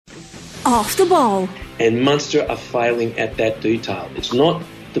Off the ball. And Munster are failing at that detail. It's not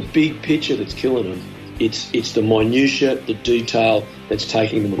the big picture that's killing them. It's the minutiae, the detail that's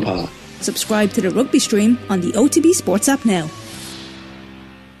taking them apart. Subscribe to the Rugby Stream on the OTB Sports app now.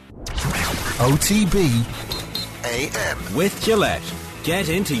 OTB AM. With Gillette. Get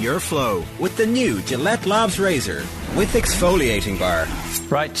into your flow with the new Gillette Labs Razor with exfoliating bar.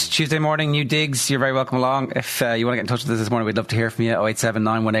 Right, Tuesday morning, new digs. You're very welcome along. If you want to get in touch with us this morning, we'd love to hear from you.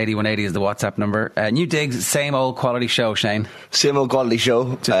 0879 180 180 is the WhatsApp number. New digs, same old quality show, Shane. Same old quality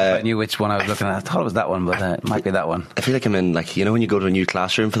show. I knew which one I was looking at. I thought it was that one, but it might be that one. I feel like I'm in, like, you know when you go to a new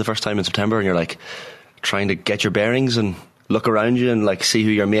classroom for the first time in September and you're like trying to get your bearings and look around you and like see who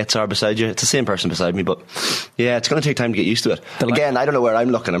your mates are beside you. It's the same person beside me, but yeah, it's going to take time to get used to it. Again, I don't know where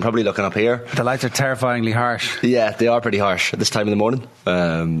I'm looking. I'm probably looking up here. The lights are terrifyingly harsh. Yeah, they are pretty harsh at this time of the morning.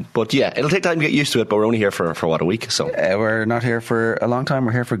 But yeah, it'll take time to get used to it, but we're only here for what, a week? So we're not here for a long time.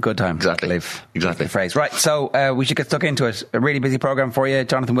 We're here for a good time. Exactly. The phrase. Right, so we should get stuck into it. A really busy programme for you.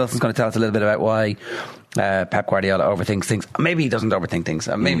 Jonathan Wilson's going to tell us a little bit about why Pep Guardiola overthinks things. Maybe he doesn't overthink things.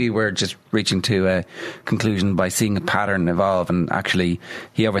 Maybe we're just reaching to a conclusion by seeing a pattern evolve, and actually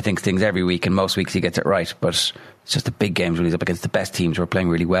he overthinks things every week, and most weeks he gets it right, but it's just the big games when he's up against the best teams who are playing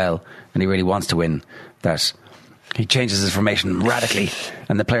really well and he really wants to win that he changes his formation radically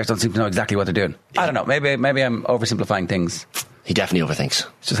and the players don't seem to know exactly what they're doing. I don't know, maybe I'm oversimplifying things. He definitely overthinks.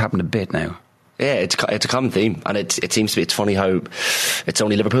 It's just happened a bit now. Yeah, it's a common theme, and it seems to be. It's funny how it's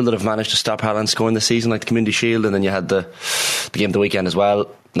only Liverpool that have managed to stop Haaland scoring this season, like the Community Shield, and then you had the game of the weekend as well.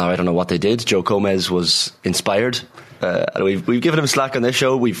 Now I don't know what they did. Joe Gomez was inspired. We've given him slack on this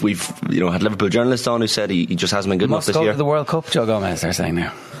show. We've had Liverpool journalists on who said he just hasn't been good enough this year. Must go to the World Cup, Joe Gomez, they're saying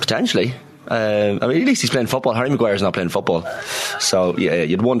now. Potentially. At least he's playing football. Harry Maguire's not playing football, so yeah,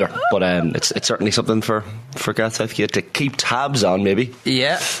 you'd wonder. But it's certainly something for Gareth Southgate to keep tabs on, maybe.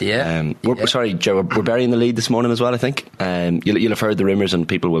 Yeah. Sorry, Joe, we're burying the lead this morning as well, I think. You'll have heard the rumours, and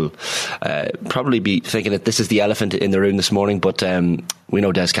people will probably be thinking that this is the elephant in the room this morning. But we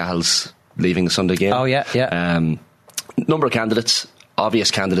know Des Cahill's leaving the Sunday game. Oh yeah. Number of candidates.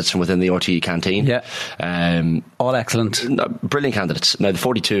 Obvious candidates from within the RTE canteen. Yeah. All excellent. Brilliant candidates. Now, the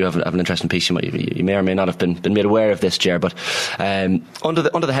 42 have an interesting piece. You may or may not have been made aware of this, Ger, but under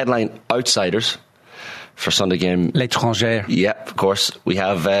the headline Outsiders for Sunday game. L'étranger. Yeah, of course. We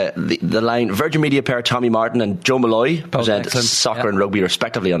have the line Virgin Media pair Tommy Martin and Joe Malloy present soccer and rugby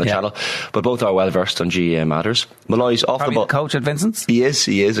respectively on the channel, but both are well versed on GAA matters. Malloy's off probably the ball. Coach at Vincent's? He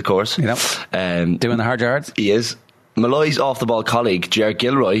is, of course. Doing the hard yards? He is. Malloy's off-the-ball colleague, Ger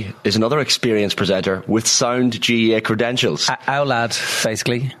Gilroy, is another experienced presenter with sound GAA credentials. Our lad,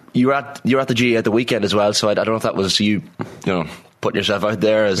 basically. You were at the GAA at the weekend as well, so I don't know if that was you putting yourself out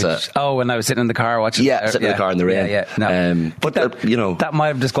there as when I was sitting in the car watching. Yeah, sitting in the car in the rain. Yeah. No. But that might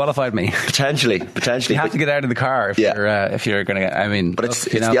have disqualified me. Potentially. You have to get out of the car if you're going to. I mean, but it's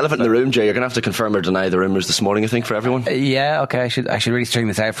the elephant in the room, Jay. You're going to have to confirm or deny the rumours this morning, I think, for everyone. Yeah. Okay. I should really string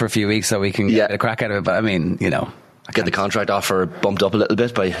this out for a few weeks so we can get a crack out of it. But I mean, get the contract offer bumped up a little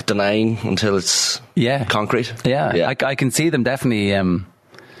bit by denying until it's concrete. Yeah. I can see them definitely.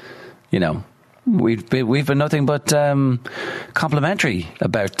 We've been nothing but complimentary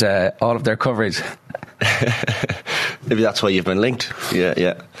about all of their coverage. Maybe that's why you've been linked.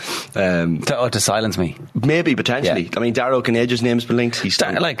 Yeah. To silence me. Maybe, potentially. Yeah. I mean, Darragh O'Connell's name's been linked.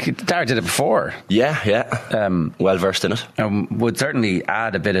 Darragh did it before. Yeah. Well versed in it. Would certainly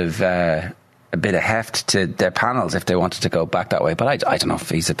add a bit of heft to their panels if they wanted to go back that way. But I don't know if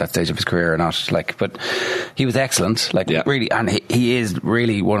he's at that stage of his career or not. But he was excellent. Really, and he is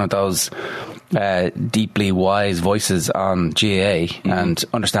really one of those deeply wise voices on GAA and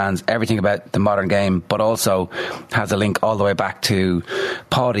understands everything about the modern game, but also has a link all the way back to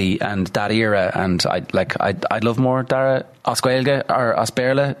Paddy and that era. And I'd love more Darragh Oscuelga or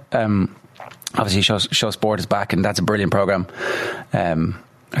Osperla. Obviously, Show Sport is back, and that's a brilliant programme.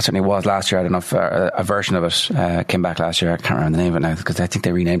 It certainly was last year. I don't know if a version of it came back last year. I can't remember the name of it now because I think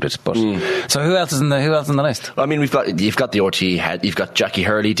they renamed it. But so who else is on the list? I mean, you've got the RTE head. You've got Jackie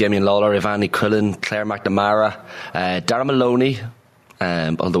Hurley, Damien Lawler, Ivani Quillen, Claire McNamara, Darragh Maloney.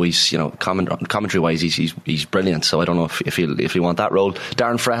 Although he's commentary wise he's brilliant, so I don't know if he'll want that role.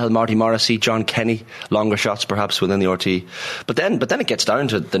 Darren Frehel, Marty Morrissey, John Kenny, longer shots perhaps within the RTE. But then it gets down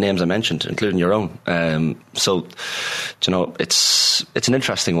to the names I mentioned, including your own. So it's an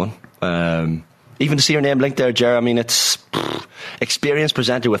interesting one. Even to see your name linked there, Ger, I mean, it's experienced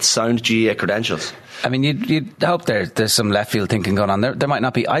presenter with sound GAA credentials. I mean, you'd hope there's some left field thinking going on there. There might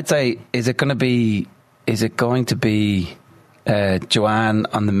not be. I'd say, is it going to be Joanne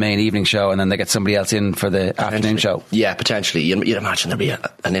on the main evening show, and then they get somebody else in for the afternoon show. Yeah, potentially. You'd imagine there'd be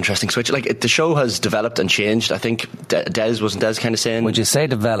an interesting switch. Like, the show has developed and changed. I think wasn't Des kind of saying... Would you say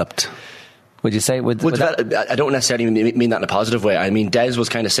developed? Would you say I don't necessarily mean that in a positive way. I mean, Des was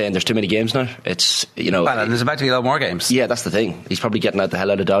kind of saying there's too many games now. It's, well, and there's about to be a lot more games. Yeah, that's the thing. He's probably getting out the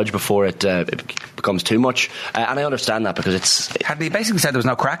hell out of Dodge before it becomes too much. And I understand that, because it's... He basically said there was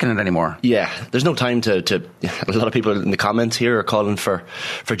no crack in it anymore. Yeah, there's no time to a lot of people in the comments here are calling for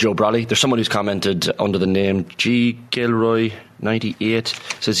Joe Brolly. There's someone who's commented under the name G Gilroy 98,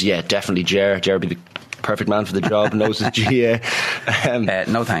 says, yeah, definitely Jer would be the perfect man for the job, knows his GA.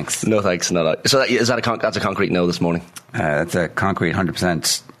 No thanks. No thanks. No. So that's a concrete no this morning? That's a concrete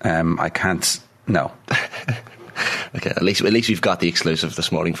 100%. I can't. No. Okay, at least we've got the exclusive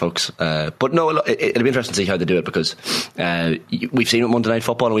this morning, folks. But no, it'll be interesting to see how they do it, because we've seen it with Monday Night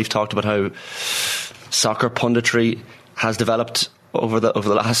Football, and we've talked about how soccer punditry has developed over the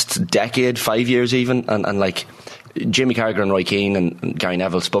last decade, 5 years even, and like Jimmy Carragher and Roy Keane and Gary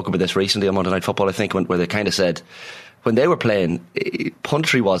Neville spoke about this recently on Monday Night Football, I think, where they kind of said when they were playing,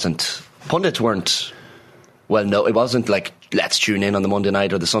 pundits weren't, well, no, it wasn't like, let's tune in on the Monday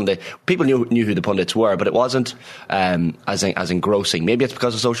night or the Sunday. People knew who the pundits were, but it wasn't as engrossing. Maybe it's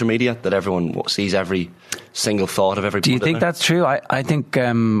because of social media that everyone sees every single thought of every pundit. Do you think that's true? I think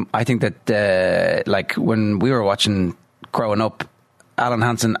that like when we were watching growing up, Alan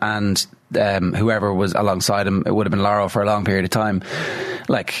Hansen and whoever was alongside him, it would have been Laro for a long period of time.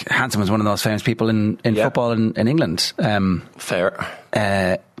 Like, Hansen was one of the most famous people in football in England.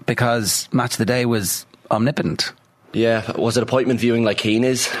 Fair. Because Match of the Day was omnipotent. Yeah, was it appointment viewing like Keane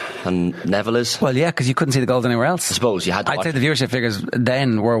is and Neville is? Well, yeah, because you couldn't see the goals anywhere else. I suppose you had to watch. I'd say the viewership figures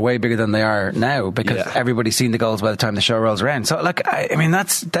then were way bigger than they are now, because everybody's seen the goals by the time the show rolls around. So, like, I mean,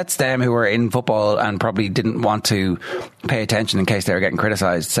 that's them who were in football and probably didn't want to pay attention in case they were getting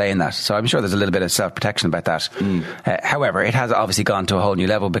criticised saying that. So I'm sure there's a little bit of self-protection about that. However, it has obviously gone to a whole new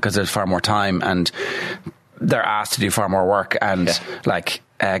level because there's far more time and they're asked to do far more work, and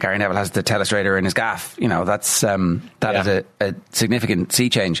Gary Neville has the telestrator in his gaff. You know, that is a significant sea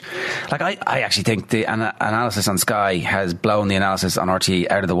change. Like, I actually think the analysis on Sky has blown the analysis on RTE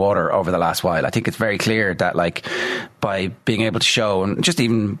out of the water over the last while. I think it's very clear that, like, by being able to show and just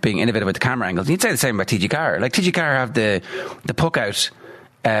even being innovative with the camera angles, you'd say the same about TG Carr. Like, TG Carr have the puck out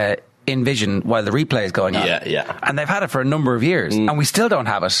in vision while the replay is going on. Yeah. And they've had it for a number of years, and we still don't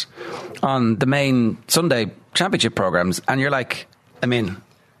have it on the main Sunday championship programmes. And you're like, I mean,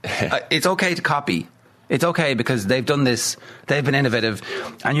 it's okay to copy. It's okay because they've done this, they've been innovative,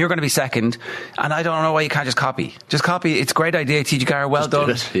 and you're going to be second. And I don't know why you can't just copy. Just copy. It's a great idea, TG Carr. Well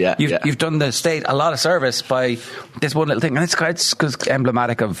just done. You've done the state a lot of service by this one little thing, and it's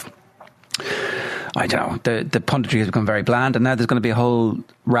emblematic of, I don't know, the punditry has become very bland, and now there's going to be a whole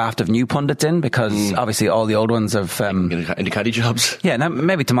raft of new pundits in, because obviously all the old ones have into caddy jobs. Yeah, now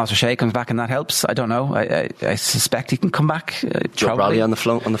maybe Tomas O'Shea comes back and that helps. I don't know. I suspect he can come back. Joe Brolly on the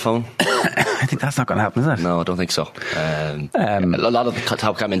phone. I think that's not going to happen, is it? No, I don't think so. A lot of the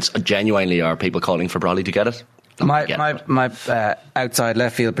top comments genuinely are people calling for Brolly to get it. My outside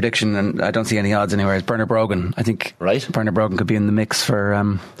left field prediction, and I don't see any odds anywhere, is Bernard Brogan. I think Bernard Brogan could be in the mix for.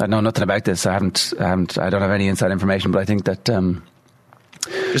 I know nothing about this. I don't have any inside information, but I think that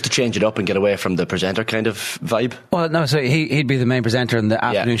just to change it up and get away from the presenter kind of vibe. Well, no, so he'd be the main presenter in the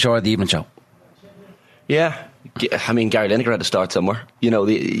afternoon show or the evening show. Yeah, I mean, Gary Lineker had to start somewhere. You know,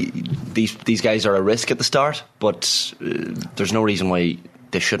 these guys are a risk at the start, but there's no reason why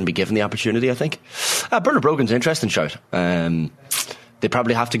they shouldn't be given the opportunity, I think. Bernard Brogan's an interesting shout. They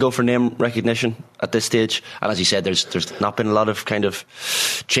probably have to go for name recognition at this stage, and as you said, there's not been a lot of kind of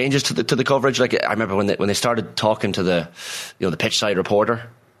changes to the coverage. Like, I remember when they started talking to the pitch side reporter,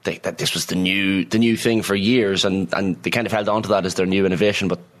 that this was the new thing for years, and they kind of held on to that as their new innovation,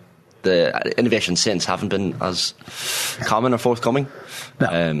 but the innovations since haven't been as common or forthcoming.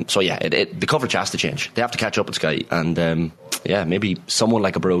 No. So yeah, the coverage has to change. They have to catch up with Sky, and maybe someone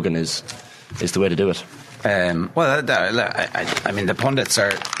like a Brogan is the way to do it. I mean, the pundits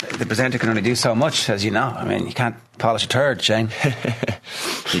the presenter can only do so much, as you know. I mean, you can't polish a turd, Shane.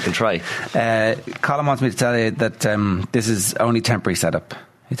 You can try. Colin wants me to tell you that this is only temporary setup.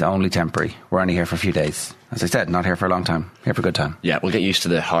 It's only temporary. We're only here for a few days. As I said, not here for a long time. Here for a good time. Yeah, we'll get used to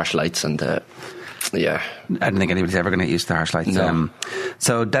the harsh lights and I don't think anybody's ever going to get used to the harsh lights. No.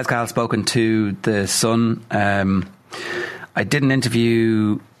 So Des Kyle spoken to The Sun. I did an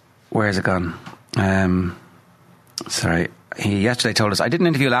interview. Where has it gone? Sorry. He yesterday told us, I did an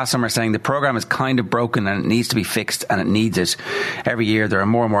interview last summer saying the programme is kind of broken and it needs to be fixed, and it needs it. Every year there are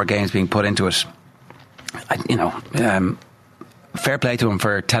more and more games being put into it. fair play to him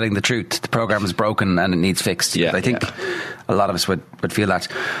for telling the truth. The programme is broken and it needs fixed. Yeah, I think a lot of us would feel that.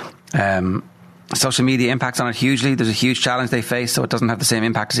 Social media impacts on it hugely. There's a huge challenge they face, so it doesn't have the same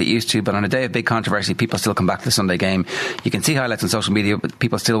impact as it used to. But on a day of big controversy, people still come back to the Sunday game. You can see highlights on social media, but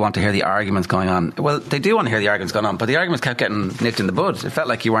people still want to hear the arguments going on. Well, they do want to hear the arguments going on, but the arguments kept getting nipped in the bud. It felt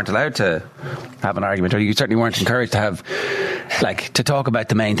like you weren't allowed to have an argument, or you certainly weren't encouraged to have, to talk about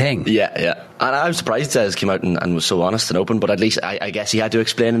the main thing. Yeah. And I was surprised Des came out and was so honest and open, but at least I guess he had to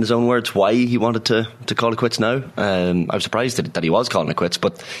explain in his own words why he wanted to call it quits now. I was surprised that he was calling it quits,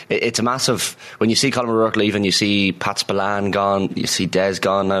 but it's a massive... When you see Colin O'Rourke leaving, you see Pat Spillane gone, you see Des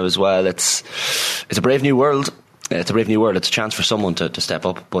gone now as well. It's a brave new world. It's a brave new world. It's a chance for someone to step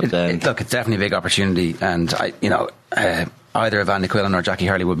up. But look, it's definitely a big opportunity, and either Evan Quillen or Jackie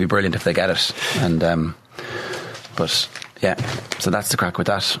Hurley would be brilliant if they get it. And but yeah, so that's the crack with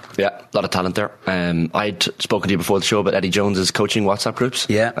that. Yeah, a lot of talent there. I'd spoken to you before the show about Eddie Jones's coaching WhatsApp groups.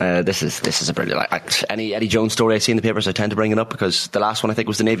 Yeah, this is a brilliant. Any Eddie Jones story I see in the papers, I tend to bring it up because the last one I think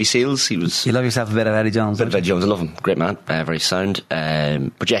was the Navy SEALs. You love yourself a bit of Eddie Jones. I love him. Great man, very sound.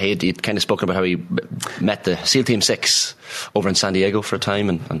 But yeah, he'd kind of spoken about how he met the SEAL Team 6 over in San Diego for a time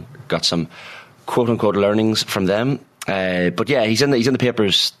and got some quote unquote learnings from them. But yeah, he's in the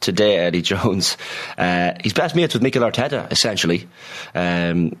papers today, Eddie Jones. He's best mates with Mikel Arteta, essentially.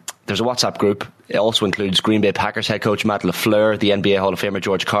 There's a WhatsApp group. It also includes Green Bay Packers head coach Matt LaFleur, the NBA Hall of Famer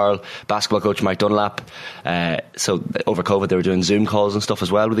George Karl, basketball coach Mike Dunlap. So over COVID they were doing Zoom calls and stuff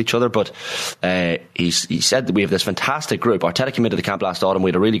as well with each other. But he said that we have this fantastic group. Arteta came into the camp last autumn. We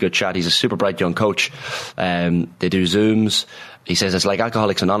had a really good chat. He's a super bright young coach. They do Zooms. He says it's like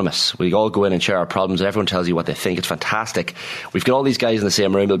Alcoholics Anonymous. We all go in and share our problems and everyone tells you what they think. It's fantastic. We've got all these guys in the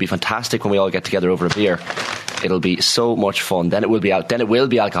same room. It'll be fantastic when we all get together over a beer. It'll be so much fun. Then it will be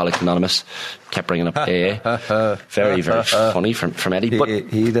Alcoholics Anonymous. Kept bringing up AA. Very, very funny from Eddie. But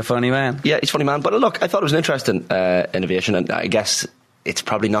he's a funny man. Yeah, he's a funny man. But look, I thought it was an interesting innovation, and I guess it's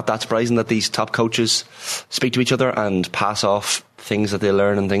probably not that surprising that these top coaches speak to each other and pass off things that they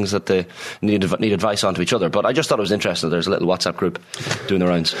learn and things that they need advice on to each other. But I just thought it was interesting. There's a little WhatsApp group doing the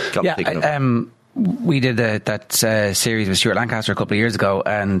rounds. We did that series with Stuart Lancaster a couple of years ago,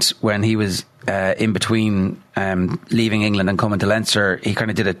 and when he was in between leaving England and coming to Leinster, he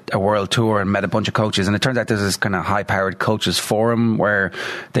kind of did a world tour and met a bunch of coaches, and it turns out there's this kind of high-powered coaches forum where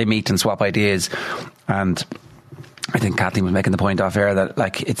they meet and swap ideas. And I think Kathleen was making the point off air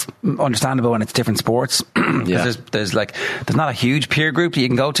that it's understandable when it's different sports. Yeah. There's not a huge peer group that you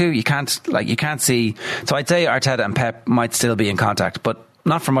can go to. You can't see. So I'd say Arteta and Pep might still be in contact, but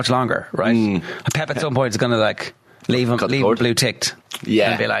not for much longer, right? Pep at some point is going to leave him blue ticked.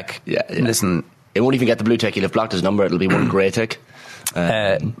 Yeah, and be listen. It won't even get the blue tick. He'll have blocked his number. It'll be one grey tick.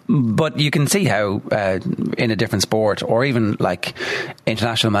 But you can see how in a different sport, or even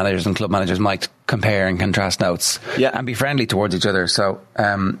international managers and club managers might compare and contrast notes and be friendly towards each other. So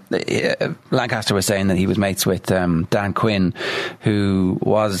Lancaster was saying that he was mates with Dan Quinn, who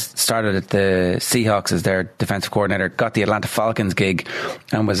started at the Seahawks as their defensive coordinator, got the Atlanta Falcons gig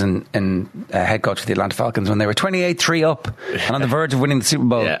and was in head coach of the Atlanta Falcons when they were 28-3 up and on the verge of winning the Super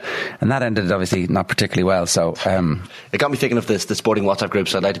Bowl. And that ended obviously not particularly well. So it got me thinking of the sporting WhatsApp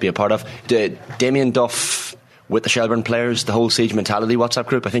groups I'd like to be a part of. Damien Duff with the Shelbourne players, the whole Siege Mentality WhatsApp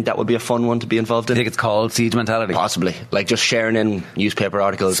group. I think that would be a fun one to be involved in. I think it's called Siege Mentality. Possibly. Just sharing in newspaper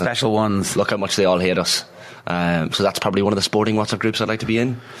articles. Special ones. Look how much they all hate us. So that's probably one of the sporting WhatsApp groups I'd like to be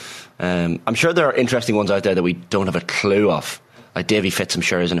in. I'm sure there are interesting ones out there that we don't have a clue of. Like Davy Fitz, I'm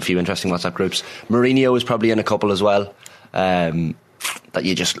sure, is in a few interesting WhatsApp groups. Mourinho is probably in a couple as well. That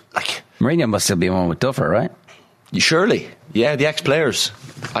you just Mourinho must still be one with Duffer, right? Surely. Yeah, the ex-players.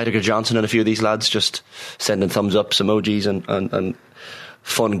 Idegger Johnson and a few of these lads just sending thumbs up, emojis and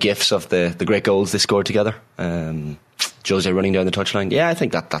fun gifs of the great goals they scored together. Jose running down the touchline. Yeah, I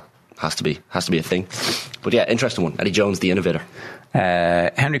think that has to be a thing. But yeah, interesting one. Eddie Jones, the innovator.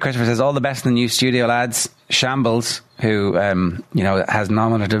 Henry Christopher says, all the best in the new studio, lads. Shambles, who has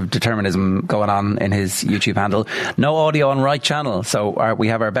nominative determinism going on in his YouTube handle. No audio on right channel, so we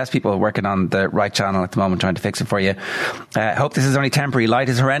have our best people working on the right channel at the moment, trying to fix it for you. Hope this is only temporary. Light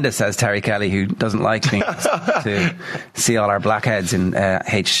is horrendous, says Terry Kelly, who doesn't like me to see all our blackheads in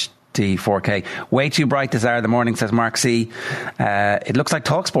HD 4K. Way too bright this hour of the morning, says Mark C. It looks like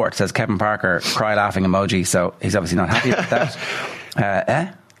TalkSport, says Kevin Parker, cry laughing emoji, so he's obviously not happy about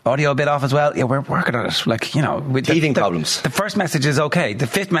that. Audio a bit off as well. Yeah, we're working on it. Teething problems. The first message is okay. The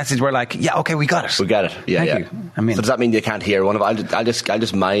fifth message, we're like, yeah, okay, we got it. We got it. Yeah, Thank you. I mean, so does that mean you can't hear one of? I'll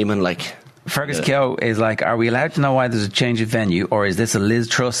just mime and Fergus Keogh is like, are we allowed to know why there's a change of venue, or is this a Liz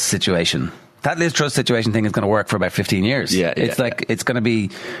Truss situation? that Liz Truss situation thing is going to work for about 15 years. It's it's going to be,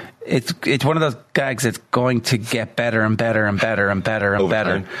 it's one of those gags that's going to get better and better and better and better and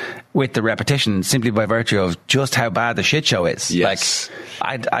better with the repetition, simply by virtue of just how bad the shit show is. Yes.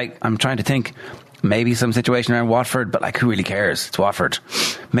 Like, I'm trying to think, maybe some situation around Watford, but like, who really cares? It's Watford.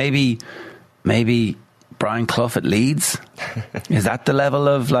 Maybe Brian Clough at Leeds. Is that the level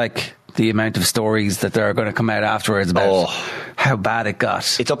of like the amount of stories that are going to come out afterwards about how bad it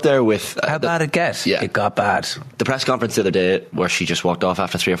got? It's up there with how bad it gets. Yeah, it got bad. The press conference the other day, where she just walked off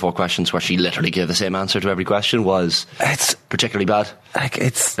after 3 or 4 questions, where she literally gave the same answer to every question, it's particularly bad. Like,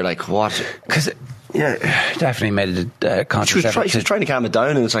 they're like, what? Because definitely made it a conscious effort. She was trying to calm it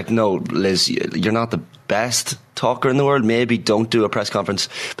down, and it's like, no, Liz, you're not the best talker in the world. Maybe don't do a press conference.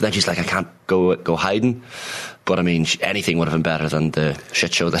 But then she's like, I can't go hiding. But I mean, anything would have been better than the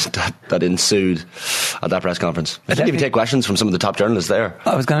shit show that ensued at that press conference. I didn't even take questions from some of the top journalists there.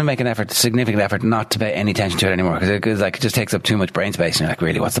 I was going to make a significant effort not to pay any attention to it anymore, because it just takes up too much brain space, and you're like,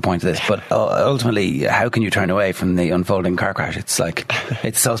 really, what's the point of this? But ultimately, how can you turn away from the unfolding car crash? It's like,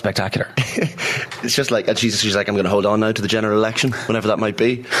 it's so spectacular. It's just like, and she's like, I'm going to hold on now to the general election, whenever that might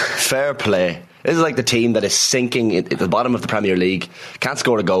be. Fair play. This is like the team that is sinking at the bottom of the Premier League, can't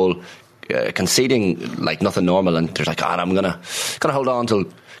score a goal, conceding like nothing normal, and they're like, God, I'm gonna hold on till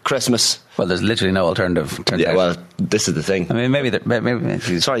Christmas. Well, there's literally no alternative. Yeah, well, this is the thing. I mean, maybe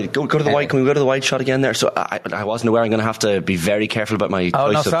sorry, go to the white. Can we go to the white shot again there? So I wasn't aware. I'm going to have to be very careful about my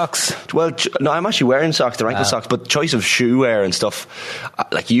choice no socks. Well, no, I'm actually wearing socks. They're ankle socks, but choice of shoe wear and stuff.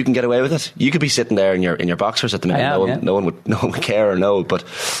 Like, you can get away with it. You could be sitting there in your boxers at the minute. No one would care or know. But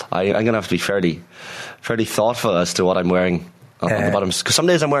I'm going to have to be fairly thoughtful as to what I'm wearing on the bottoms, because some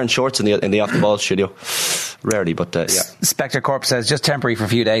days I'm wearing shorts in the off the ball studio. Rarely, but yeah. Spectre Corp says, just temporary for a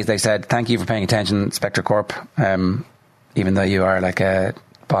few days. They said, thank you for paying attention, Spectre Corp, even though you are like a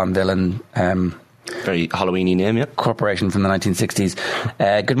Bond villain. Very Halloweeny name, yeah. Corporation from the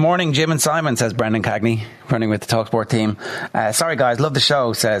 1960s. Good morning, Jim and Simon, says Brendan Cagney, running with the TalkSport team. Sorry guys, love the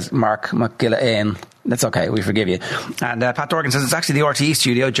show, says Mark McGillain. That's okay, we forgive you. And Pat Dorgan says it's actually the RTE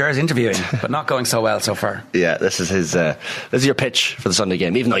studio. Jer's interviewing, but not going so well so far. Yeah, this is your pitch for the Sunday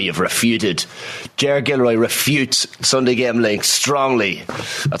game, even though you've refuted. Jer Gilroy refutes Sunday game link strongly.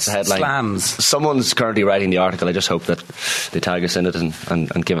 That's the headline. Slams. Someone's currently writing the article. I just hope that they tag us in it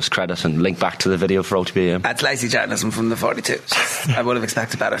and give us credit and link back to the video for OTB. That's lazy journalism from the 42. I would have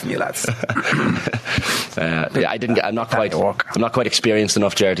expected better from you lads. I'm not quite experienced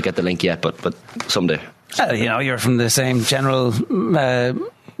enough, Jer, to get the link yet, but someday. You're from the same general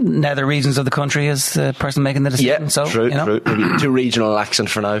nether regions of the country as the person making the decision. Yeah, so, true. Maybe too regional accent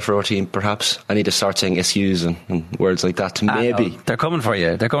for now for our team, perhaps. I need to start saying issues and words like that. Maybe. They're coming for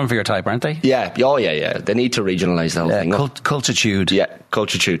you. They're coming for your type, aren't they? Yeah. Oh, yeah. They need to regionalise the whole thing. Cultitude. Yeah,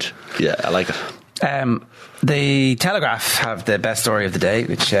 cultitude. Yeah, I like it. The Telegraph have the best story of the day,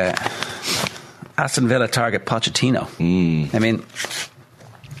 which Aston Villa target Pochettino. I mean,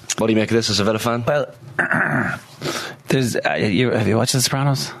 what do you make of this as a Villa fan? Well, have you watched The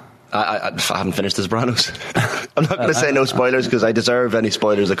Sopranos? I haven't finished The Sopranos. I'm not going to say no spoilers, because I deserve any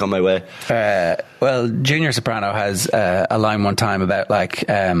spoilers that come my way. Well, Junior Soprano has a line one time about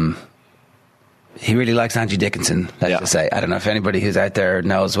he really likes Angie Dickinson, let's just say. I don't know if anybody who's out there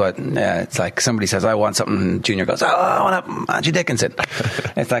knows what it's like. Somebody says, I want something, and Junior goes, I want Angie Dickinson.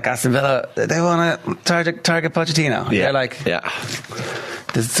 It's like Aston Villa, they want to target Pochettino. Yeah. They're like,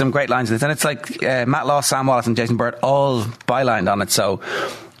 there's some great lines in this, and it's like Matt Loss, Sam Wallace and Jason Burt all bylined on it. So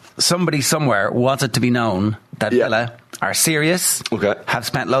somebody somewhere wants it to be known that Villa are serious, have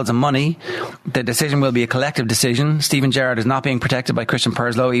spent loads of money. The decision will be a collective decision. Steven Gerrard is not being protected by Christian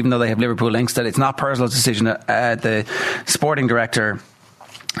Purslow, even though they have Liverpool links, that it's not Perslow's decision. The sporting director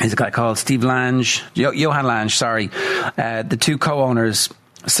is a guy called Steve Lange, Johan Lange, sorry. The two co-owners,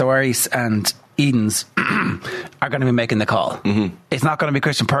 Soares and Edens, are going to be making the call. Mm-hmm. It's not going to be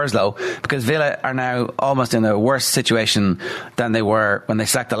Christian Purslow, because Villa are now almost in a worse situation than they were when they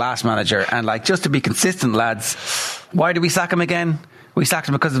sacked the last manager. And just to be consistent, lads, why did we sack him again? We sacked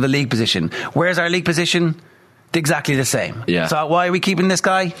him because of the league position. Where's our league position? Exactly the same. Yeah. So why are we keeping this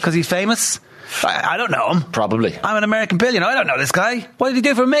guy? Because he's famous? I don't know him. Probably. I'm an American billionaire. I don't know this guy. What did he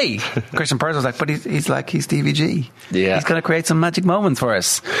do for me? Christian Purslow was like, but he's Stevie G. Yeah. He's going to create some magic moments for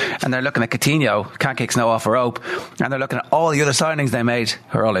us. And they're looking at Coutinho, can't kick snow off a rope. And they're looking at all the other signings they made,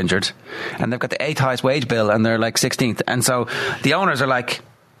 who are all injured. And they've got the 8th highest wage bill, and they're like 16th. And so the owners are like...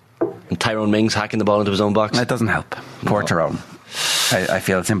 And Tyrone Mings hacking the ball into his own box. That doesn't help. Poor Tyrone. I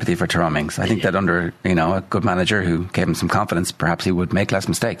feel sympathy for Tyrone Mings. I think that under a good manager who gave him some confidence, perhaps he would make less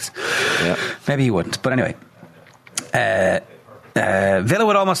mistakes. Yeah. Maybe he wouldn't. But anyway, Villa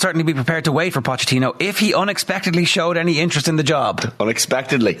would almost certainly be prepared to wait for Pochettino if he unexpectedly showed any interest in the job.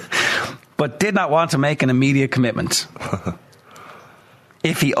 Unexpectedly. But did not want to make an immediate commitment.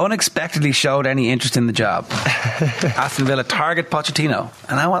 If he unexpectedly showed any interest in the job, Aston Villa target Pochettino.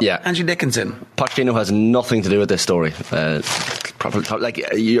 And I want Angie Dickinson. Pochettino has nothing to do with this story.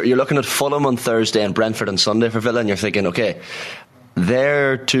 You're looking at Fulham on Thursday and Brentford on Sunday for Villa, and you're thinking, okay,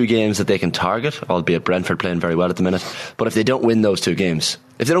 they're 2 games that they can target, albeit Brentford playing very well at the minute. But if they don't win those 2 games,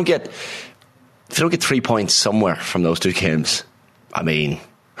 if they don't get 3 points somewhere from those 2 games, I mean,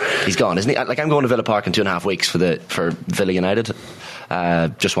 he's gone, isn't he? Like, I'm going to Villa Park in 2.5 weeks for Villa United.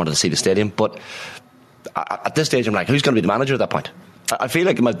 Just wanted to see the stadium, but at this stage I'm like, who's going to be the manager at that point? I feel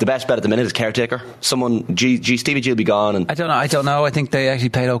like the best bet at the minute is caretaker. Someone, Stevie G will be gone. And I don't know. I think they actually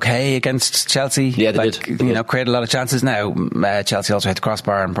played okay against Chelsea. Yeah, they did. You know, created a lot of chances. Now Chelsea also hit the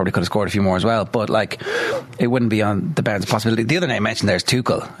crossbar and probably could have scored a few more as well. But like, it wouldn't be on the bounds of possibility. The other name mentioned there is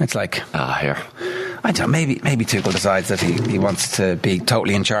Tuchel. It's like, here. I don't know. Maybe Tuchel decides that he wants to be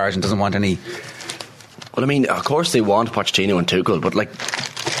totally in charge and doesn't want any. Well, I mean, of course they want Pochettino and Tuchel, but like,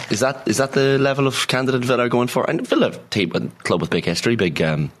 is that the level of candidate Villa are going for? And Villa, club with big history, big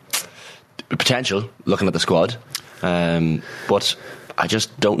potential, looking at the squad. But I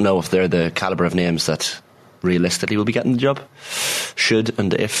just don't know if they're the calibre of names that realistically will be getting the job. Should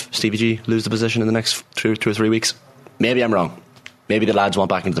and if Stevie G lose the position in the next 2 or 3 weeks. Maybe I'm wrong. Maybe the lads want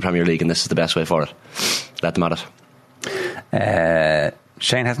back into the Premier League and this is the best way for it. Let them at it.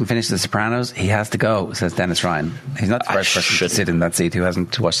 Shane hasn't finished The Sopranos. He has to go, says Dennis Ryan. He's not the first person to sit in that seat who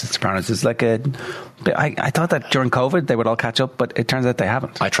hasn't watched The Sopranos. It's like I thought that during COVID they would all catch up, but it turns out they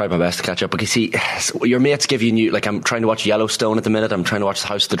haven't. I tried my best to catch up, but you see, your mates give you new. Like, I'm trying to watch Yellowstone at the minute. I'm trying to watch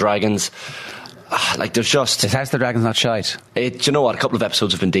House of the Dragons. Like, there's just... Is House of the Dragons not shite? Do you know what? A couple of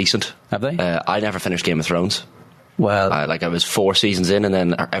episodes have been decent. Have they? I never finished Game of Thrones. Well, I was 4 seasons in, and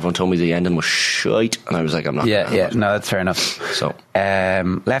then everyone told me the ending was shite, and I was like, I'm not. Yeah, no, that's fair enough. So,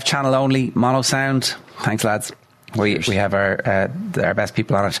 left channel only, mono sound. Thanks, lads. We have our best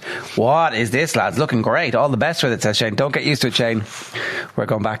people on it. What is this, lads? Looking great. All the best with it, says Shane. Don't get used to it, Shane. We're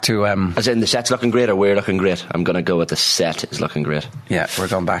going back to... as in the set's looking great or we're looking great? I'm going to go with the set is looking great. Yeah, we're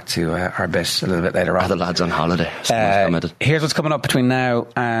going back to our bit a little bit later on. The lads on holiday. Here's what's coming up between now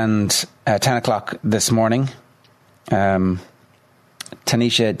and 10 o'clock this morning.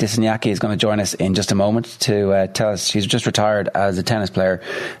 Tanisha Disanyaki is going to join us in just a moment to tell us. She's just retired as a tennis player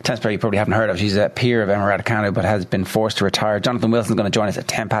you probably haven't heard of. She's a peer of Emma Raducanu but has been forced to retire. Jonathan Wilson is going to join us at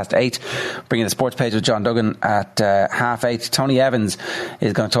 8:10, bringing the sports page with John Duggan at 8:30. Tony Evans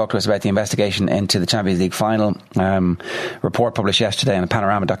is going to talk to us about the investigation into the Champions League final. Report published yesterday and a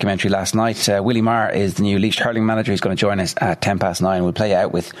Panorama documentary last night. Willie Marr is the new Laois hurling manager. He's going to join us at 9:10. We'll play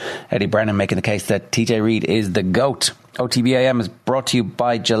out with Eddie Brennan making the case that TJ Reid is the GOAT. OTBAM is brought to you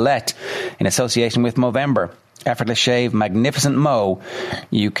by Gillette in association with Movember. Effortless shave, magnificent mo.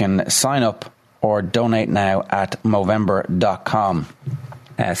 You can sign up or donate now at Movember.com.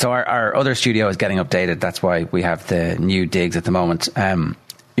 So our other studio is getting updated. That's why we have the new digs at the moment.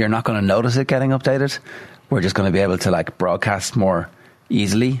 You're not going to notice it getting updated. We're just going to be able to like broadcast more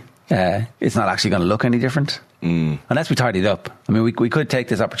easily. It's not actually going to look any different unless we tidy it up. I mean, we could take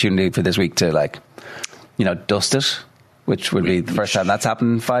this opportunity for this week to dust it. Which would be the first time that's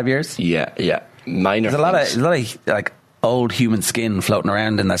happened in 5 years. Yeah. Minor. There's a lot of like old human skin floating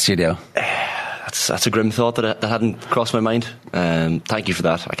around in that studio. That's a grim thought that hadn't crossed my mind. Thank you for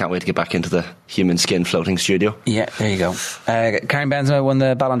that. I can't wait to get back into the human skin floating studio. Yeah, there you go. Karim Benzema won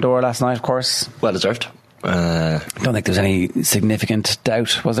the Ballon d'Or last night, of course. Well deserved. I don't think there's any significant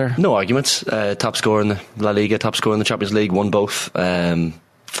doubt, was there? No arguments. Top scorer in the La Liga, top scorer in the Champions League, won both.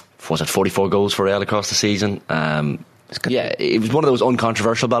 Was it 44 goals for Real across the season? Yeah, it was one of those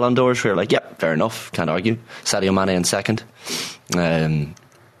uncontroversial Ballon d'Ors where you're like, fair enough, can't argue. Sadio Mane in second,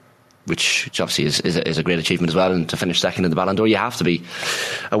 which obviously is a great achievement as well. And to finish second in the Ballon d'Or, you have to be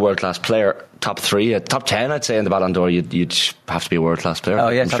a world class player. Top 3, top 10, I'd say in the Ballon d'Or, you'd have to be a world class player. Oh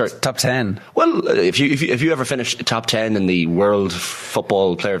yeah, top 10. Well, if you ever finish top 10 in the World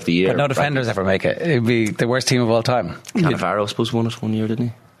Football Player of the Year, but no defenders ever make it. It'd be the worst team of all time. Cannavaro, I suppose, won it one year, didn't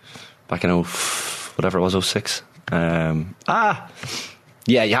he? Back in whatever it was, 06. Yeah,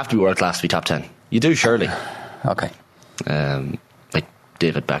 you have to be world class to be top 10. You do, surely. Okay. Like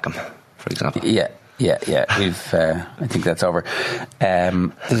David Beckham, for example. Yeah. We've I think that's over.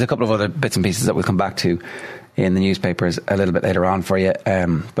 There's a couple of other bits and pieces that we'll come back to in the newspapers a little bit later on for you.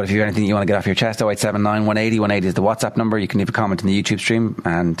 But if you have anything you want to get off your chest, 0879 180 180 is the WhatsApp number. You can leave a comment in the YouTube stream,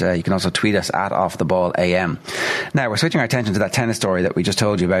 and you can also tweet us at OffTheBallAM. Now, we're switching our attention to that tennis story that we just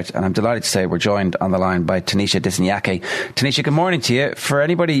told you about, and I'm delighted to say we're joined on the line by Tanisha Dissanayake. Tanisha, good morning to you. For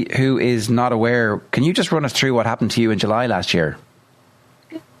anybody who is not aware, can you just run us through what happened to you in July last year?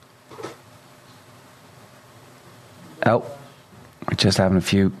 Oh, we're just having a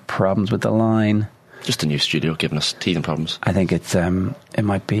few problems with the line. Just a new studio giving us teething problems. I think it's it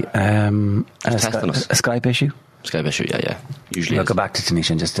might be a Skype issue. Skype issue, yeah. Usually we'll go back to Tanisha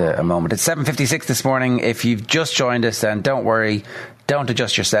in just a moment. It's 7:56 this morning. If you've just joined us, then don't worry. Don't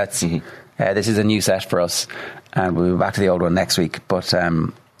adjust your sets. Mm-hmm. This is a new set for us, and we'll be back to the old one next week. But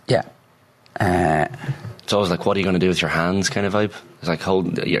yeah. It's always like, what are you going to do with your hands kind of vibe. It's like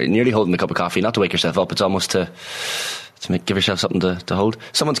you're nearly holding a cup of coffee, not to wake yourself up. It's almost to give yourself something to hold.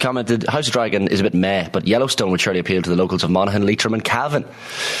 Someone's commented, House of Dragon is a bit meh, but Yellowstone would surely appeal to the locals of Monaghan, Leitrim and Cavan.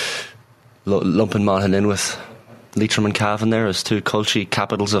 Lumping Monaghan in with Leitrim and Cavan there as two culture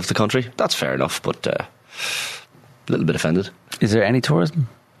capitals of the country. That's fair enough, but a little bit offended. Is there any tourism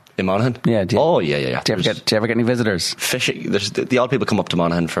in Monaghan? Yeah. Do you ever get any visitors? Fishing. There's the odd people come up to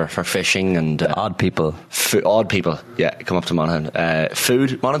Monaghan for fishing and odd people. Odd people, yeah, come up to Monaghan.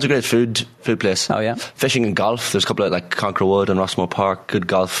 Food. Monaghan's a great food place. Oh yeah. Fishing and golf. There's a couple of like Conquerwood and Rossmore Park. Good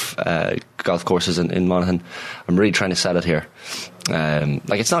golf courses in Monaghan. I'm really trying to sell it here.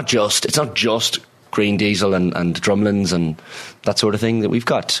 It's not just green diesel and drumlins and that sort of thing. That we've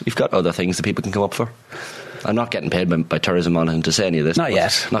got other things that people can come up for. I'm not getting paid by Tourism Monaghan to say any of this. Not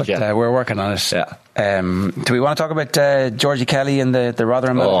yet. We're working on it. Yeah. Do we want to talk about Georgie Kelly and the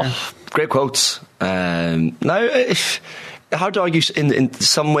Rotherham matter? Great quotes. Hard to argue in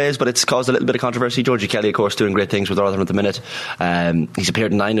some ways, but it's caused a little bit of controversy. Georgie Kelly, of course, doing great things with Rotherham at the minute. He's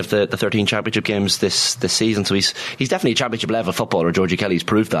appeared in 9 of the 13 championship games this season, so he's definitely a championship level footballer. Georgie Kelly's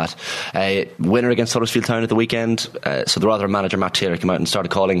proved that. Winner against Huddersfield Town at the weekend. So the Rotherham manager Matt Taylor came out and started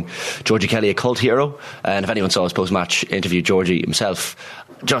calling Georgie Kelly a cult hero. And if anyone saw his post-match interview, Georgie himself,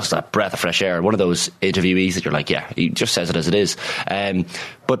 just a breath of fresh air. One of those interviewees that you're like, yeah, he just says it as it is.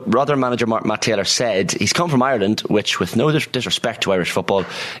 But Rotherham manager Matt Taylor said he's come from Ireland, which, with no disrespect to Irish football,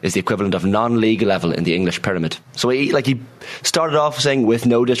 is the equivalent of non-league level in the English pyramid. So he started off saying with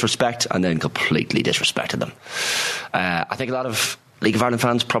no disrespect and then completely disrespected them. I think a lot of League of Ireland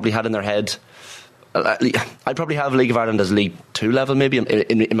fans probably had in their head, I'd probably have League of Ireland as League 2 level maybe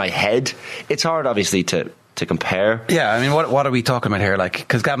in my head. It's hard obviously to compare. Yeah, I mean, what are we talking about here?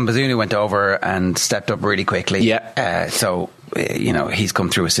 Because Gavin Bazunu went over and stepped up really quickly. Yeah. So he's come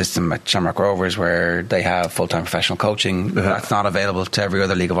through a system at Shamrock Rovers where they have full-time professional coaching. That's not available to every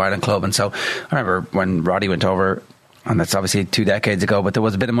other League of Ireland club. And so I remember when Roddy went over, and that's obviously 2 decades ago, but there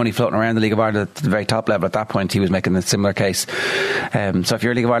was a bit of money floating around the League of Ireland at the very top level. At that point, he was making a similar case. So if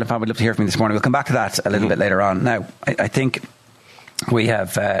you're a League of Ireland fan, we'd love to hear from you this morning. We'll come back to that a little bit later on. Now, I think we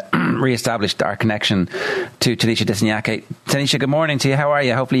have re-established our connection to Tanisha Dissanayake. Tanisha, good morning to you. How are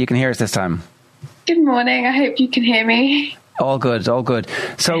you? Hopefully you can hear us this time. Good morning. I hope you can hear me. All good.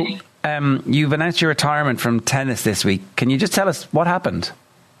 So you've announced your retirement from tennis this week. Can you just tell us what happened?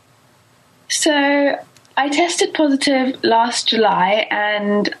 So I tested positive last July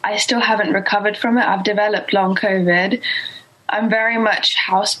and I still haven't recovered from it. I've developed long COVID. I'm very much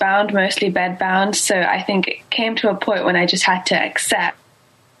housebound, mostly bedbound, so I think it came to a point when I just had to accept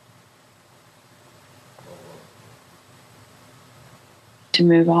to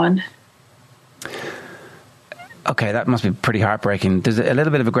move on. Okay, that must be pretty heartbreaking. There's a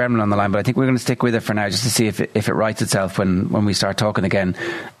little bit of a gremlin on the line, but I think we're going to stick with it for now just to see if it rights itself when we start talking again.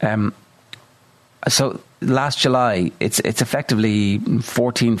 So last July, it's effectively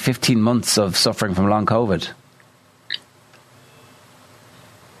 14, 15 months of suffering from long COVID.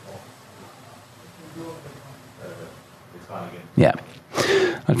 Yeah.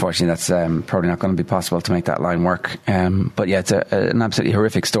 Unfortunately, that's probably not going to be possible to make that line work. But yeah, it's an absolutely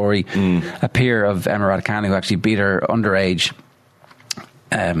horrific story. A peer of Emma Raducanu, who actually beat her underage,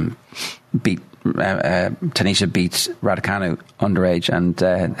 Tanisha beat Raducanu underage and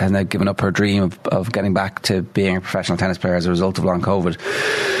has now given up her dream of getting back to being a professional tennis player as a result of long COVID.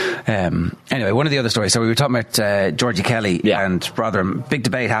 Anyway, one of the other stories. So we were talking about Georgie Kelly and Rotherham. Big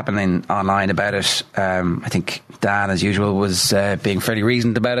debate happening online about it. I think Dan, as usual, was being fairly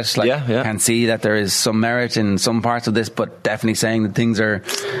reasoned about it. Can see that there is some merit in some parts of this, but definitely saying that things are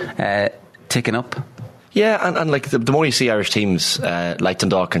ticking up. Yeah, and like the more you see Irish teams like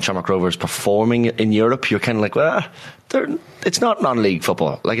Dundalk and Shamrock Rovers performing in Europe, you're kind of like, well, it's not non-league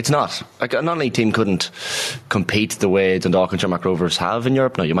football. Like, it's not. Like, a non-league team couldn't compete the way Dundalk and Shamrock Rovers have in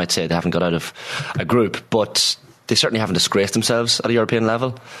Europe. Now, you might say they haven't got out of a group, but they certainly haven't disgraced themselves at a European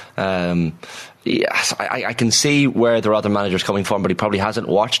level. Yes, I can see where there are other managers coming from, but he probably hasn't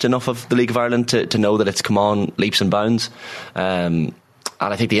watched enough of the League of Ireland to know that it's come on leaps and bounds. And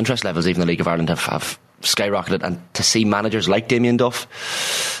I think the interest levels even in the League of Ireland have skyrocketed, and to see managers like Damien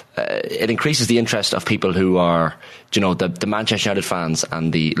Duff, it increases the interest of people who are, the Manchester United fans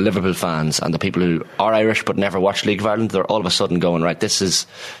and the Liverpool fans and the people who are Irish but never watched League of Ireland. They're all of a sudden going, right, this is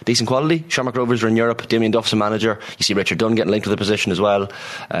decent quality. Shamrock Rovers are in Europe. Damien Duff's a manager. You see Richard Dunn getting linked to the position as well.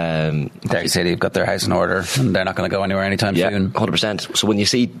 Derry City have got their house in order and they're not going to go anywhere anytime soon. 100%. So when you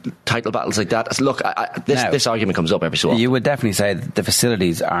see title battles like that, look, this argument comes up every so often. You would definitely say that the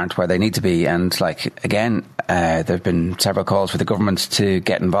facilities aren't where they need to be, and like, again, there have been several calls for the government to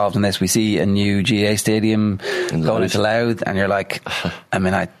get involved in this. We see a new GA stadium going into Louth, and you're like, I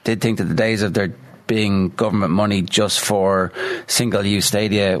mean, I did think that the days of there being government money just for single-use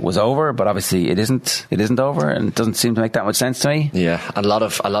stadia was over, but obviously it isn't over, and it doesn't seem to make that much sense to me. Yeah, and a lot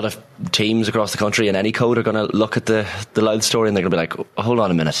of teams across the country in any code are going to look at the Louth story and they're going to be like, hold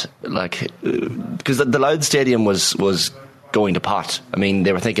on a minute, like, because the Louth stadium was going to pot. I mean,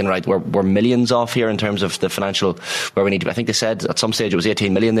 they were thinking, right, we're millions off here in terms of the financial where we need to be. I think they said at some stage it was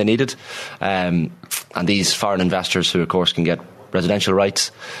 18 million they needed, and these foreign investors, who of course can get residential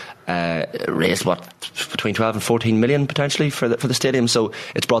rights, raised between 12 and 14 million potentially for the stadium. So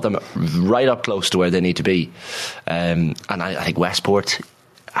it's brought them right up close to where they need to be, and I think Westport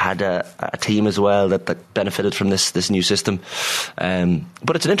had a team as well that benefited from this new system,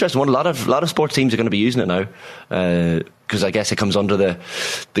 but it's an interesting one. A lot of sports teams are going to be using it now, because I guess it comes under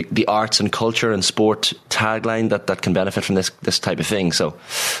the arts and culture and sport tagline that can benefit from this type of thing. So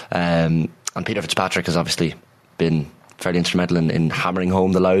and Peter Fitzpatrick has obviously been fairly instrumental in hammering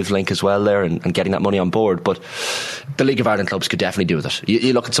home the Louth link as well there, and getting that money on board. But the League of Ireland clubs could definitely do with it.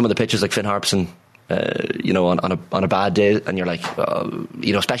 You look at some of the pitches like Finn Harpson, on a bad day, and you're like,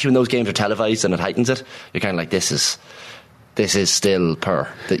 especially when those games are televised and it heightens it, you're kind of like, this is still per.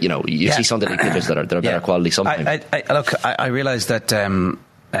 That you see Sunday league pitches that are better quality sometimes. I realise that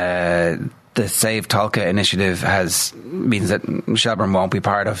the Save Tolka initiative means that Shelbourne won't be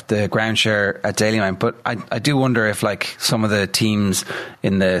part of the ground share at Dalymount, but I do wonder if, like, some of the teams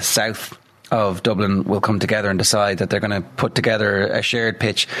in the south of Dublin will come together and decide that they're going to put together a shared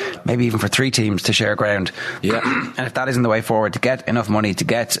pitch, maybe even for 3 teams to share ground. Yeah. And if that isn't the way forward, to get enough money to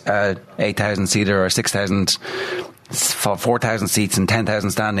get a 8,000 seater or 6,000, 4,000 seats and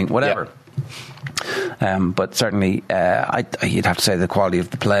 10,000 standing, whatever. Yeah. But certainly, you'd have to say the quality of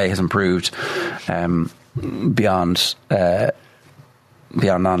the play has improved beyond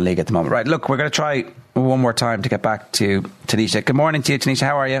non-league at the moment. Right, look, we're going to try one more time to get back to Tanisha. Good morning to you, Tanisha.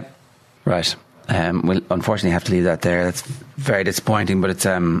 How are you? Right. We'll unfortunately have to leave that there. That's very disappointing, but it's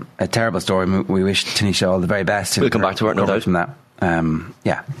a terrible story. We wish Tanisha all the very best. We'll come back to it, no doubt. From that.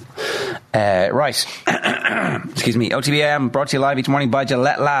 Right. Excuse me. OTBM brought to you live each morning by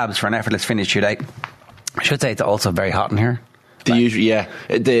Gillette Labs for an effortless finish today. I should say it's also very hot in here.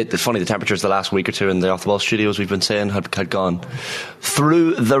 It's funny, the temperatures the last week or two in the Off the Ball studios, we've been saying, had gone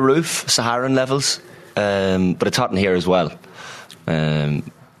through the roof, Saharan levels, but it's hot in here as well.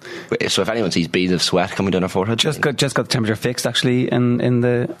 So if anyone sees beads of sweat coming down our forehead, just got the temperature fixed actually in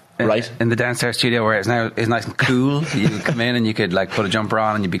the downstairs studio, where it's nice and cool. You can come in and you could like put a jumper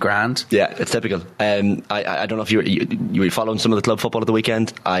on and you'd be grand. Yeah, it's typical. I don't know if you were following some of the club football at the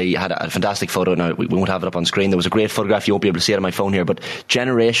weekend. I had a fantastic photo. Now we won't have it up on screen. There was a great photograph. You won't be able to see it on my phone here, but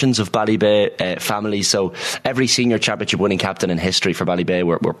generations of Ballybay families. So every senior championship winning captain in history for Ballybay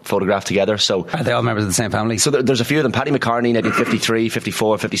were photographed together. So are they all members of the same family? So there's a few of them. Paddy McCartney, 1953,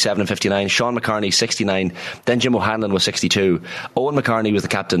 54, 57 and 59. Sean McCartney, 69. Then Jim O'Hanlon was 62. Owen McCartney was the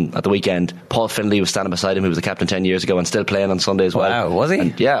captain at the weekend. Paul Finlay was standing beside him, who was the captain 10 years ago and still playing on Sunday as well. Wow, was he?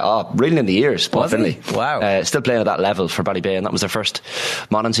 And reeling in the ears, Paul Finlay. Wow. Still playing at that level for Ballybay, and that was their first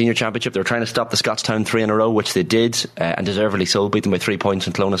Monaghan Senior Championship. They were trying to stop the Scottstown 3 in a row, which they did, and deservedly so, beat them by 3 points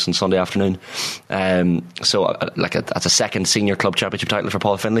in Clonus on Sunday afternoon. That's a second senior club championship title for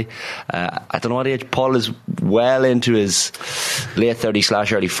Paul Finlay. I don't know what age. Paul is well into his late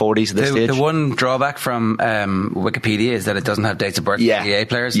 30s/early 40s at this stage. The one drawback from Wikipedia is that it doesn't have dates of birth for EA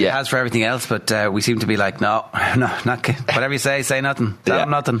players. It has for everything else, but we seem to be like, no, not whatever you say nothing. Tell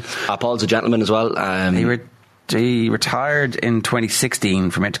him nothing. Paul's a gentleman as well. He retired in 2016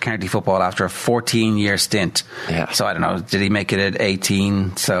 from intercounty football after a 14-year stint. Yeah. So I don't know, did he make it at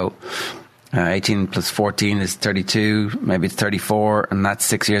 18? So 18 plus 14 is 32, maybe it's 34, and that's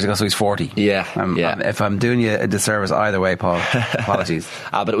 6 years ago, so he's 40. Yeah. If I'm doing you a disservice either way, Paul, apologies.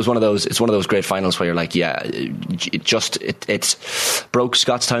 But it was one of those great finals where you're like, it's broke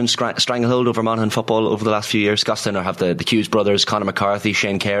Scottstown's stranglehold over Monaghan football over the last few years. Scottstown have the Hughes brothers, Conor McCarthy,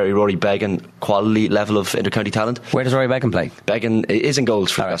 Shane Carey, Rory Beggan, quality level of intercounty talent. Where does Rory Beggan play? Beggan is in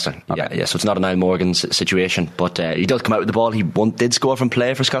goals for Scottstown. Okay. Yeah, so it's not an Niall Morgan situation, but he does come out with the ball. He did score from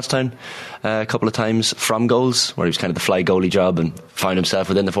play for Scottstown a couple of times from goals, where he was kind of the fly goalie job and found himself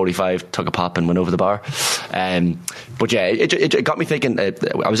within the 45, took a pop and went over the bar. But yeah, it got me thinking.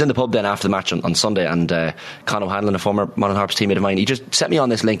 I was in the pub then after the match on Sunday, and Con O'Hanlon, a former Monaghan Harps teammate of mine, he just sent me on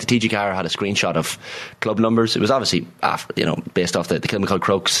this link. The TG Car had a screenshot of club numbers. It was obviously based off the Kilmacud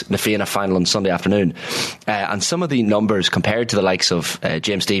Crokes Na Fianna final on Sunday afternoon, and some of the numbers compared to the likes of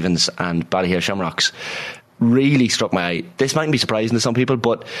James Stephens and Ballyhale Shamrocks really struck my eye. This mightn't be surprising to some people,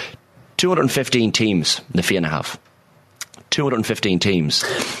 but 215 teams Na Fianna have. 215 teams.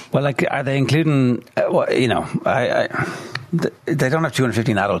 Well, like, are they including? They don't have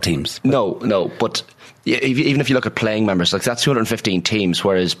 215 adult teams. No, but even if you look at playing members, like that's 215 teams,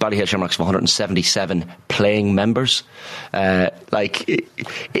 whereas Ballyhale Shamrocks have 177 playing members. It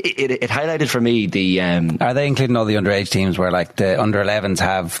highlighted for me the. Are they including all the underage teams where like the under 11s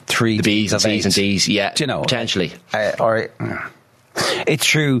have 3 the B's and C's and D's? Yeah, do you know, potentially. It's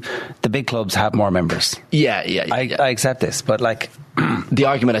true, the big clubs have more members. Yeah. I accept this, but like the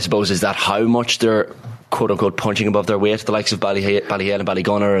argument, I suppose, is that how much they're quote unquote punching above their weight, the likes of Ballyhale and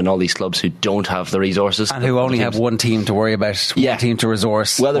Ballygunner and all these clubs who don't have the resources and who only have one team to worry about, one team to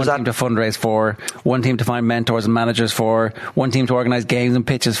resource, one team to fundraise for, one team to find mentors and managers for, one team to organise games and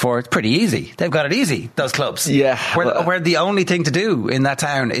pitches for. It's pretty easy. They've got it easy, those clubs. Yeah, where the only thing to do in that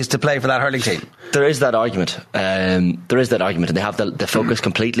town is to play for that hurling team. There is that argument. And they have the focus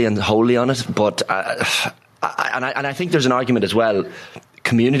completely and wholly on it. But I think there's an argument as well.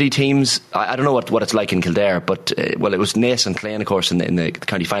 Community teams, I don't know what it's like in Kildare, but it was Naas and Clane, of course, in the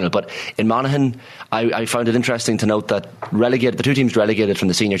county final. But in Monaghan, I found it interesting to note that the two teams relegated from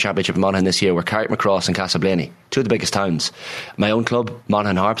the senior championship in Monaghan this year were Carrickmacross and Castleblaney, two of the biggest towns. My own club,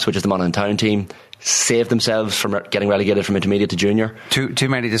 Monaghan Harps, which is the Monaghan town team, saved themselves from getting relegated from intermediate to junior. Too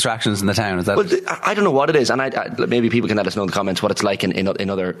many distractions in the town, is that? Well, I don't know what it is, and maybe people can let us know in the comments what it's like in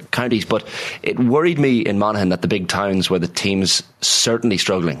other counties, but it worried me in Monaghan that the big towns were the teams certainly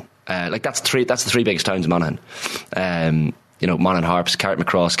struggling. That's the three biggest towns in Monaghan. Monaghan Harps,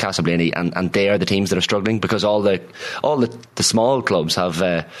 Carrickmacross, Castleblaney, and they are the teams that are struggling because all the small clubs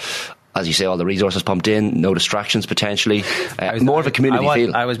have as you say, all the resources pumped in, no distractions potentially, more of a community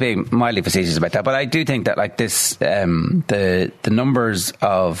feel. I was being mildly facetious about that, but I do think that like this, the numbers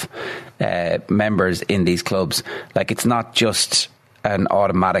of members in these clubs, like it's not just an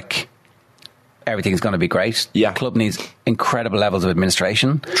automatic everything's going to be great. Yeah. The club needs incredible levels of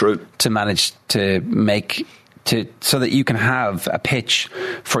administration. True. To manage to make so that you can have a pitch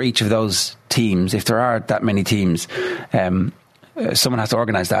for each of those teams. If there are that many teams, someone has to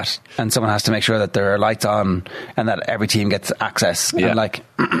organise that, and someone has to make sure that there are lights on and that every team gets access. Yeah. And like,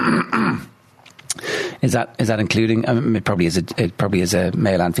 is that including? It probably is a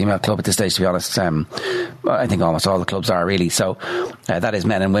male and female club at this stage. To be honest, I think almost all the clubs are really. So that is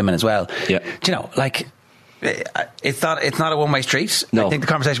men and women as well. Yeah. Do you know, like, it's not a one-way street. No. I think the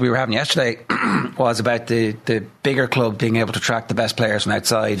conversation we were having yesterday was about the bigger club being able to attract the best players from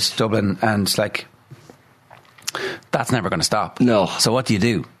outside Dublin, and like, that's never going to stop. No. So what do you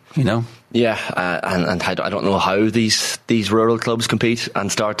do? You know? Yeah, and I don't know how these rural clubs compete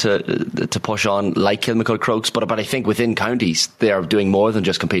and start to push on like Kilmacud Crokes, but I think within counties they are doing more than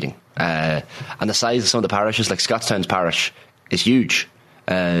just competing. And the size of some of the parishes, like Scottstown's parish, is huge.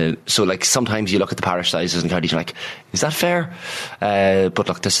 So like sometimes you look at the parish sizes in counties and you're like, is that fair? But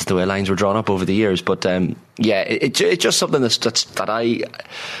look, this is the way lines were drawn up over the years. But it's just something that I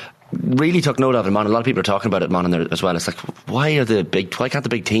really took note of in Monaghan. A lot of people are talking about it in Monaghan there as well. It's like, why can't the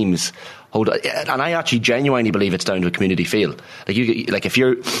big teams hold? And I actually genuinely believe it's down to a community feel. Like if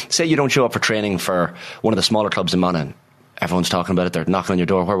you say you don't show up for training for one of the smaller clubs in Monaghan, everyone's talking about it. They're knocking on your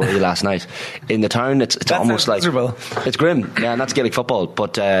door. Where were you last night? In the town, it's almost like miserable. It's grim. Yeah, and that's Gaelic football.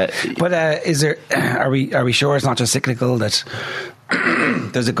 But is there? Are we sure it's not just cyclical, that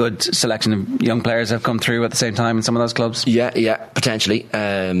there's a good selection of young players that have come through at the same time in some of those clubs? Yeah, potentially.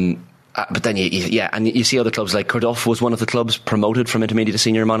 But then you see other clubs like Carduff was one of the clubs promoted from intermediate to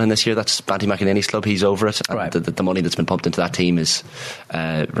senior Monaghan this year. That's Banty McEnany's club. He's over it. Right. The money that's been pumped into that team is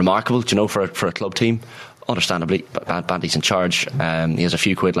remarkable, for a club team. understandably, Bandy's in charge. He has a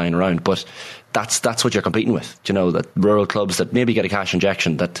few quid lying around, but that's what you're competing with. You know, that rural clubs that maybe get a cash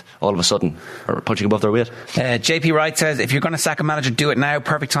injection that all of a sudden are punching above their weight. JP Wright says, if you're going to sack a manager, do it now.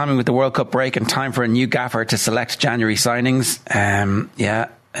 Perfect timing with the World Cup break and time for a new gaffer to select January signings. Yeah.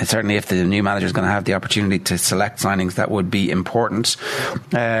 Certainly if the new manager is going to have the opportunity to select signings, that would be important.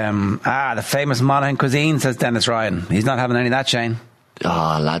 The famous Monaghan cuisine, says Dennis Ryan. He's not having any of that, Shane.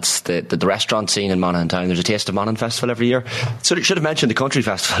 Lads, the restaurant scene in Monaghan Town. There's a Taste of Monaghan festival every year. So should have mentioned the country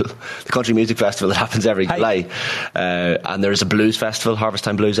festival, the country music festival that happens every July. And there is a blues festival, Harvest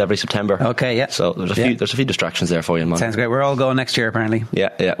Time Blues, every September. Okay, yeah. So there's a few distractions there for you in Monaghan. Sounds great. We're all going next year, apparently.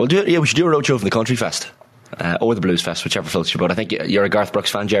 Yeah. We should do a roadshow for the country fest. Or the Blues Fest, whichever floats your boat. I think you're a Garth Brooks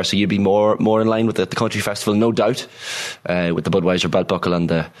fan, Ger, so you'd be more in line with the country festival, no doubt, with the Budweiser belt buckle and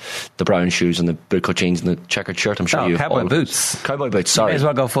the brown shoes and the bootcut jeans and the checkered shirt. I'm sure cowboy boots. Cowboy boots, sorry. You may as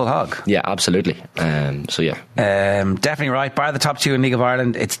well go full hog. Yeah, absolutely. Definitely right. Bar the top two in League of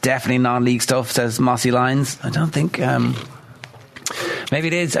Ireland. It's definitely non-league stuff, says Mossy Lines. I don't think... maybe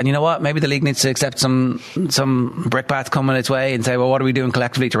it is, and you know what? Maybe the league needs to accept some brickbats coming its way and say, well, what are we doing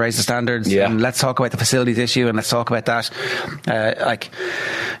collectively to raise the standards? Yeah. And let's talk about the facilities issue and let's talk about that. Like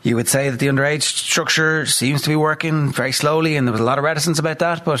you would say that the underage structure seems to be working very slowly, and there was a lot of reticence about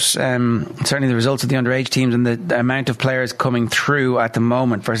that. But certainly the results of the underage teams and the amount of players coming through at the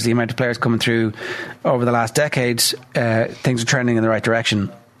moment versus the amount of players coming through over the last decades, things are trending in the right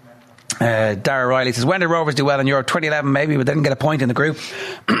direction. Dara Riley says, when did Rovers do well in Europe? 2011 maybe, but didn't get a point in the group.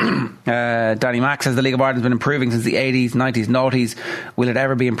 Danny Mack says the League of Ireland has been improving since the 80s, 90s, noughties. Will it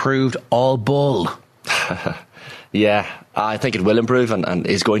ever be improved? All bull. Yeah, I think it will improve and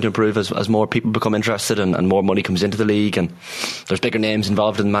is going to improve as more people become interested and more money comes into the league and there's bigger names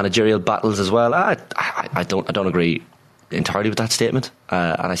involved in managerial battles as well. I don't agree entirely with that statement,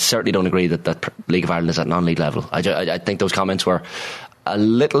 and I certainly don't agree that League of Ireland is at non-league level. I think those comments were a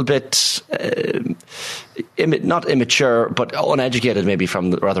little bit not immature but uneducated maybe from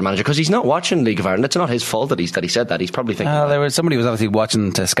the other manager, because he's not watching League of Ireland. It's not his fault that he said that. He's probably thinking somebody was obviously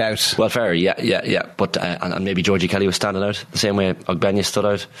watching to scout. Well, fair, yeah but and maybe Georgie Kelly was standing out the same way Ogbenya stood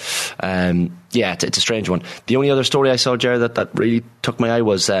out. It's a strange one. The only other story I saw, Jared, that really took my eye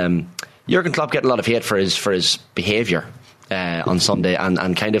was Jurgen Klopp getting a lot of hate for his behaviour on Sunday,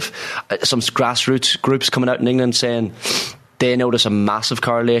 and kind of some grassroots groups coming out in England saying they notice a massive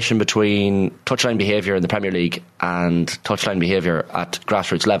correlation between touchline behaviour in the Premier League and touchline behaviour at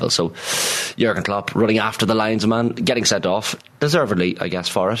grassroots level. So Jurgen Klopp running after the linesman, getting sent off, deservedly, I guess,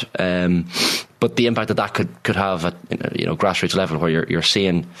 for it. But the impact that could have at grassroots level, where you're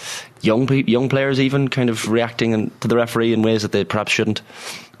seeing young players even kind of reacting to the referee in ways that they perhaps shouldn't.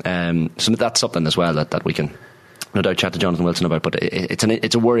 So that's something as well that we can no doubt chat to Jonathan Wilson about, but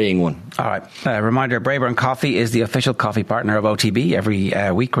it's a worrying one. Alright, reminder, Braeburn Coffee is the official coffee partner of OTB. Every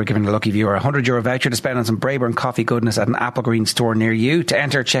week we're giving a lucky viewer a €100 voucher to spend on some Braeburn coffee goodness at an Applegreen store near you. To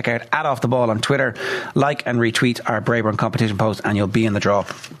enter, check out @OffTheBall on Twitter, like and retweet our Braeburn competition post and you'll be in the draw.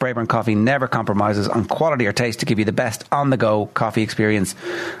 Braeburn Coffee never compromises on quality or taste to give you the best on the go coffee experience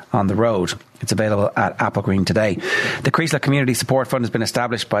on the road. It's available at Applegreen today. The Creaslough Community Support Fund has been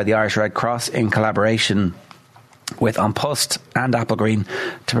established by the Irish Red Cross in collaboration with An Post and Applegreen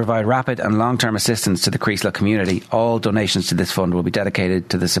to provide rapid and long-term assistance to the Creaslough community. All donations to this fund will be dedicated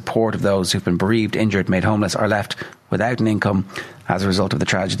to the support of those who've been bereaved, injured, made homeless or left without an income as a result of the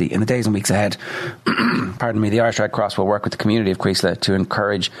tragedy. In the days and weeks ahead, the Irish Red Cross will work with the community of Creaslough to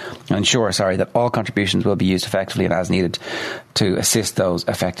ensure that all contributions will be used effectively and as needed to assist those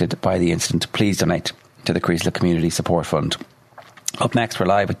affected by the incident. Please donate to the Creaslough Community Support Fund. Up next, we're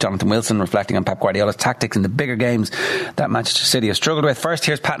live with Jonathan Wilson reflecting on Pep Guardiola's tactics in the bigger games that Manchester City have struggled with. First,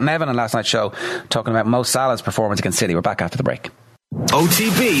 here's Pat Nevin on last night's show talking about Mo Salah's performance against City. We're back after the break.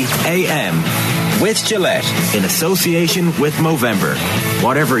 OTB AM with Gillette in association with Movember.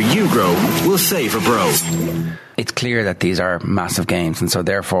 Whatever you grow, we'll save a bro. It's clear that these are massive games, and so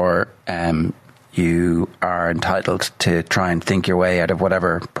therefore you are entitled to try and think your way out of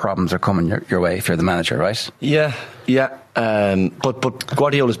whatever problems are coming your way if you're the manager, right? Yeah. But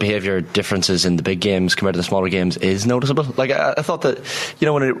Guardiola's behaviour differences in the big games compared to the smaller games is noticeable. Like I thought that,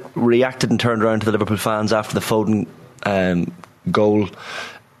 when it reacted and turned around to the Liverpool fans after the Foden goal,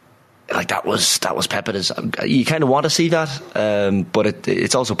 like that was Pep. You kind of want to see that, but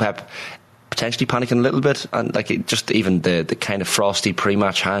it's also Pep potentially panicking a little bit, and just even the kind of frosty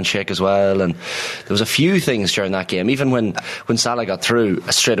pre-match handshake as well. And there was a few things during that game, even when Salah got through,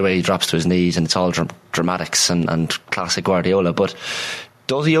 straight away he drops to his knees and it's all dramatics and classic Guardiola. But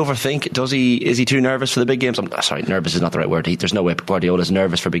does he overthink? Is he too nervous for the big games? Sorry, nervous is not the right word. There's no way Guardiola's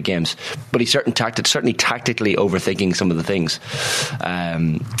nervous for big games, but he's certainly tactically overthinking some of the things.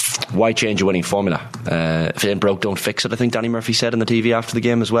 Why change a winning formula? If it ain't broke, don't fix it, I think Danny Murphy said on the TV after the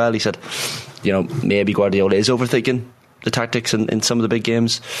game as well. He said, maybe Guardiola is overthinking the tactics in some of the big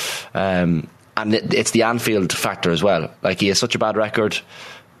games. And it's the Anfield factor as well. Like, he has such a bad record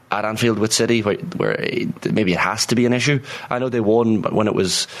at Anfield with City, where maybe it has to be an issue. I know they won when it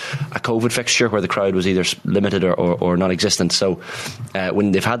was a COVID fixture where the crowd was either limited or non-existent. So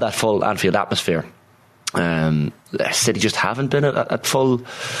when they've had that full Anfield atmosphere, City just haven't been at full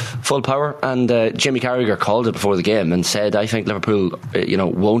power. And Jamie Carragher called it before the game and said, I think Liverpool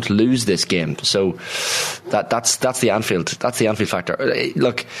won't lose this game. So that's the Anfield factor.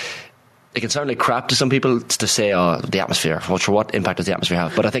 Look, it can sound like crap to some people to say, the atmosphere. What impact does the atmosphere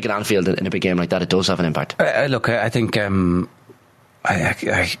have? But I think in Anfield, in a big game like that, it does have an impact. Look, I think I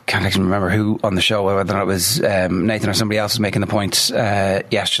can't actually remember who on the show, whether or not it was Nathan or somebody else was making the point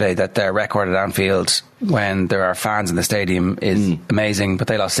yesterday that their record at Anfield when there are fans in the stadium is amazing, but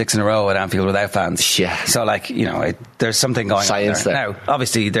they lost 6 in a row at Anfield without fans. Yeah. So, there's something going on there. Now,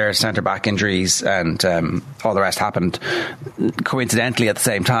 obviously, there are centre-back injuries and all the rest happened coincidentally at the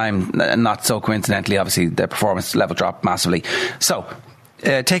same time. Not so coincidentally, obviously, the performance level dropped massively. So,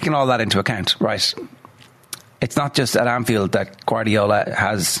 taking all that into account, right, it's not just at Anfield that Guardiola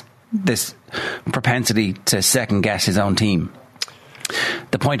has this propensity to second guess his own team.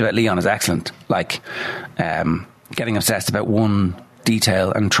 The point about Lyon is excellent. Getting obsessed about one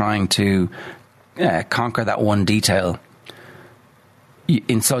detail and trying to conquer that one detail.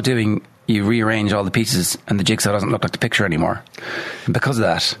 In so doing, you rearrange all the pieces and the jigsaw doesn't look like the picture anymore. And because of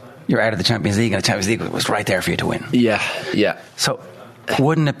that, you're out of the Champions League, and the Champions League was right there for you to win. Yeah. So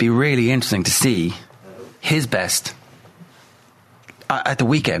wouldn't it be really interesting to see his best at the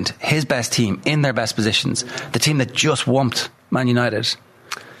weekend, his best team in their best positions, the team that just whumped Man United?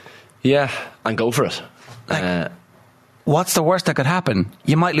 Yeah, and go for it. What's the worst that could happen?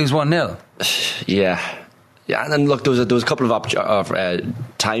 You might lose 1-0. Yeah, and then look, there was a couple of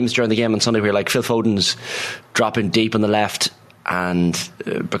times during the game on Sunday where Phil Foden's dropping deep on the left, and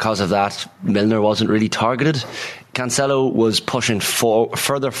because of that, Milner wasn't really targeted. Cancelo was pushing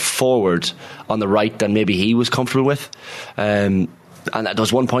further forward on the right than maybe he was comfortable with. And there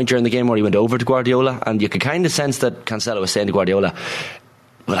was one point during the game where he went over to Guardiola, and you could kind of sense that Cancelo was saying to Guardiola,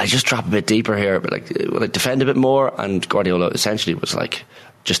 will I just drop a bit deeper here? Will I defend a bit more? And Guardiola essentially was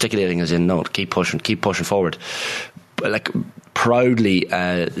gesticulating as in, no, keep pushing forward. But proudly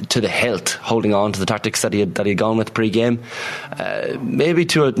to the hilt, holding on to the tactics that he had gone with pre-game, maybe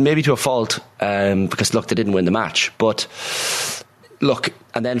to a fault, because look, they didn't win the match, but look,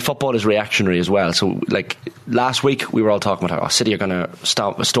 and then football is reactionary as well. So last week we were all talking about how City are going to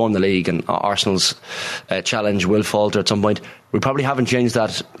storm the league and Arsenal's challenge will falter at some point. We probably haven't changed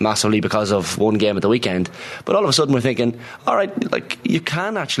that massively because of one game at the weekend, but all of a sudden we're thinking, all right, you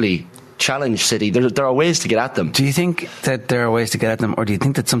can actually challenge City. There are ways to get at them. Do you think that there are ways to get at them, or do you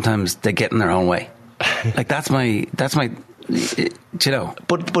think that sometimes they get in their own way? That's my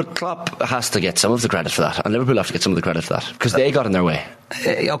But Klopp has to get some of the credit for that, and Liverpool have to get some of the credit for that because they got in their way.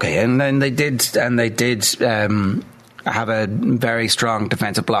 Okay, and then they did have a very strong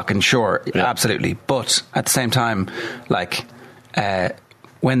defensive block, and sure, absolutely. But at the same time,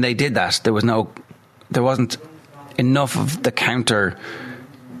 when they did that, there wasn't enough of the counter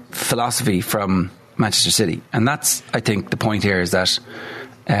philosophy from Manchester City, and that's, I think, the point here is that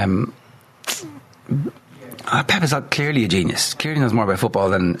Pep is clearly a genius. Clearly knows more about football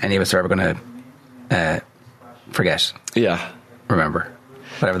than any of us are ever going to forget. Yeah, remember,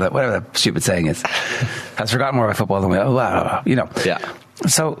 whatever that stupid saying is, has forgotten more about football than we. Yeah.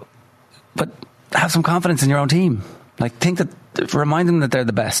 So, but have some confidence in your own team. Remind them that they're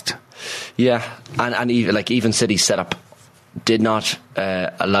the best. Yeah, and even City's setup did not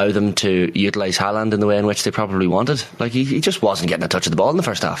allow them to utilise Haaland in the way in which they probably wanted. He just wasn't getting a touch of the ball in the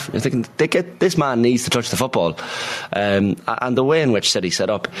first half. You're thinking, this man needs to touch the football. And the way in which City set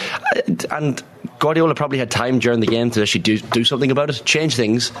up, and Guardiola probably had time during the game to actually do something about it, change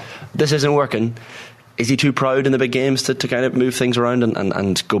things. This isn't working. Is he too proud in the big games to kind of move things around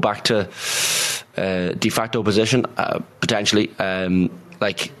and go back to de facto position? Potentially. They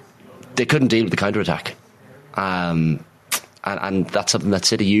couldn't deal with the counter-attack. And that's something that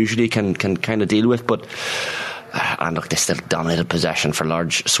City usually can kind of deal with, but and look, they still dominated possession for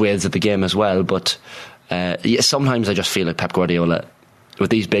large swathes of the game as well. But sometimes I just feel like Pep Guardiola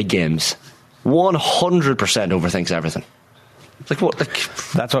with these big games 100% overthinks everything.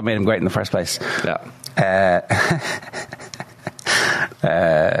 That's what made him great in the first place. Yeah.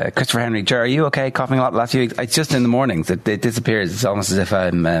 Christopher Henry, Ger, are you okay? Coughing a lot the last few weeks. It's just in the mornings. It disappears. It's almost as if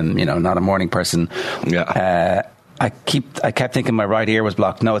I'm, not a morning person. Yeah. I kept thinking my right ear was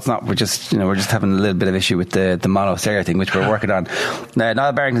blocked. No, it's not. We're just having a little bit of issue with the mono stereo thing, which we're working on.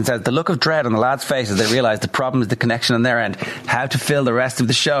 Niall Barrington says, the look of dread on the lads' faces, they realise the problem is the connection on their end. How to fill the rest of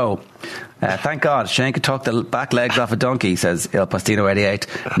the show. Thank God Shane could talk the back legs off a donkey, says Il Postino 88.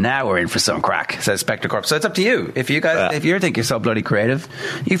 Now we're in for some crack, says Spectre Corp. So it's up to you. If you guys, if you think you're so bloody creative,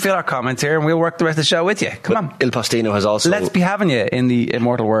 you fill our comments here and we'll work the rest of the show with you. Come on. Il Postino has also... Let's be having you, in the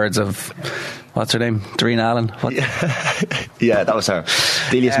immortal words of, what's her name? Doreen Allen? What? Yeah, that was her.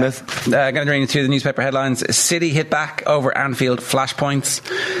 Delia Smith. Going to bring you through the newspaper headlines. City hit back over Anfield, flashpoints.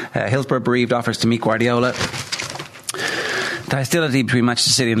 Hillsborough bereaved offers to meet Guardiola. The hostility between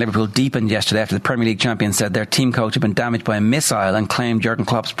Manchester City and Liverpool deepened yesterday after the Premier League champions said their team coach had been damaged by a missile and claimed Jurgen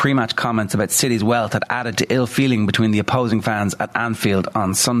Klopp's pre-match comments about City's wealth had added to ill feeling between the opposing fans at Anfield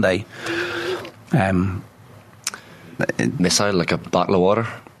on Sunday. Missile, like a bottle of water?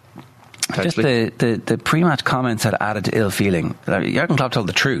 Just the pre-match comments had added to ill feeling. Jurgen Klopp told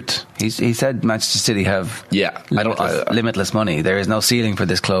the truth. He said Manchester City have limitless money. There is no ceiling for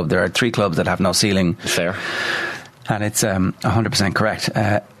this club. There are 3 clubs that have no ceiling. Fair. And it's 100% correct.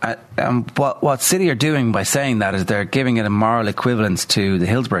 What City are doing by saying that is they're giving it a moral equivalence to the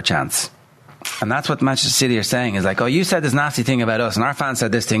Hillsborough chants. And that's what Manchester City are saying, is like, oh, you said this nasty thing about us and our fans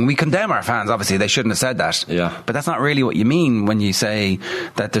said this thing. We condemn our fans, obviously. They shouldn't have said that. Yeah. But that's not really what you mean when you say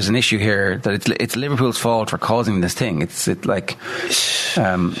that there's an issue here, that it's Liverpool's fault for causing this thing. It's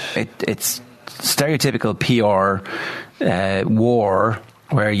stereotypical PR war,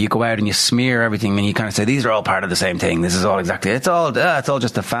 where you go out and you smear everything and you kind of say these are all part of the same thing. This is all exactly. It's all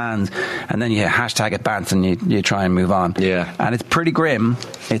just the fans, and then you hashtag it bants and you try and move on. Yeah, and it's pretty grim.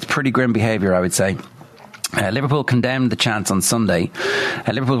 It's pretty grim behaviour, I would say. Liverpool condemned the chants on Sunday.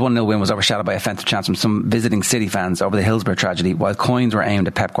 Liverpool's 1-0 win was overshadowed by offensive chants from some visiting City fans over the Hillsborough tragedy, while coins were aimed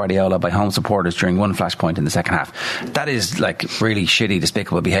at Pep Guardiola by home supporters during one flashpoint in the second half. That is like really shitty,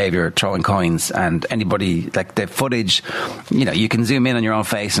 despicable behaviour, throwing coins. And anybody, like the footage, you can zoom in on your own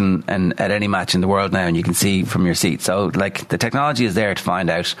face and at any match in the world now and you can see from your seat. So like the technology is there to find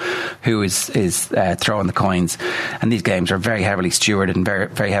out who is throwing the coins. And these games are very heavily stewarded and very,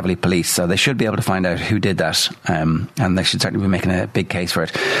 very heavily policed. So they should be able to find out who did that, and they should certainly be making a big case for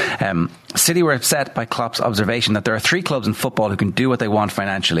it. City were upset by Klopp's observation that there are 3 clubs in football who can do what they want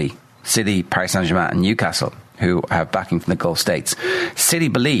financially: City, Paris Saint-Germain and Newcastle, who have backing from the Gulf states. City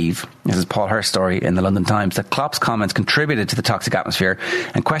believe, this is Paul Hurst's story in the London Times, that Klopp's comments contributed to the toxic atmosphere,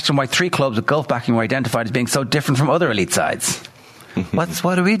 and question why 3 clubs with Gulf backing were identified as being so different from other elite sides.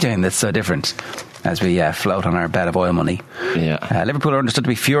 What are we doing that's so different? As we float on our bed of oil money. Yeah. Liverpool are understood to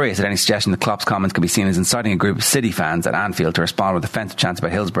be furious at any suggestion that Klopp's comments could be seen as inciting a group of City fans at Anfield to respond with offensive chants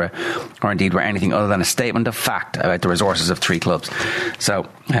about Hillsborough, or indeed were anything other than a statement of fact about the resources of 3 clubs. So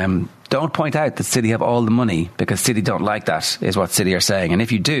don't point out that City have all the money, because City don't like that, is what City are saying. And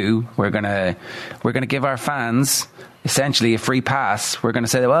if you do, we're gonna give our fans essentially a free pass. We're going to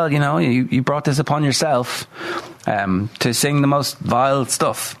say, well, you brought this upon yourself to sing the most vile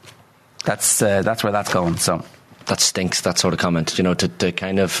stuff. That's where that's going. So that stinks, that sort of comment, to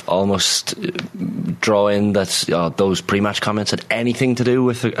kind of almost draw in that those pre-match comments had anything to do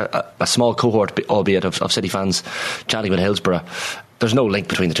with a small cohort, albeit of City fans chanting about Hillsborough. There's no link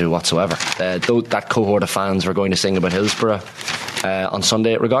between the two whatsoever. That cohort of fans were going to sing about Hillsborough on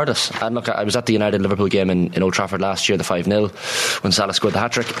Sunday regardless. And look, I was at the United-Liverpool game in Old Trafford last year, the 5-0, when Salah scored the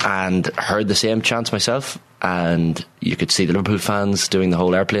hat-trick, and heard the same chants myself. And you could see the Liverpool fans doing the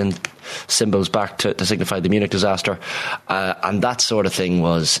whole airplane symbols back to signify the Munich disaster. And that sort of thing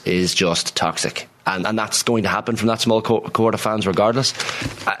is just toxic. And that's going to happen from that small cohort of fans regardless.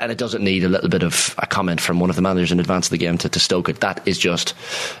 And it doesn't need a little bit of a comment from one of the managers in advance of the game to stoke it. That is just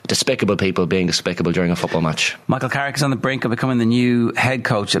despicable people being despicable during a football match. Michael Carrick is on the brink of becoming the new head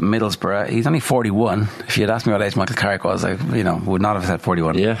coach at Middlesbrough. He's only 41. If you had asked me what age Michael Carrick was, I would not have said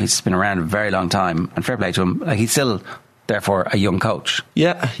 41. Yeah. He's been around a very long time, and fair play to him. He's still, therefore, a young coach.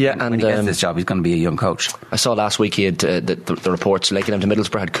 Yeah. And when he gets this job, he's going to be a young coach. I saw last week he had the reports linking him to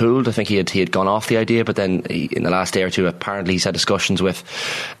Middlesbrough had cooled. I think he had gone off the idea, but then in the last day or two, apparently he's had discussions with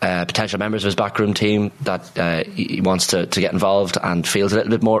potential members of his backroom team that he wants to get involved and feels a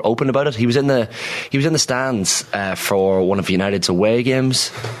little bit more open about it. He was in the stands for one of United's away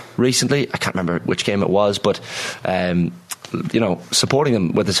games recently. I can't remember which game it was, but supporting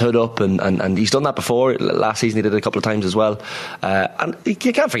them with his hood up, and he's done that before. Last season he did it a couple of times as well, and you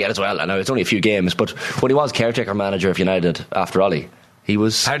can't forget as well, I know it's only a few games, but when he was caretaker manager of United after Ollie, He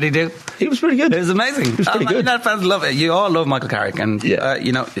was. How did he do? He was pretty good. It was amazing. He was pretty good. Man United fans love it. You all love Michael Carrick, and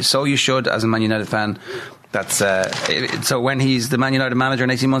so you should as a Man United fan. That's so when he's the Man United manager in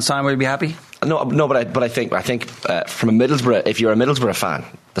 18 months' time, will you be happy? No, but I think from a Middlesbrough, if you're a Middlesbrough fan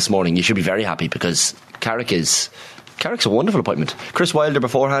this morning, you should be very happy because Carrick's a wonderful appointment. Chris Wilder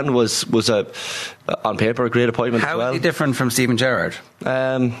beforehand was on paper a great appointment. How as well. is he different from Steven Gerrard?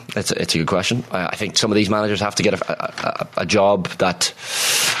 It's a good question. I think some of these managers have to get a job that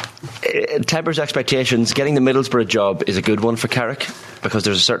tempers expectations. Getting the Middlesbrough job is a good one for Carrick because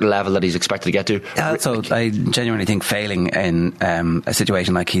there's a certain level that he's expected to get to. Also, I genuinely think failing in a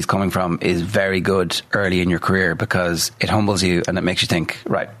situation like he's coming from is very good early in your career because it humbles you and it makes you think,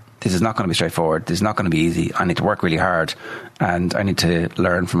 right, this is not going to be straightforward. This is not going to be easy. I need to work really hard and I need to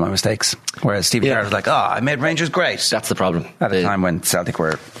learn from my mistakes. Whereas Steve Gerrard was like, I made Rangers great. That's the problem. At a time when Celtic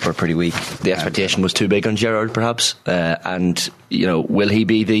were pretty weak. The expectation was too big on Gerrard, perhaps. And, will he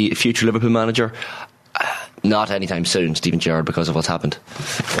be the future Liverpool manager? Not anytime soon, Steven Gerrard, because of what's happened.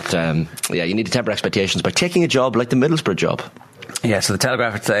 But, you need to temper expectations by taking a job like the Middlesbrough job. Yeah, so the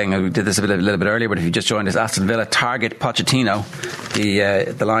Telegraph is saying, we did this a little bit earlier, but if you just joined us, Aston Villa target Pochettino.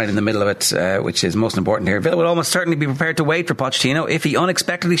 The line in the middle of it, which is most important here. Villa would almost certainly be prepared to wait for Pochettino if he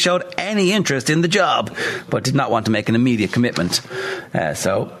unexpectedly showed any interest in the job, but did not want to make an immediate commitment. We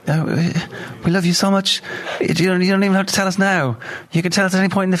love you so much. You don't even have to tell us now. You can tell us at any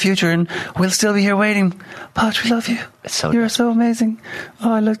point in the future, and we'll still be here waiting. Poch, we love you. You're so amazing.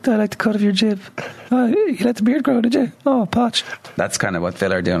 I like the cut of your jib. You let the beard grow, did you? Oh, Poch. That's kind of what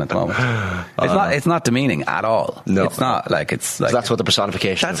Villa are doing at the moment. It's not demeaning at all. No, it's not. So that's what the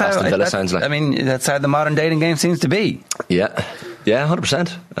personification of Aston Villa sounds like. I mean, that's how the modern dating game seems to be. Yeah,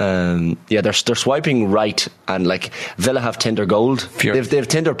 100%. They're swiping right, and like Villa have Tinder Gold. They've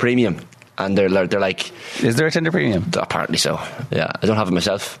Tinder Premium, and they're like. Is there a Tinder Premium? Apparently so. Yeah, I don't have it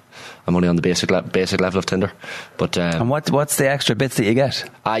myself. I'm only on the basic level of Tinder, but and what's the extra bits that you get?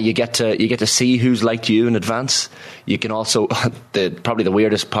 You get to see who's liked you in advance. You can also probably the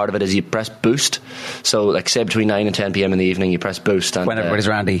weirdest part of it is you press boost. So like say between 9 and 10 p.m. in the evening, you press boost, and when everybody's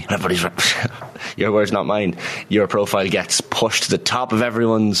randy, your words not mine. Your profile gets pushed to the top of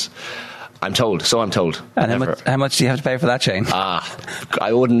everyone's. I'm told. And how much do you have to pay for that, Shane?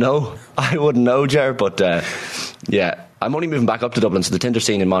 I wouldn't know, Ger, but I'm only moving back up to Dublin, so the Tinder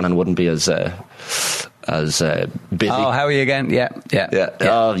scene in Monaghan wouldn't be as busy. Oh, how are you again? Yeah.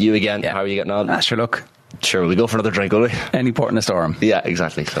 Oh, you again. Yeah. How are you getting on? Sure, look. Sure, we'll go for another drink, will we? Any port in a storm. Yeah,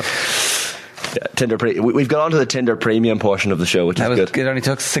 exactly. So, Tinder we've got on to the Tinder Premium portion of the show, which is good. It only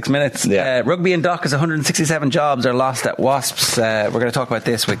took 6 minutes. Yeah. Rugby and Dockers, 167 jobs are lost at Wasps. We're going to talk about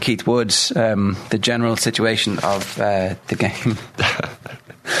this with Keith Wood, the general situation of the game.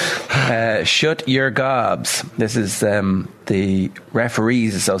 Shut your gobs. This is the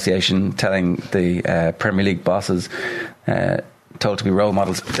Referees Association telling the Premier League bosses, told to be role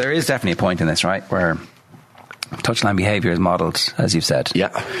models. There is definitely a point in this, right, where touchline behaviour is modelled, as you've said.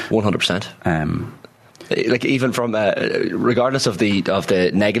 Yeah, 100%. Like even from regardless of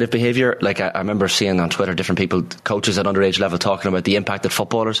the negative behaviour, like I remember seeing on Twitter different people, coaches at underage level, talking about the impact that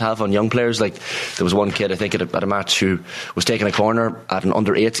footballers have on young players. Like there was one kid, I think at a match, who was taking a corner at an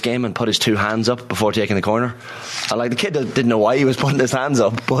under 8s game and put his 2 hands up before taking the corner, and like the kid didn't know why he was putting his hands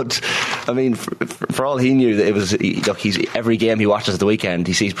up, but I mean for all he knew, that it was he's every game he watches at the weekend,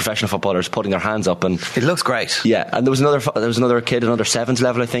 he sees professional footballers putting their hands up, and it looks great. Yeah, and there was another kid at under 7s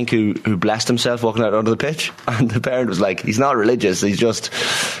level, I think, who blessed himself walking out onto the pitch, and the parent was like, he's not religious,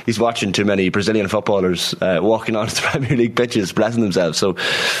 he's watching too many Brazilian footballers walking onto the Premier League pitches blessing themselves. So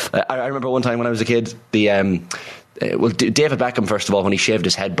I remember one time when I was a kid, David Beckham, first of all, when he shaved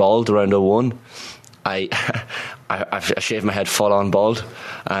his head bald around 01, I shaved my head full on bald,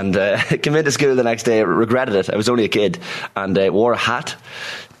 and came into school the next day, regretted it. I was only a kid, and wore a hat.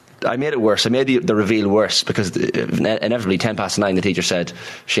 I made it worse. I made the reveal worse, because inevitably 9:10 the teacher said,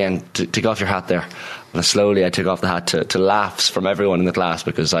 Shane, take off your hat there. And slowly I took off the hat to laughs from everyone in the class,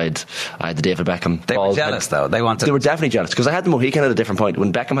 because I had the David Beckham. They were jealous though. They were definitely jealous, because I had the Mohican at a different point.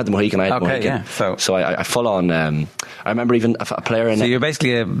 When Beckham had the Mohican, I had the Mohican. Yeah. So I full on. I remember even a player in. So you're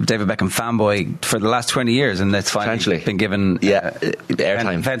basically a David Beckham fanboy for the last 20 years, and that's finally been given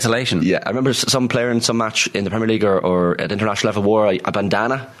airtime, ventilation. Yeah, I remember some player in some match in the Premier League or at international level wore a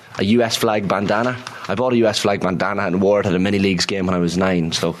bandana. A US flag bandana. I bought a US flag bandana and wore it at a mini leagues game when I was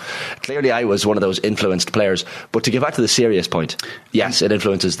 9. So clearly I was one of those influenced players. But to get back to the serious point, yes, it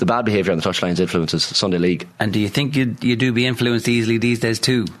influences. The bad behaviour on the touchlines influences Sunday League. And do you think you do be influenced easily these days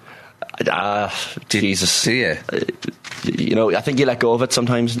too? Jesus. Do you? You know, I think you let go of it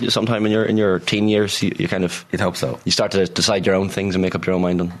sometimes. Sometime in your teen years, you kind of... You'd hope so. You start to decide your own things and make up your own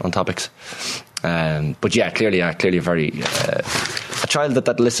mind on topics. But yeah, clearly a very... a child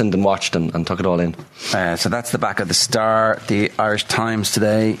that listened and watched and took it all in. So that's the back of the Star. The Irish Times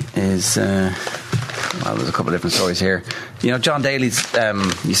today is... well, there's a couple of different stories here. You know, John Daly's...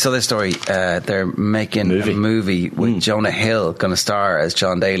 you saw this story. They're making a movie with Jonah Hill going to star as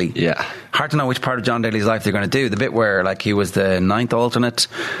John Daly. Yeah. Hard to know which part of John Daly's life they're going to do. The bit where, like, he was the 9th alternate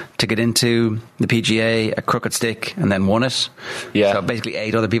to get into the PGA, a crooked stick, and then won it. Yeah. So basically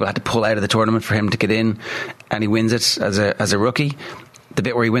 8 other people had to pull out of the tournament for him to get in, and he wins it as a rookie. The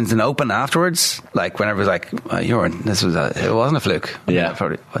bit where he wins an Open afterwards, like whenever it was like, it wasn't a fluke.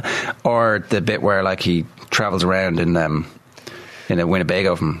 Yeah. Or the bit where, like, he travels around in a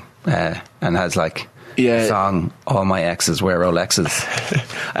Winnebago from and has like a song, "All My Exes Wear Rolexes."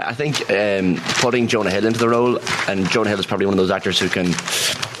 I think putting Jonah Hill into the role, and Jonah Hill is probably one of those actors who can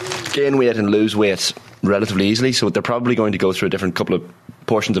gain weight and lose weight relatively easily, so they're probably going to go through a different couple of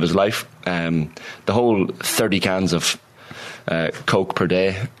portions of his life. The whole 30 cans of Coke per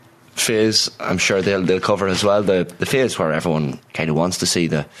day phase, I'm sure they'll cover as well. The phase where everyone kind of wants to see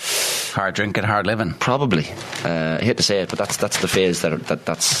the hard drinking, hard living. Probably. I hate to say it, but that's the phase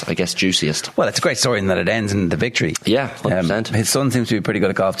that's I guess juiciest. Well, it's a great story in that it ends in the victory. Yeah, 100%. His son seems to be pretty good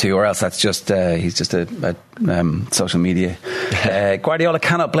at golf too, or else that's just he's just a social media. Guardiola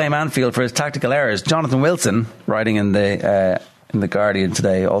cannot blame Anfield for his tactical errors. Jonathan Wilson, writing in the Guardian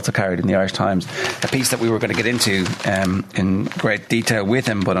today, also carried in the Irish Times, a piece that we were going to get into in great detail with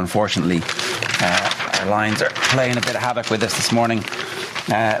him, but unfortunately our lines are playing a bit of havoc with us this morning.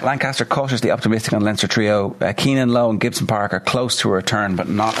 Lancaster cautiously optimistic on Leinster trio. Keenan Lowe and Gibson Park are close to a return but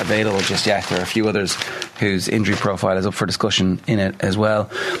not available just yet. There are a few others whose injury profile is up for discussion in it as well.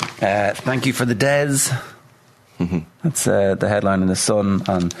 Thank you for the Des. That's the headline in the Sun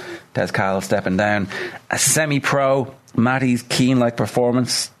on Des Cahill stepping down. A semi-pro Matty's Keane-like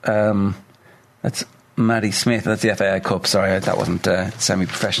performance. That's Matty Smith. That's the FAI Cup. Sorry, that wasn't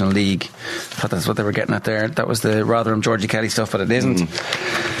semi-professional league. I thought that's what they were getting at there. That was the Rotherham Georgie Kelly stuff, but it isn't.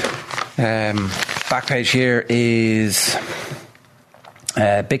 Back page here is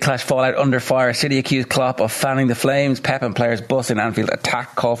big clash fallout under fire. City accused Klopp of fanning the flames. Pep and players bus in Anfield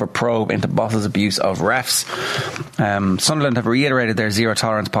attack, call for probe into boss's abuse of refs. Sunderland have reiterated their zero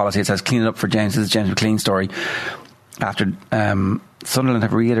tolerance policy. It says clean it up for James. This is James McLean's story. After Sunderland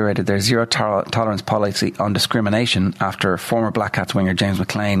have reiterated their zero tolerance policy on discrimination after former Black Cats winger James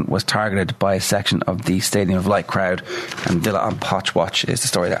McLean was targeted by a section of the Stadium of Light crowd. And Villa on Poch watch is the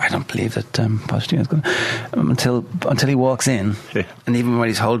story that I don't believe that Pochettino is going to until he walks in, and even when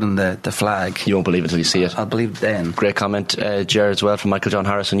he's holding the flag, you won't believe it until you see it. I'll believe then. Great comment, Jared, as well, from Michael John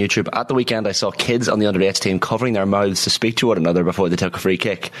Harris on YouTube. At the weekend, I saw kids on the under-8s team covering their mouths to speak to one another before they took a free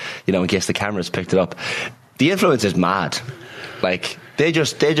kick, in case the cameras picked it up. The influence is mad. Like, they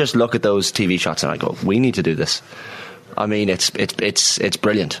just look at those TV shots and I go, we need to do this. I mean, it's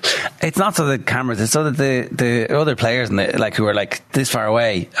brilliant. It's not so the cameras, it's so that the other players who are like this far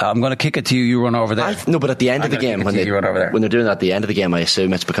away, I'm going to kick it to you, you run over there. No, but at the end of the game, when they're doing that at the end of the game, I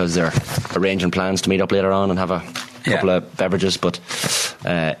assume it's because they're arranging plans to meet up later on and have a couple of beverages. But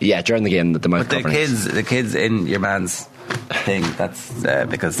during the game, the mouth covering. The kids in your man's thing, that's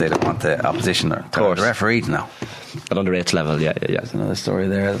because they don't want the opposition or the referee to know. At under 8's level, yeah. There's another story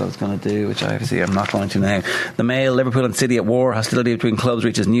there that I was going to do, which obviously I'm not going to now. The Mail, Liverpool and City at war. Hostility between clubs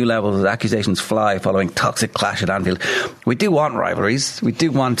reaches new levels as accusations fly following toxic clash at Anfield. We do want rivalries. We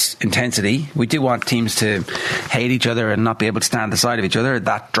do want intensity. We do want teams to hate each other and not be able to stand the side of each other.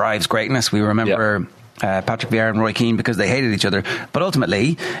 That drives greatness. We remember Patrick Vieira and Roy Keane because they hated each other. But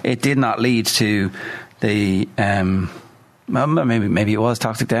ultimately, it did not lead to the... maybe it was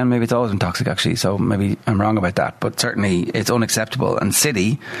toxic then, maybe it's always been toxic actually, so maybe I'm wrong about that, but certainly it's unacceptable. And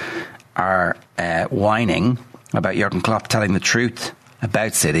City are whining about Jurgen Klopp telling the truth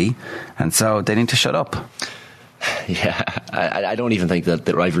about City, and so they need to shut up. Yeah, I don't even think that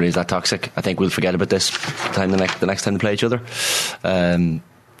the rivalry is that toxic. I think we'll forget about this the next time they play each other.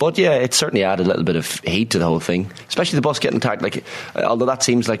 But yeah, it certainly added a little bit of heat to the whole thing, especially the bus getting attacked. Like, although that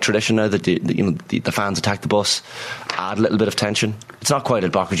seems like tradition now that the fans attack the bus, add a little bit of tension. It's not quite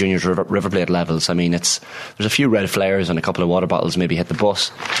at Boca Juniors River Plate levels. I mean, there's a few red flares and a couple of water bottles maybe hit the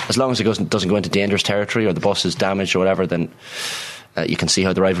bus. As long as it doesn't go into dangerous territory or the bus is damaged or whatever, then you can see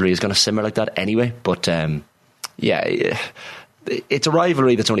how the rivalry is going to simmer like that anyway. But it's a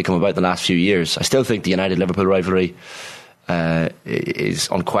rivalry that's only come about in the last few years. I still think the United-Liverpool rivalry is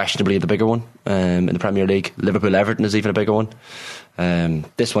unquestionably the bigger one in the Premier League. Liverpool-Everton is even a bigger one.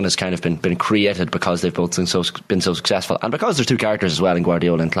 This one has kind of been created because they've both been so successful, and because there's two characters as well in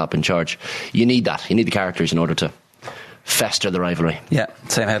Guardiola and Klopp in charge. You need that. You need the characters in order to fester the rivalry. Yeah,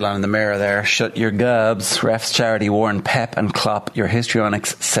 same headline in the Mirror there. Shut your gobs. Refs charity warn Pep and Klopp. Your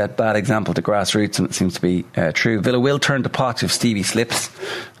histrionics set bad example to grassroots, and it seems to be true. Villa will turn to Poch if Stevie slips.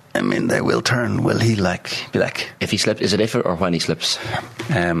 I mean, they will turn. Will he be like? If he slips, is it if or when he slips?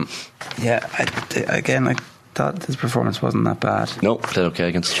 Yeah. I thought his performance wasn't that bad. No, played okay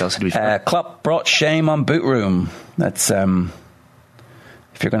against Chelsea. To be fair. Klopp brought shame on Boot Room. That's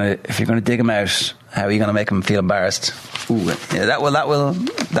if you're gonna dig him out, how are you gonna make him feel embarrassed? Ooh,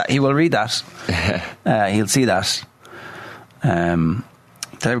 yeah, he will read that. He'll see that.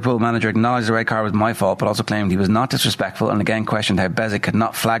 The Liverpool manager acknowledged the red card was my fault, but also claimed he was not disrespectful, and again questioned how Bezic had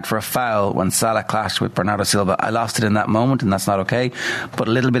not flagged for a foul when Salah clashed with Bernardo Silva. I lost it in that moment, and that's not okay. But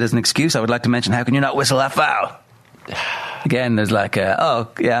a little bit as an excuse, I would like to mention, how can you not whistle that foul? Again, there's like, I'm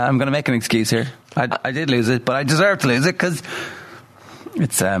going to make an excuse here. I did lose it, but I deserve to lose it because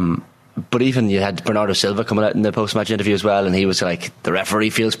it's... But even you had Bernardo Silva coming out in the post-match interview as well, and he was like, the referee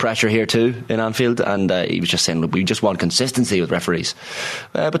feels pressure here too in Anfield, and he was just saying, look, we just want consistency with referees.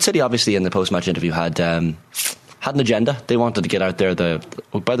 But City obviously in the post-match interview had an agenda. They wanted to get out there.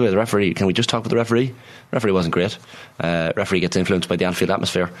 By the way, the referee, can we just talk with the referee? The referee wasn't great. Referee gets influenced by the Anfield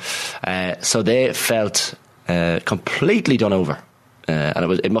atmosphere. So they felt completely done over.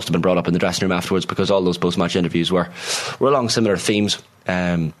 And it must have been brought up in the dressing room afterwards, because all those post-match interviews were along similar themes.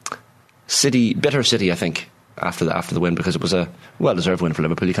 Bitter City, I think, after the win, because it was a well-deserved win for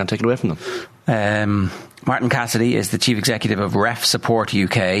Liverpool. You can't take it away from them. Martin Cassidy is the Chief Executive of Ref Support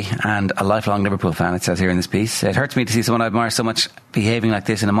UK and a lifelong Liverpool fan, it says here in this piece. It hurts me to see someone I admire so much behaving like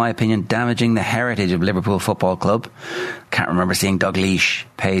this, and in my opinion damaging the heritage of Liverpool Football Club. Can't remember seeing Dalglish,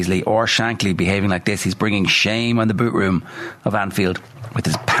 Paisley or Shankly behaving like this. He's bringing shame on the boot room of Anfield with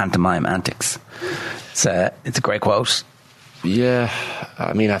his pantomime antics. It's a great quote. Yeah,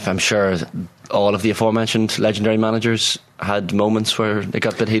 I mean, I'm sure all of the aforementioned legendary managers had moments where it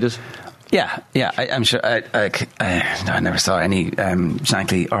got a bit heated. Yeah, I'm sure. I never saw any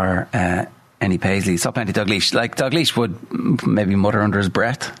Shankly or any Paisley. Saw plenty Dalglish. Like, Dalglish would maybe mutter under his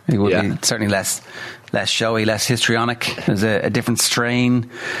breath. He would be certainly less showy, less histrionic. There's a different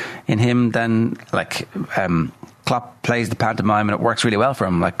strain in him than like. Klopp plays the pantomime and it works really well for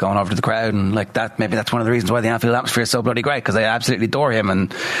him, like going over to the crowd and like that. Maybe that's one of the reasons why the Anfield atmosphere is so bloody great, because I absolutely adore him,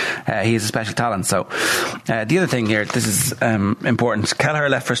 and he's a special talent. So the other thing here, this is important. Kelleher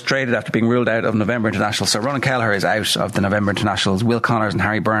left frustrated after being ruled out of November International. So Ronan Kelleher is out of the November Internationals. Will Connors and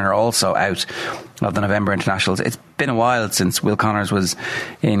Harry Byrne are also out of the November Internationals. It's been a while since Will Connors was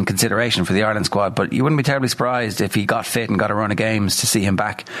in consideration for the Ireland squad, but you wouldn't be terribly surprised if he got fit and got a run of games to see him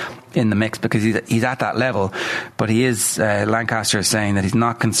back in the mix, because he's at that level. But he is, Lancaster is saying that he's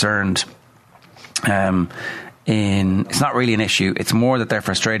not concerned. It's not really an issue. It's more that they're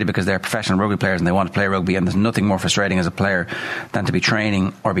frustrated because they're professional rugby players and they want to play rugby, and there's nothing more frustrating as a player than to be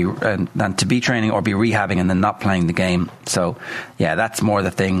training or be rehabbing and then not playing the game. So yeah, that's more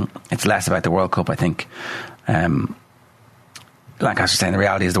the thing. It's less about the World Cup, I think. Lancaster's saying the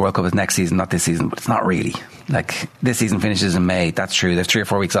reality is the World Cup is next season, not this season, but it's not really. Like, this season finishes in May, that's true, there's 3 or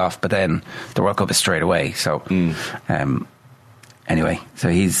 4 weeks off, but then the World Cup is straight away. So anyway, so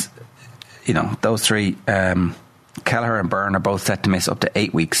he's, those three, Kelleher and Byrne are both set to miss up to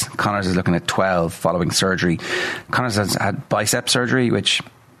 8 weeks. Connors is looking at 12 following surgery. Connors has had bicep surgery, which,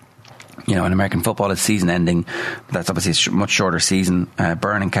 in American football is season ending, but that's obviously a much shorter season.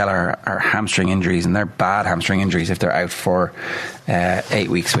 Byrne and Kelleher are hamstring injuries, and they're bad hamstring injuries if they're out for 8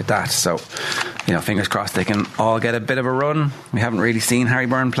 weeks with that. So, fingers crossed they can all get a bit of a run. We haven't really seen Harry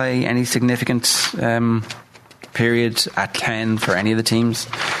Byrne play any significant period at 10 for any of the teams.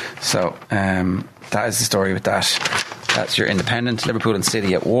 So that is the story with that. That's your Independent. Liverpool and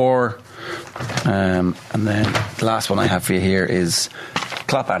City at war. And then the last one I have for you here is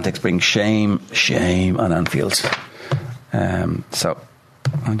Klopp antics bring shame on Anfield. So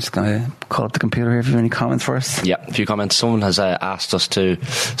I'm just going to call up the computer here if you have any comments for us. Yeah, a few comments. Someone has asked us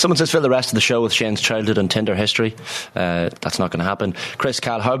someone says fill the rest of the show with Shane's childhood and Tinder history. That's not going to happen. Chris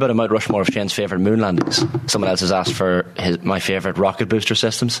Cal, how about a Mount Rushmore of Shane's favourite moon landings? Someone else has asked for my favourite rocket booster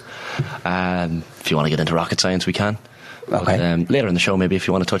systems. If you want to get into rocket science, we can. Okay. But, later in the show, maybe if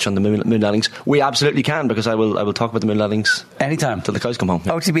you want to touch on the moon landings, we absolutely can, because I will talk about the moon landings anytime till the cows come home.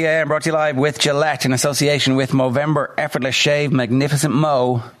 Yeah. OTBAM brought to you live with Gillette in association with Movember Effortless Shave Magnificent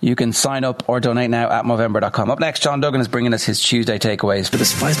Mo. You can sign up or donate now at Movember.com. Up next, John Duggan is bringing us his Tuesday takeaways for the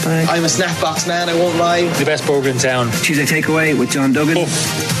Spice Bag. I'm a snack box man, I won't lie. The best burger in town. Tuesday takeaway with John Duggan.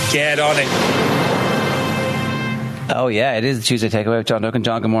 Get on it. Oh yeah, it is the Tuesday takeaway with John Duggan.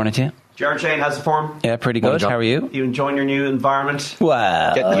 John, good morning to you. Jared Shane, how's the form? Yeah, pretty good. How are you? You enjoying your new environment?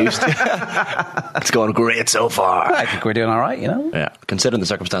 Well, getting used to it. It's going great so far. I think we're doing all right, you know? Yeah, considering the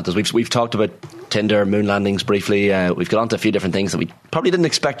circumstances. We've talked about Tinder, moon landings briefly. We've got onto a few different things that we probably didn't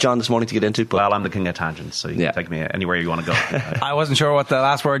expect John this morning to get into. But well, I'm the king of tangents, so you can take me anywhere you want to go. I wasn't sure what the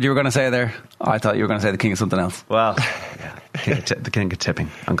last word you were going to say there. I thought you were going to say the king of something else. Well, yeah, the king of tipping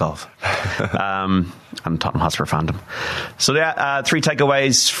and golf. And Tottenham Hotspur fandom. So yeah, 3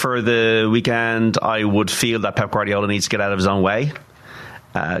 takeaways for the weekend. I would feel that Pep Guardiola needs to get out of his own way,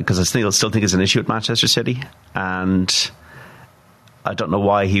 because I still think it's an issue at Manchester City, and I don't know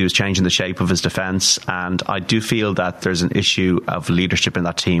why he was changing the shape of his defence, and I do feel that there's an issue of leadership in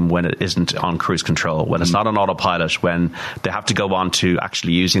that team when it isn't on cruise control, when it's not on autopilot, when they have to go on to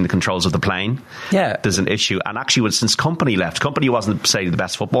actually using the controls of the plane. Yeah, there's an issue. And actually, since Kompany left, Kompany wasn't, say, the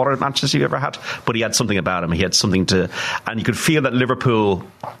best footballer at Manchester you've ever had, but he had something about him. He had something to, and you could feel that Liverpool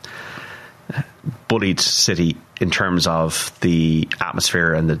bullied City in terms of the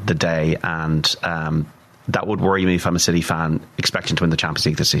atmosphere and the day, and that would worry me if I'm a City fan expecting to win the Champions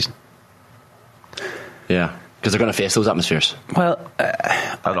League this season. Yeah, because they're going to face those atmospheres. Well,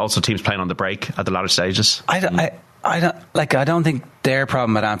 and also teams playing on the break at the latter stages. I don't think their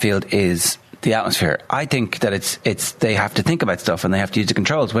problem at Anfield is the atmosphere. I think that it's they have to think about stuff and they have to use the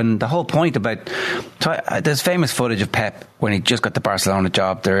controls. When the whole point about there's famous footage of Pep when he just got the Barcelona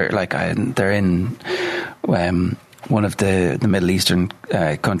job. They're in one of the Middle Eastern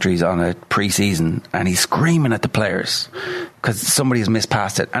countries on a pre-season, and he's screaming at the players because somebody has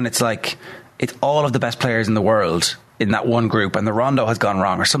mispassed it, and it's like it's all of the best players in the world in that one group, and the rondo has gone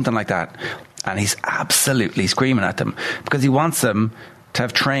wrong or something like that, and he's absolutely screaming at them because he wants them to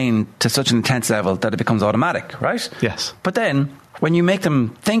have trained to such an intense level that it becomes automatic, right? Yes. But then when you make them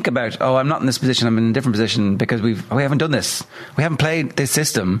think about, I'm not in this position, I'm in a different position because we haven't done this. We haven't played this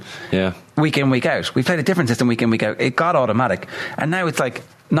system week in, week out. We've played a different system week in, week out. It got automatic. And now it's like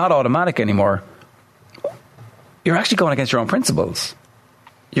not automatic anymore. You're actually going against your own principles.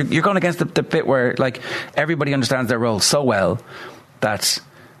 You're going against the bit where like everybody understands their role so well that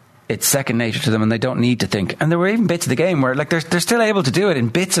it's second nature to them and they don't need to think. And there were even bits of the game where like they're still able to do it in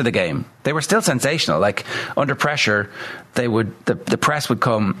bits of the game. They were still sensational. Like under pressure, the press would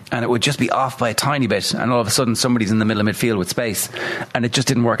come and it would just be off by a tiny bit, and all of a sudden somebody's in the middle of midfield with space, and it just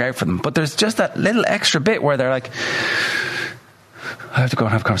didn't work out for them. But there's just that little extra bit where they're like, I have to go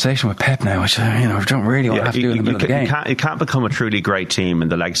and have a conversation with Pep now, which I don't really want to have to do in the middle of the game. You can't become a truly great team in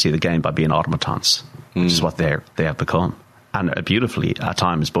the legacy of the game by being automatons, which is what they have become. And beautifully at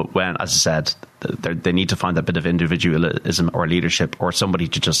times, but when, as I said, they need to find that bit of individualism or leadership, or somebody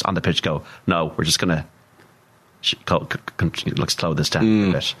to just on the pitch go, no, we're just going to let's slow this down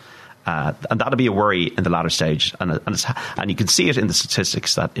a bit. And that'll be a worry in the latter stage, and you can see it in the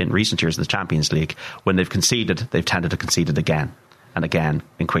statistics that in recent years in the Champions League, when they've conceded, they've tended to concede it again and again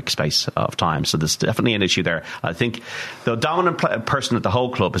in quick space of time. So there's definitely an issue there. I think the dominant person at the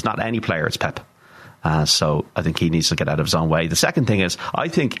whole club is not any player, it's Pep. So I think he needs to get out of his own way. The second thing is, I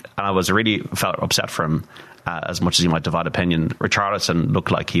think, and I felt upset for him, as much as he might divide opinion, Richarlison looked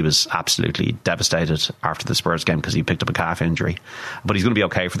like he was absolutely devastated after the Spurs game because he picked up a calf injury. But he's going to be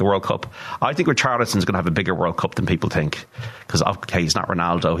okay for the World Cup. I think Richarlison's going to have a bigger World Cup than people think. Because, okay, he's not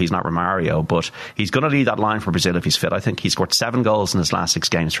Ronaldo, he's not Romario, but he's going to lead that line for Brazil if he's fit. I think he scored 7 goals in his last 6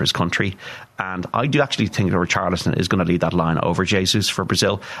 games for his country. And I do actually think that Richarlison is going to lead that line over Jesus for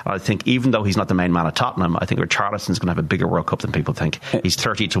Brazil. And I think even though he's not the main man at Tottenham, I think Richarlison's going to have a bigger World Cup than people think. He's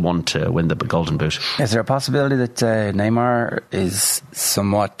 30-1 to win the Golden Boot. Is there a possibility that Neymar is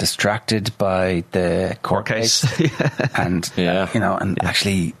somewhat distracted by the court case and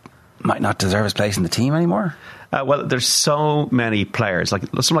actually might not deserve his place in the team anymore? Well, there's so many players. Like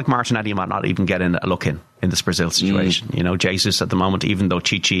someone like Martinelli might not even get a look in this Brazil situation. Jesus at the moment, even though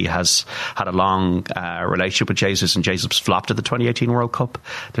Chichi has had a long relationship with Jesus, and Jesus flopped at the 2018 World Cup,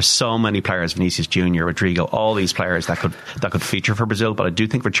 there's so many players, Vinicius Junior, Rodrigo, all these players that could feature for Brazil. But I do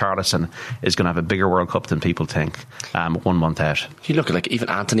think Richarlison is going to have a bigger World Cup than people think 1 month out. You look at like even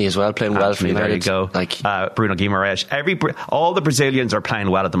Anthony as well, playing well for United. There you go. Like Bruno Guimaraes. All the Brazilians are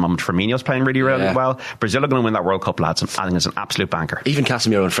playing well at the moment. Firmino's playing really well. Brazil are going to win that World Cup, lads. I think it's an absolute banker. Even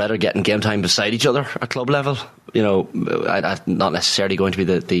Casemiro and Fred are getting game time beside each other at club level, you know, not necessarily going to be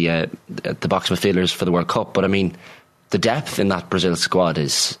the box midfielders for the World Cup, but I mean, the depth in that Brazil squad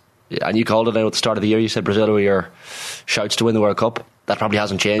is, and you called it out at the start of the year, you said Brazil were your shouts to win the World Cup. That probably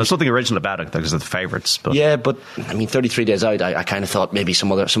hasn't changed. There's something original about it because of the favourites. Yeah, but I mean, 33 days out, I kind of thought maybe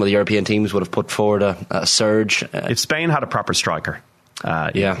some of the European teams would have put forward a surge. If Spain had a proper striker,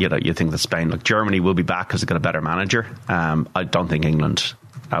 you think that Spain, like Germany, will be back because they've got a better manager. I don't think England,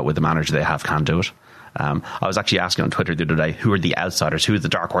 with the manager they have, can do it. I was actually asking on Twitter the other day, who are the outsiders, who is the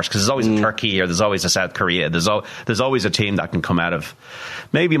dark horse, because there's always a Turkey or there's always a South Korea, there's always a team that can come out of,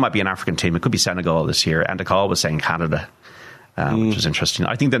 maybe it might be an African team, it could be Senegal this year. Endicott was saying Canada, which is interesting.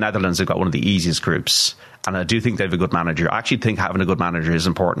 I think the Netherlands have got one of the easiest groups, and I do think they have a good manager. I actually think having a good manager is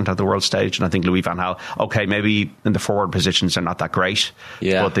important at the world stage, and I think Louis van Gaal, okay, maybe in the forward positions they're not that great,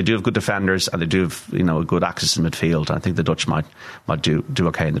 but they do have good defenders and they do have, you know, a good access in midfield. I think the Dutch might do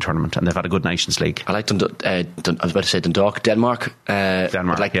okay in the tournament, and they've had a good Nations League. I like I was about to say Dundalk, Denmark.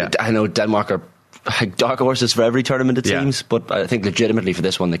 I know Denmark are like dark horses for every tournament, it seems, but I think legitimately for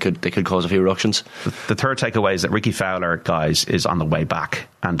this one they could cause a few ructions. The third takeaway is that Ricky Fowler, guys, is on the way back,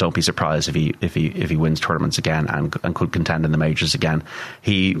 and don't be surprised if he wins tournaments again and could contend in the majors again.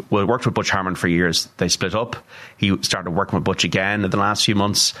 He worked with Butch Harmon for years. They split up. He started working with Butch again in the last few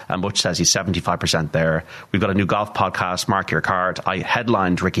months, and Butch says he's 75% there. We've got a new golf podcast, Mark Your Card. I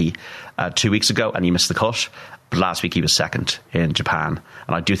headlined Ricky 2 weeks ago and he missed the cut. But last week he was second in Japan,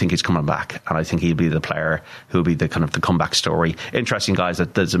 and I do think he's coming back, and I think he'll be the player who'll be the kind of the comeback story. Interesting, guys,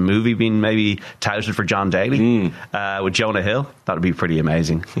 that there's a movie being maybe touted for John Daly with Jonah Hill. That would be pretty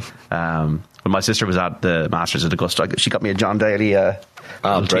amazing. When my sister was at the Masters at Augusta, she got me a John Daly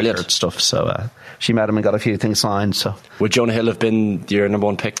brilliant stuff, so she met him and got a few things signed. So would Jonah Hill have been your number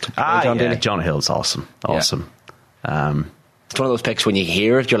one pick? John Daly? Jonah Hill's awesome. It's one of those picks when you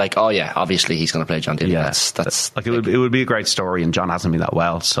hear it, you're like, oh yeah, obviously he's going to play John Daly. Yeah, that's like it would be a great story, and John hasn't been that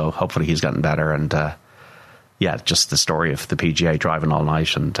well, so hopefully he's getting better. And just the story of the PGA driving all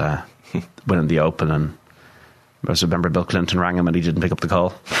night and winning the Open. And I remember Bill Clinton rang him and he didn't pick up the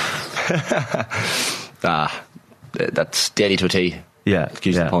call. That's Daly to a T. Yeah,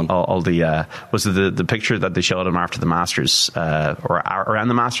 excuse the pun. All the was it the picture that they showed him after the Masters or around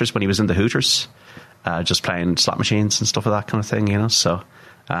the Masters when he was in the Hooters. Just playing slot machines and stuff like that kind of thing, you know. So,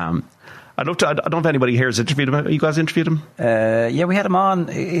 I don't know if anybody here has interviewed him. You guys interviewed him? Yeah, we had him on.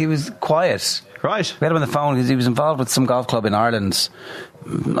 He was quiet. Right. We had him on the phone because he was involved with some golf club in Ireland.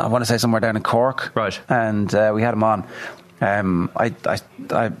 I want to say somewhere down in Cork. Right. And we had him on.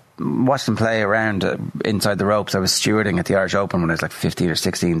 I watched him play around inside the ropes. I was stewarding at the Irish Open when I was like 15 or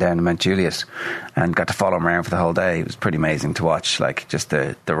 16 down in Mount Juliet, and got to follow him around for the whole day. It was pretty amazing to watch, like just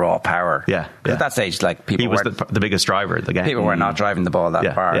the raw power. Yeah. At that stage, like people he was the biggest driver of the game. People were not driving the ball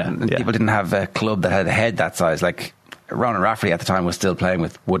that far. And people didn't have a club that had a head that size. Like Ronan Rafferty at the time was still playing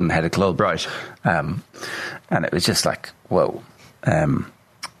with wooden-headed club. Right. And it was just like, whoa.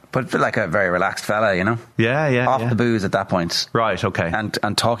 But like a very relaxed fella, you know? Yeah. Off the booze at that point. Right, okay.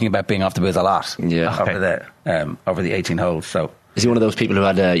 And talking about being off the booze a lot. Yeah. Over the 18 holes, so. Is he one of those people who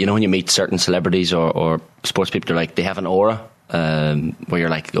had, when you meet certain celebrities or sports people, they're like, they have an aura where you're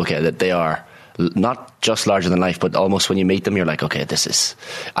like, okay, that they are not just larger than life, but almost when you meet them, you're like, okay, this is,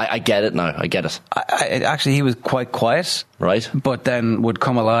 I get it now, I get it. Actually, he was quite quiet. Right. But then would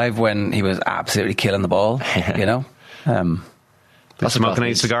come alive when he was absolutely killing the ball, you know? Smoking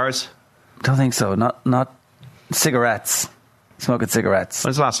any cigars? Don't think so. Not cigarettes. Smoking cigarettes.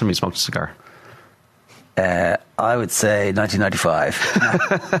 When's the last time you smoked a cigar? I would say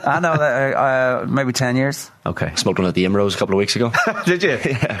 1995. I know, maybe 10 years. Okay. Smoked one at the Imrose a couple of weeks ago. Did you?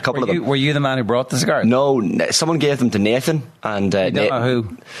 Yeah, a couple of them. Were you the man who brought the cigars? No, someone gave them to Nathan, and you don't know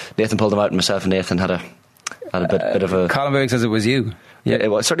who. Nathan pulled them out, and myself and Nathan had a bit of a. Colin Boog says it was you. Yeah,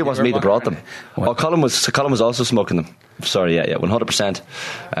 it certainly wasn't me that brought them. Oh, Colin was also smoking them. Sorry,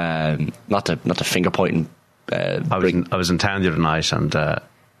 100%. Not to finger pointing. I was in town the other night and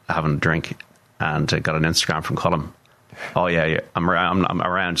having a drink, and got an Instagram from Colin. Oh yeah, I'm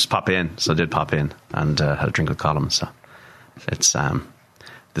around. Just pop in. So I did pop in and had a drink with Colin. So it's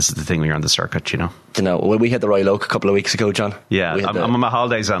this is the thing when you're on the circuit, you know. You know, when we hit the Royal Oak a couple of weeks ago, John. Yeah, I'm on my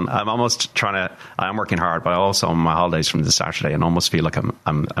holidays, and I'm almost I'm working hard, but also on my holidays from this Saturday, and almost feel like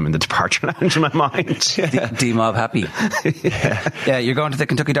I'm in the departure lounge in my mind. D-Mob happy. Yeah, you're going to the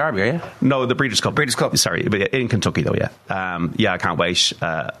Kentucky Derby, are you? No, the Breeders' Cup. Sorry, but in Kentucky though. Yeah, I can't wait.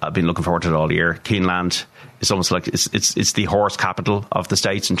 I've been looking forward to it all year. Keeneland. It's almost like it's the horse capital of the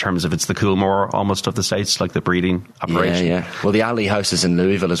States in terms of it's the Coolmore almost of the States, like the breeding operation. Yeah. Well, the Ali House is in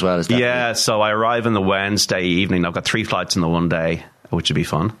Louisville as well, is that? Yeah, so I arrive on the Wednesday evening. I've got 3 flights in the one day, which would be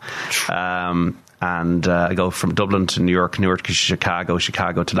fun. And I go from Dublin to New York, New York to Chicago,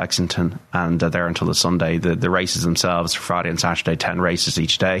 Chicago to Lexington, and there until the Sunday. The races themselves, Friday and Saturday, 10 races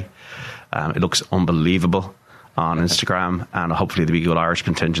each day. It looks unbelievable on Instagram, and hopefully there'll be a good Irish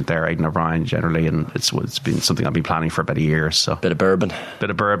contingent there. Aidan O'Brien generally, and it's been something I've been planning for about a year. So bit of bourbon.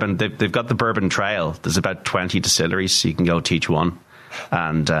 They've got the Bourbon Trail. There's about 20 distilleries, so you can go to each one.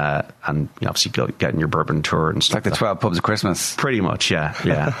 And you obviously getting your bourbon tour and stuff. Like the 12 pubs of Christmas. Pretty much, yeah.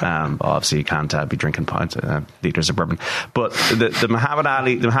 Obviously you can't be drinking pints, litres of bourbon. But the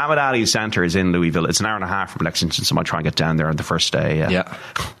Muhammad Ali Centre is in Louisville. It's an hour and a half from Lexington, so I might try and get down there on the first day.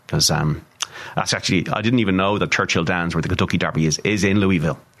 Because that's actually, I didn't even know that Churchill Downs, where the Kentucky Derby is in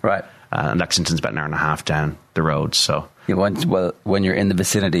Louisville. Right. And Lexington's about an hour and a half down the road, so... when you're in the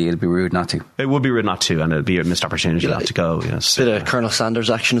vicinity, it'd be rude not to. It would be rude not to, and it'd be a missed opportunity not to go. Bit of Colonel Sanders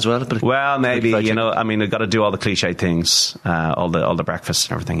action as well. Well, maybe, I've got to do all the cliche things, all the breakfast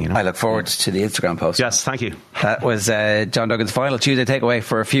and everything, I look forward to the Instagram post. Yes, thank you. That was John Duggan's final Tuesday takeaway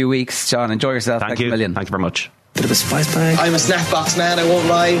for a few weeks. John, enjoy yourself. Thank you. A million. Thank you very much. Bit of a spice bag. I'm a snack box man, I won't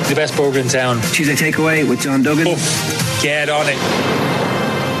lie. The best burger in town. Tuesday takeaway with John Duggan. Get on it.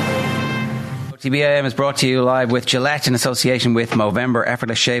 TBAM is brought to you live with Gillette in association with Movember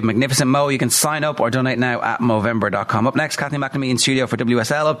Effortless Shave Magnificent Mo. You can sign up or donate now at Movember.com. Up next, Kathy McNamee in studio for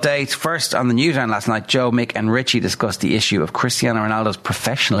WSL update. First, on the newsround last night, Joe, Mick and Richie discussed the issue of Cristiano Ronaldo's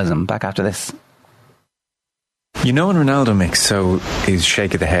professionalism. Back after this. You know when Ronaldo makes his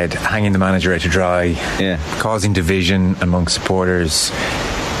shake of the head, hanging the manager out to dry, causing division among supporters.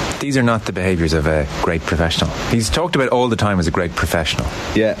 These are not the behaviours of a great professional. He's talked about all the time as a great professional.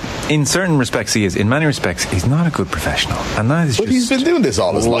 Yeah. In certain respects he is. In many respects he's not a good professional. And that is but he's been doing this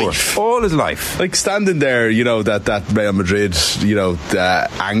all his life. All his life. Like standing there, that Real Madrid, the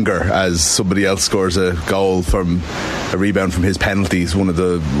anger as somebody else scores a goal from a rebound from his penalties, one of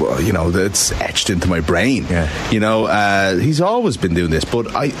the, it's etched into my brain. Yeah. He's always been doing this,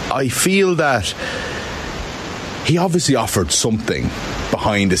 but I feel that he obviously offered something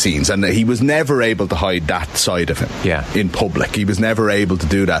behind the scenes, and he was never able to hide that side of him in public. He was never able to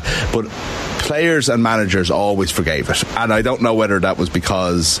do that, but players and managers always forgave it, and I don't know whether that was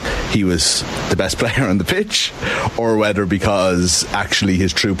because he was the best player on the pitch or whether because actually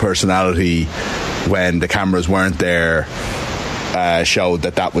his true personality when the cameras weren't there showed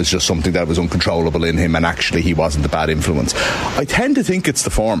that was just something that was uncontrollable in him, and actually he wasn't a bad influence. I tend to think it's the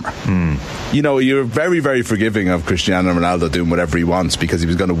former. You're very, very forgiving of Cristiano Ronaldo doing whatever he wants because he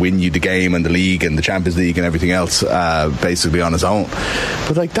was going to win you the game and the league and the Champions League and everything else basically on his own.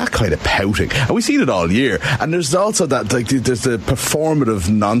 But like that kind of pouting, and we've seen it all year. And there's also that there's the performative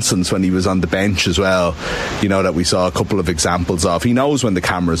nonsense when he was on the bench as well, that we saw a couple of examples of. He knows when the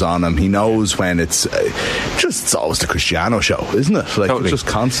camera's on him, he knows when it's always the Cristiano show, isn't it? Like totally. Just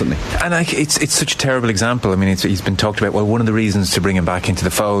constantly. And it's such a terrible example. I mean, he's been talked about. Well, one of the reasons to bring him back into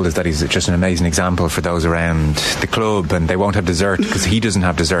the fold is that he's just an amazing example for those around the club, and they won't have dessert because he doesn't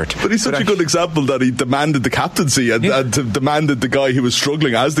have dessert. But he's such a good example that he demanded the captaincy and demanded the guy who was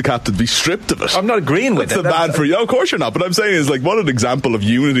struggling as the captain be stripped of it. I'm not agreeing with it. That's the man for you. Of course you're not. But I'm saying is like what an example of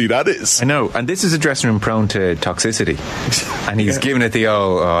unity that is. I know. And this is a dressing room prone to toxicity, and he's given it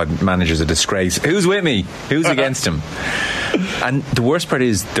the manager's a disgrace. Who's with me? Who's against him? And the worst part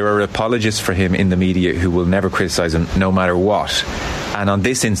is there are apologists for him in the media who will never criticise him no matter what. And on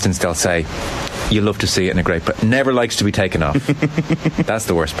this instance they'll say, you love to see it in a great but never likes to be taken off. That's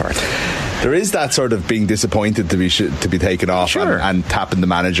the worst part. There is that sort of being disappointed to be taken off, sure. and tapping the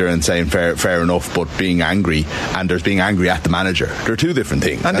manager and saying fair enough, but being angry, and there's being angry at the manager. They're two different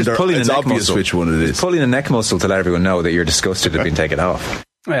things. And it's obvious which one it is. It's pulling a neck muscle to let everyone know that you're disgusted at being taken off.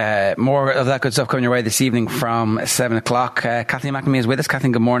 More of that good stuff coming your way this evening from 7 o'clock. Kathleen McNamee is with us.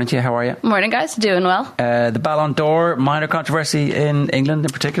 Kathleen, good morning to you. How are you? Morning, guys. Doing well. The Ballon d'Or, minor controversy in England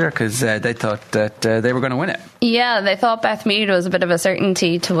in particular, because they thought that they were going to win it. Yeah, they thought Beth Mead was a bit of a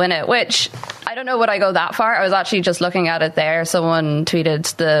certainty to win it, which I don't know would I go that far. I was actually just looking at it there. Someone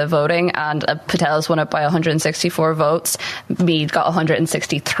tweeted the voting, and Patel's won it by 164 votes. Mead got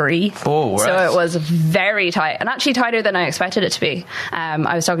 163. Oh, right. So it was very tight, and actually tighter than I expected it to be.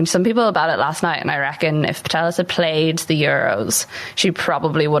 I was talking to some people about it last night, and I reckon if Patelis had played the Euros, she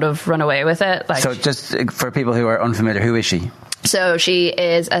probably would have run away with it. So just for people who are unfamiliar, who is she? So she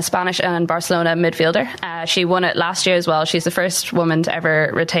is a Spanish and Barcelona midfielder. She won it last year as well. She's the first woman to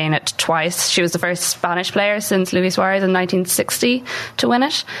ever retain it twice. She was the first Spanish player since Luis Suarez in 1960 to win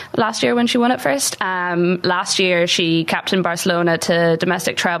it last year when she won it first. Last year she captained Barcelona to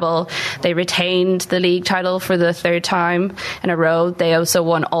domestic treble. They retained the league title for the third time in a row. They also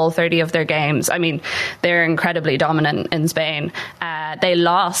won all 30 of their games. I mean, they're incredibly dominant in Spain. They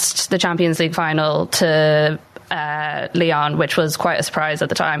lost the Champions League final to Lyon, which was quite a surprise at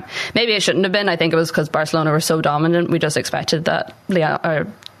the time. Maybe it shouldn't have been. I think it was because Barcelona were so dominant. We just expected that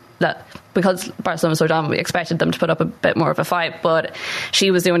because Barcelona was so dominant, we expected them to put up a bit more of a fight, but she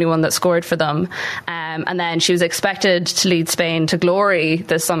was the only one that scored for them. And then she was expected to lead Spain to glory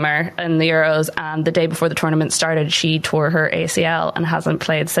this summer in the Euros, and the day before the tournament started, she tore her ACL and hasn't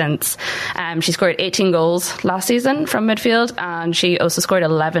played since. She scored 18 goals last season from midfield, and she also scored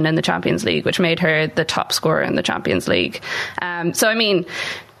 11 in the Champions League, which made her the top scorer in the Champions League. So, I mean,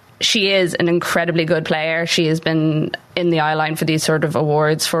 she is an incredibly good player. She has been in the eye line for these sort of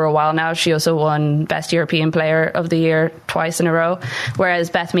awards for a while now. She also won Best European Player of the Year twice in a row. Whereas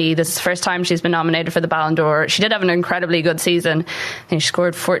Beth Mead, this is the first time she's been nominated for the Ballon d'Or. She did have an incredibly good season. I think she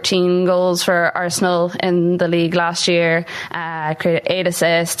scored 14 goals for Arsenal in the league last year, created 8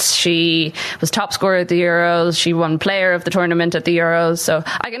 assists. She was top scorer at the Euros. She won Player of the Tournament at the Euros. So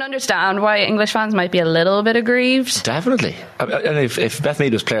I can understand why English fans might be a little bit aggrieved. Definitely. And if Beth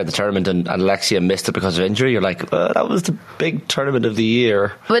Mead was Player of the Tournament and Alexia missed it because of injury, you're like, that was the big tournament of the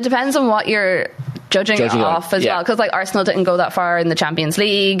year. But it depends on what you're judging off as well, because like Arsenal didn't go that far in the Champions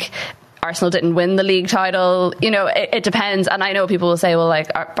League. Arsenal didn't win the league title. You know, it depends. And I know people will say, well,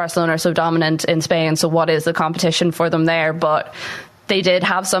 like, Barcelona are so dominant in Spain, so what is the competition for them there? But they did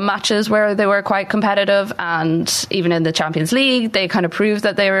have some matches where they were quite competitive, and even in the Champions League they kind of proved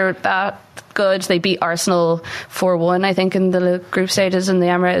that they were that good. They beat Arsenal 4-1 I think in the group stages in the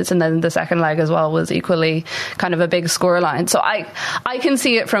Emirates, and then the second leg as well was equally kind of a big scoreline. So I can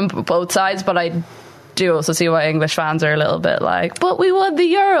see it from both sides, but I do also see why English fans are a little bit like, but we won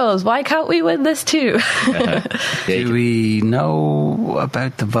the Euros, why can't we win this too? Do we know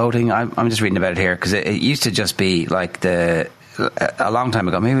about the voting? I'm just reading about it here, because it used to just be like a long time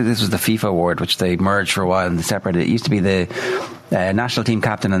ago, maybe this was the FIFA award, which they merged for a while and they separated. It used to be the national team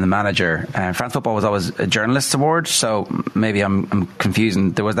captain and the manager. France Football was always a journalists award, so maybe I'm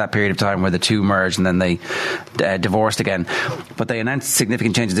confusing. There was that period of time where the two merged and then they divorced again. But they announced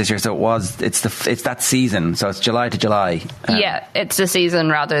significant changes this year, so it's that season, so it's July to July. Yeah, it's the season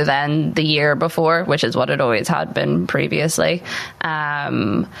rather than the year before, which is what it always had been previously.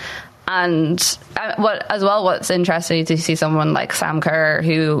 And what's interesting to see someone like Sam Kerr,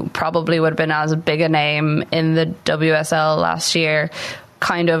 who probably would have been as big a name in the WSL last year,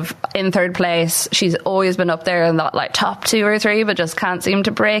 kind of in third place. She's always been up there in that like top 2 or 3, but just can't seem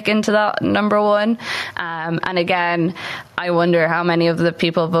to break into that number 1. And again, I wonder how many of the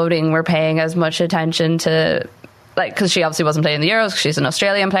people voting were paying as much attention to, like, because she obviously wasn't playing the Euros, she's an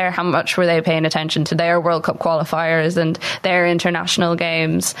Australian player. How much were they paying attention to their World Cup qualifiers and their international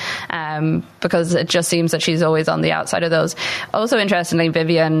games? Because it just seems that she's always on the outside of those. Also, interestingly,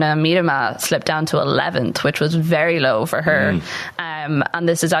 Vivian Miedema slipped down to 11th, which was very low for her. And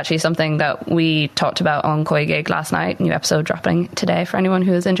this is actually something that we talked about on Koi Gig last night. New episode dropping today for anyone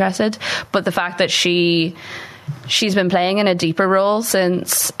who is interested. But the fact that she's been playing in a deeper role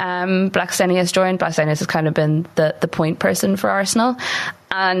since Blackstenius joined. Blackstenius has kind of been the point person for Arsenal.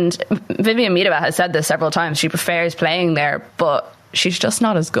 And Vivian Miedema has said this several times. She prefers playing there, but she's just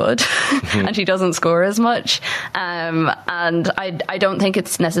not as good and she doesn't score as much. And I don't think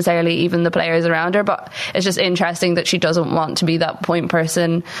it's necessarily even the players around her, but it's just interesting that she doesn't want to be that point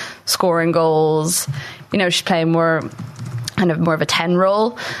person scoring goals. You know, she's playing more of a 10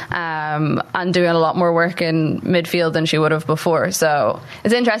 role, and doing a lot more work in midfield than she would have before. So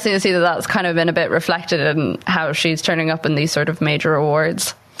it's interesting to see that that's kind of been a bit reflected in how she's turning up in these sort of major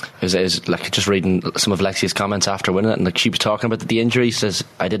awards. Is like just reading some of Lexia's comments after winning it, and like she was talking about the injury, says,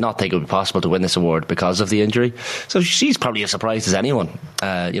 I did not think it would be possible to win this award because of the injury. So she's probably as surprised as anyone.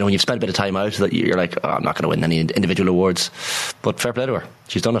 When you've spent a bit of time out, that you're like, I'm not going to win any individual awards, but fair play to her,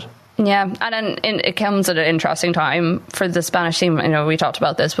 she's done it. Yeah, and then it comes at an interesting time for the Spanish team. You know, we talked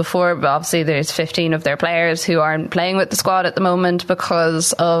about this before, but obviously there's 15 of their players who aren't playing with the squad at the moment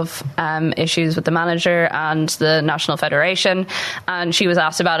because of issues with the manager and the National Federation. And she was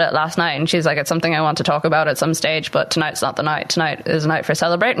asked about it last night, and she's like, it's something I want to talk about at some stage, but tonight's not the night. Tonight is a night for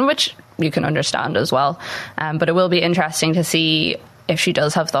celebrating, which you can understand as well. But it will be interesting to see if she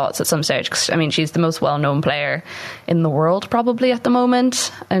does have thoughts at some stage. 'Cause, I mean, she's the most well-known player in the world probably at the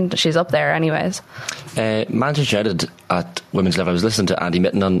moment, and she's up there anyways. Manchester United at women's level, I was listening to Andy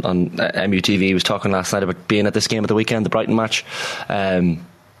Mitten on MUTV. He was talking last night about being at this game at the weekend, the Brighton match.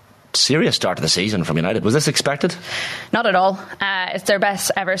 Serious start to the season from United. Was this expected? Not at all. It's their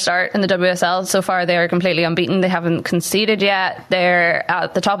best ever start in the WSL. So far they are completely unbeaten. They haven't conceded yet. They're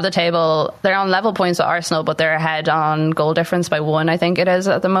at the top of the table. They're on level points with Arsenal, but they're ahead on goal difference by 1, I think it is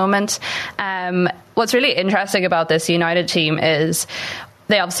at the moment. What's really interesting about this United team is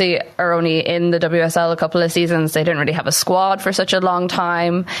they obviously are only in the WSL a couple of seasons. They didn't really have a squad for such a long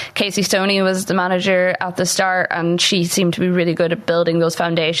time. Casey Stoney was the manager at the start, and she seemed to be really good at building those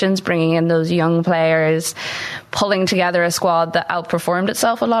foundations, bringing in those young players, pulling together a squad that outperformed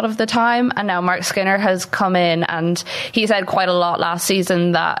itself a lot of the time. And now Mark Skinner has come in, and he said quite a lot last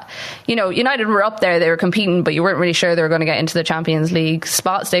season that, you know, United were up there, they were competing, but you weren't really sure they were going to get into the Champions League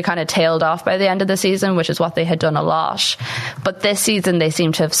spots. They kind of tailed off by the end of the season, which is what they had done a lot. But this season they seem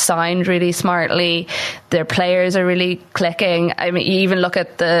to have signed really smartly. Their players are really clicking. I mean, you even look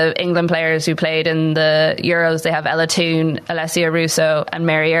at the England players who played in the Euros. They have Ella Toone, Alessia Russo and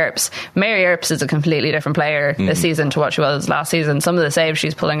Mary Earps. Mary Earps is a completely different player this season to what she was last season. Some of the saves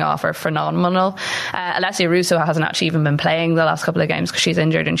she's pulling off are phenomenal. Alessia Russo hasn't actually even been playing the last couple of games because she's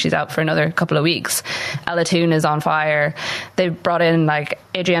injured and she's out for another couple of weeks. Ella Toone is on fire. They've brought in like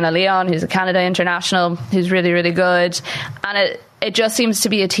Adriana Leon, who's a Canada international, who's really, really good. And it just seems to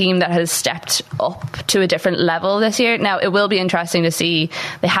be a team that has stepped up to a different level this year. Now, it will be interesting to see.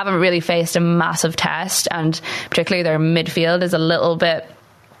 They haven't really faced a massive test, and particularly their midfield is a little bit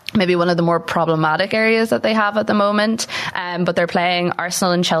maybe one of the more problematic areas that they have at the moment. But they're playing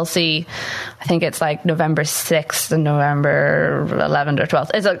Arsenal and Chelsea. I think it's like November 6th and November 11th or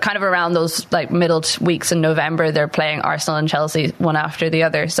 12th. It's kind of around those like middle weeks in November. They're playing Arsenal and Chelsea one after the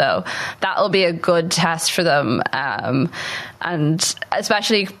other. So that'll be a good test for them. And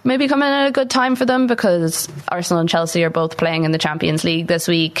especially maybe coming at a good time for them because Arsenal and Chelsea are both playing in the Champions League this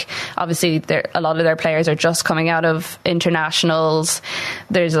week. Obviously, a lot of their players are just coming out of internationals.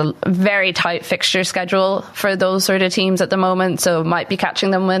 There's a very tight fixture schedule for those sort of teams at the moment, so might be catching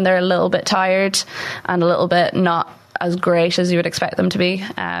them when they're a little bit tired and a little bit not as great as you would expect them to be.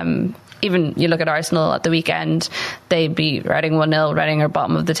 Even you look at Arsenal at the weekend, they beat Reading 1-0. Reading are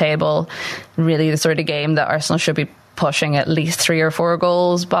bottom of the table. Really the sort of game that Arsenal should be pushing at least 3 or 4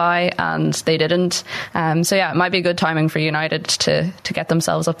 goals by, and they didn't. So yeah, it might be good timing for United to get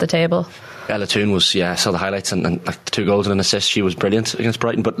themselves up the table. Ella Toone was, I saw the highlights and like 2 goals and an assist. She was brilliant against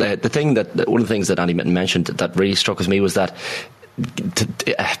Brighton. But one of the things that Andy Mitten mentioned that really struck with me was that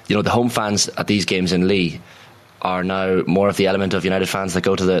the home fans at these games in Lee are now more of the element of United fans that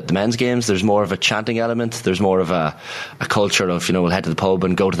go to the men's games. There's more of a chanting element. There's more of a culture of, we'll head to the pub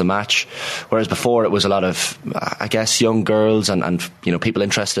and go to the match. Whereas before it was a lot of, I guess, young girls and people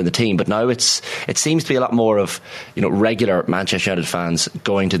interested in the team. But now it seems to be a lot more of, regular Manchester United fans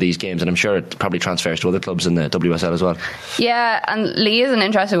going to these games. And I'm sure it probably transfers to other clubs in the WSL as well. Yeah, and Lee is an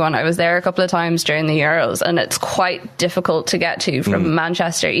interesting one. I was there a couple of times during the Euros and it's quite difficult to get to from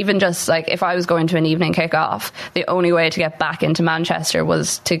Manchester. Even just like if I was going to an evening kick-off, the only way to get back into Manchester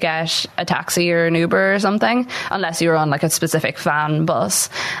was to get a taxi or an Uber or something, unless you were on like a specific fan bus.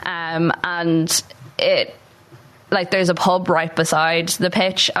 And it, like, there's a pub right beside the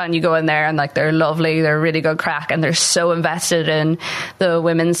pitch and you go in there and like they're lovely, they're really good crack and they're so invested in the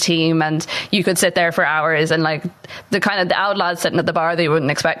women's team, and you could sit there for hours and like the out lads sitting at the bar that you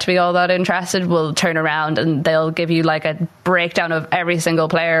wouldn't expect to be all that interested will turn around and they'll give you like a breakdown of every single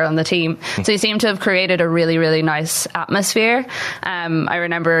player on the team. So you seem to have created a really, really nice atmosphere. I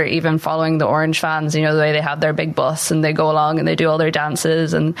remember even following the Orange fans, the way they have their big bus and they go along and they do all their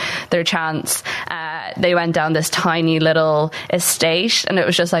dances and their chants. They went down this tiny little estate and it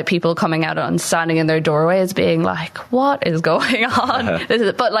was just like people coming out and standing in their doorways being like, what is going on?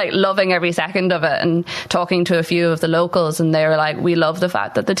 But like loving every second of it, and talking to a few of the locals and they were like, we love the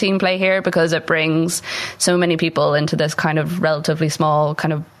fact that the team play here because it brings so many people into this kind of relatively small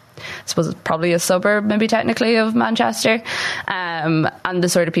kind of, I suppose it's probably a suburb maybe technically of Manchester, and the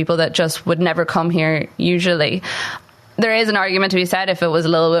sort of people that just would never come here usually. There is an argument to be said if it was a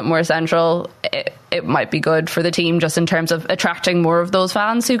little bit more central, it might be good for the team just in terms of attracting more of those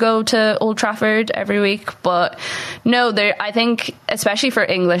fans who go to Old Trafford every week. But no, I think, especially for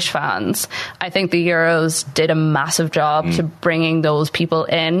English fans, I think the Euros did a massive job to bringing those people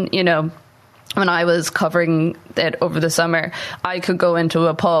in. when I was covering it over the summer, I could go into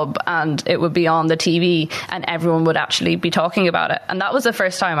a pub and it would be on the TV and everyone would actually be talking about it. And that was the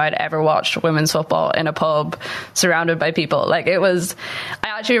first time I'd ever watched women's football in a pub surrounded by people. Like, it was, I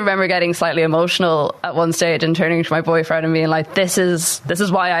actually remember getting slightly emotional at one stage and turning to my boyfriend and being like, this is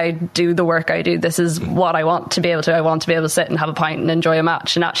why I do the work I do. This is what I want to be able to. I want to be able to sit and have a pint and enjoy a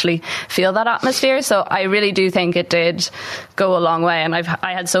match and actually feel that atmosphere. So I really do think it did go a long way. And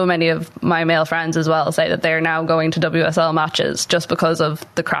I had so many of my male friends as well say that they're now going to WSL matches just because of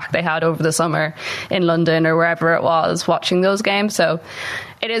the crack they had over the summer in London or wherever it was watching those games. So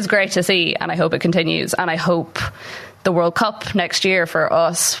it is great to see, and I hope it continues, and I hope the World Cup next year for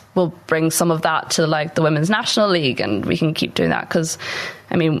us will bring some of that to like the Women's National League, and we can keep doing that. Because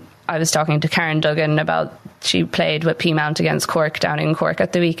I mean, I was talking to Karen Duggan about, she played with Peamount against Cork down in Cork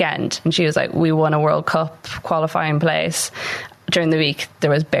at the weekend, and she was like, we won a World Cup qualifying place. During the week, there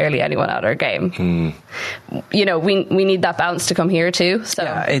was barely anyone at our game. You know, we need that bounce to come here too. So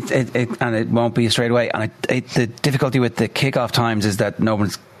yeah, and it won't be straight away. And the difficulty with the kickoff times is that no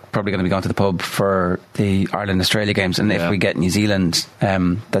one's probably going to be going to the pub for the Ireland-Australia games, and if we get New Zealand,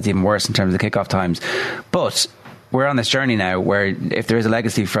 that's even worse in terms of the kickoff times. But we're on this journey now where if there is a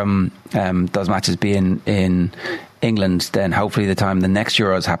legacy from those matches being in England, then hopefully the time the next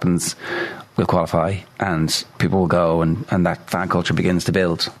Euros happens, we'll qualify and people will go, and that fan culture begins to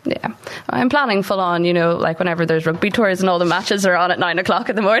build. Yeah, I'm planning full on, you know, like whenever there's rugby tours and all the matches are on at 9 o'clock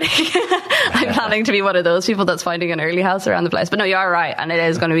in the morning. I'm planning to be one of those people that's finding an early house around the place. But no, you're right, and it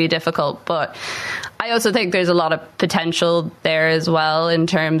is going to be difficult. But I also think there's a lot of potential there as well, in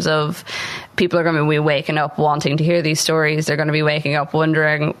terms of people are going to be waking up wanting to hear these stories. They're going to be waking up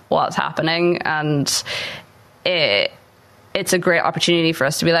wondering what's happening, and it's a great opportunity for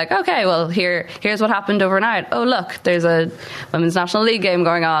us to be like, okay, well, here's what happened overnight. Oh, look, there's a Women's National League game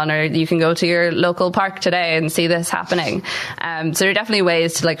going on, or you can go to your local park today and see this happening. So there are definitely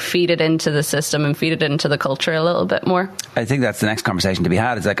ways to like feed it into the system and feed it into the culture a little bit more. I think that's the next conversation to be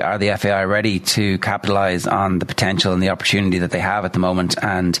had. Is like, are the FAI ready to capitalise on the potential and the opportunity that they have at the moment?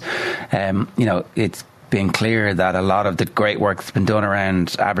 And you know, it's being clear that a lot of the great work that's been done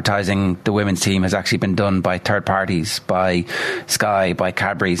around advertising the women's team has actually been done by third parties, by Sky, by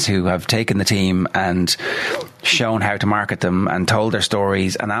Cadbury's, who have taken the team and shown how to market them and told their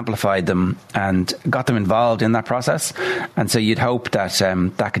stories and amplified them and got them involved in that process. And so you'd hope that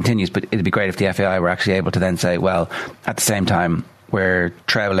that continues, but it'd be great if the FAI were actually able to then say, well, at the same time, we're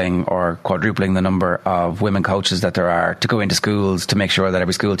trebling or quadrupling the number of women coaches that there are, to go into schools to make sure that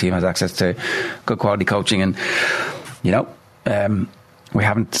every school team has access to good quality coaching. And, you know,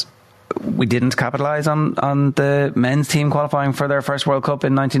 we didn't capitalise on the men's team qualifying for their first World Cup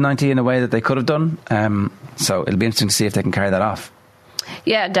in 1990 in a way that they could have done. So it'll be interesting to see if they can carry that off.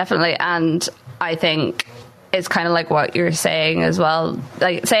 Yeah, definitely. And I think it's kind of like what you're saying as well.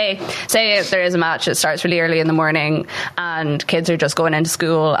 Like, say if there is a match, it starts really early in the morning and kids are just going into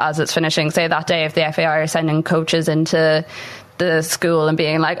school as it's finishing. Say that day, if the FAI are sending coaches into the school and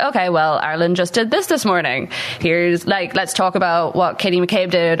being like, okay, well, Ireland just did this morning. Here's like, let's talk about what Katie McCabe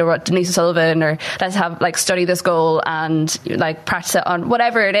did, or what Denise O'Sullivan, or let's have like study this goal and like practice it on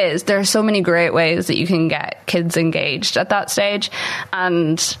whatever it is. There are so many great ways that you can get kids engaged at that stage.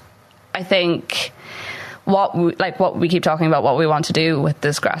 And I think what we keep talking about, what we want to do with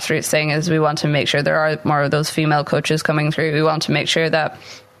this grassroots thing, is we want to make sure there are more of those female coaches coming through. We want to make sure that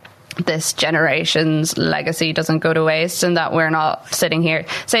this generation's legacy doesn't go to waste, and that we're not sitting here,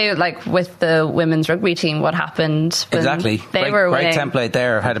 say like with the women's rugby team, what happened when exactly they were winning. Great template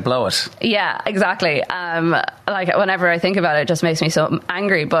there of how to blow it. Yeah, exactly. Like whenever I think about it, it just makes me so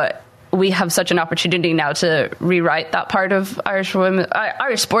angry, but we have such an opportunity now to rewrite that part of Irish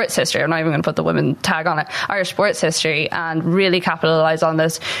sports history. I'm not even going to put the women tag on it. Irish sports history, and really capitalise on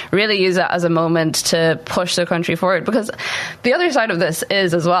this, really use it as a moment to push the country forward. Because the other side of this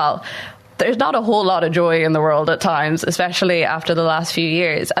is as well, there's not a whole lot of joy in the world at times, especially after the last few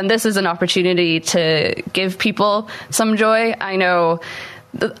years. And this is an opportunity to give people some joy. I know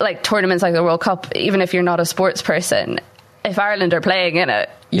like tournaments like the World Cup, even if you're not a sports person, if Ireland are playing in it,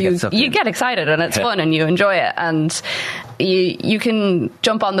 you get excited, and it's fun and you enjoy it, and you can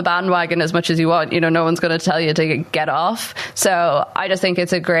jump on the bandwagon as much as you want. You know, no one's going to tell you to get off. So I just think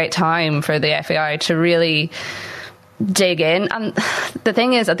it's a great time for the FAI to really dig in. And the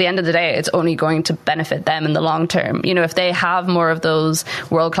thing is, at the end of the day, it's only going to benefit them in the long term. You know, if they have more of those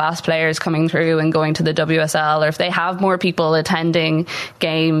world-class players coming through and going to the WSL, or if they have more people attending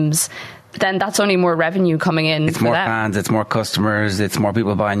games, then that's only more revenue coming in. It's more fans, it's more customers, it's more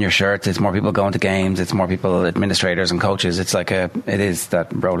people buying your shirts, it's more people going to games, it's more people, administrators and coaches. It's like it is that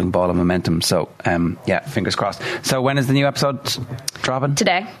rolling ball of momentum. So fingers crossed. So when is the new episode dropping?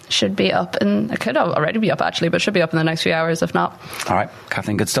 Today. Should be up, and it could already be up actually, but should be up in the next few hours if not. All right,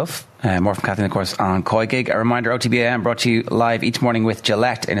 Kathleen, good stuff. More from Kathleen, of course, on Koi Gig. A reminder, OTB AM brought to you live each morning with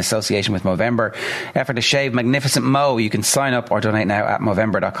Gillette in association with Movember. Effort to shave magnificent Mo. You can sign up or donate now at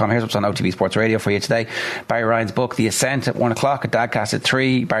Movember.com. Here's what's on OTB Sports Radio for you today. Barry Ryan's book, The Ascent, at 1 o'clock, a Dadcast at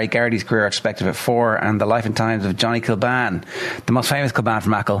 3. Barry Gardy's career perspective at 4. And the life and times of Johnny Kilban, the most famous Kilban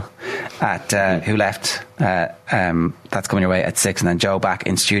from Achill, who left. That's coming your way at 6. And then Joe back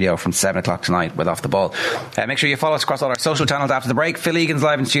in studio from 7 o'clock tonight with Off the Ball. Make sure you follow us across all our social channels after the break. Phil Egan's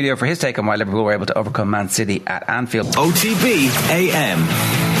live in studio for his take on why Liverpool were able to overcome Man City at Anfield. OTB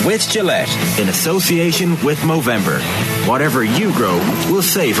AM with Gillette in association with Movember. Whatever you grow, we'll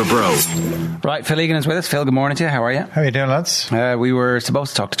save a bro. Right, Phil Egan is with us. Phil, good morning to you. How are you? How are you doing, lads? We were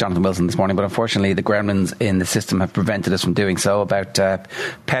supposed to talk to Jonathan Wilson this morning, but unfortunately the gremlins in the system have prevented us from doing so, about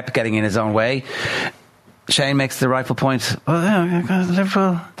Pep getting in his own way. Shane makes the rightful point.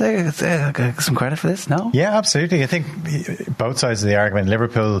 Liverpool, they get some credit for this, no? Yeah, absolutely. I think both sides of the argument.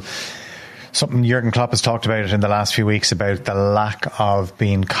 Liverpool, something Jurgen Klopp has talked about it in the last few weeks, about the lack of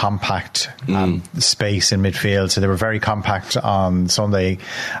being compact space in midfield. So they were very compact on Sunday,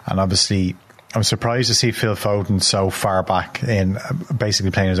 and obviously I'm surprised to see Phil Foden so far back in,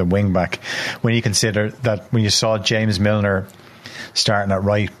 basically playing as a wing back, when you consider that when you saw James Milner starting at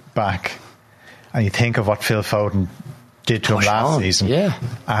right back, and you think of what Phil Foden did to him last season. Yeah.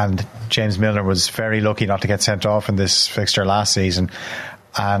 And James Milner was very lucky not to get sent off in this fixture last season,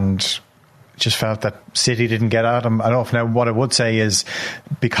 and just felt that City didn't get at him enough. Now, what I would say is,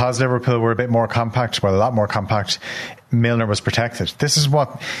 because Liverpool were a bit more compact, well, a lot more compact, Milner was protected. This is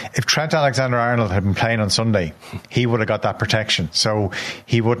what, if Trent Alexander-Arnold had been playing on Sunday, he would have got that protection. So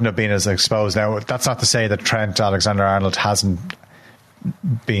he wouldn't have been as exposed. Now, that's not to say that Trent Alexander-Arnold hasn't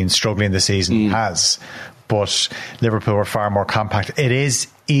been struggling this season. He has, but Liverpool were far more compact. It is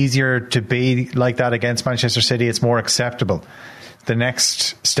easier to be like that against Manchester City. It's more acceptable. The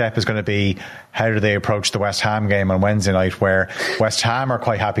next step is going to be, how do they approach the West Ham game on Wednesday night, where West Ham are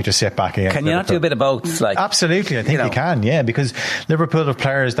quite happy to sit back against Can you Liverpool. not do a bit of both? Like, absolutely, I think you can, yeah, because Liverpool have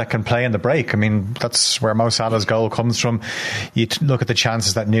players that can play in the break. I mean, that's where Mo Salah's goal comes from. You look at the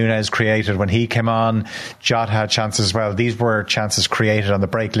chances that Núñez created when he came on. Jota had chances as well. These were chances created on the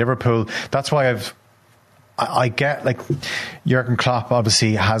break. Liverpool, that's why I get, like, Jurgen Klopp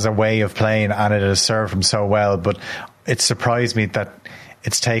obviously has a way of playing and it has served him so well, but it surprised me that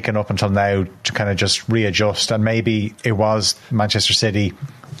it's taken up until now to kind of just readjust, and maybe it was Manchester City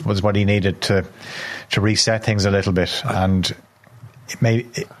was what he needed to reset things a little bit, and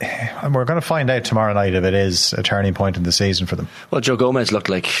we're going to find out tomorrow night if it is a turning point in the season for them. Well, Joe Gomez looked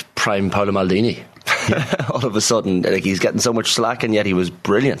like prime Paolo Maldini. Yeah. All of a sudden, like, he's getting so much slack, and yet he was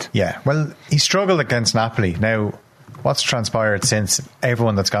brilliant. Yeah, well, he struggled against Napoli. Now, what's transpired since?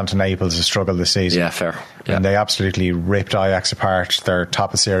 Everyone that's gone to Naples has struggled this season. Yeah, fair. Yeah. And they absolutely ripped Ajax apart. They're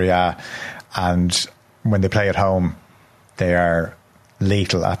top of Serie A, and when they play at home, they are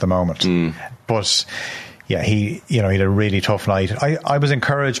lethal at the moment. But yeah, he had a really tough night. I was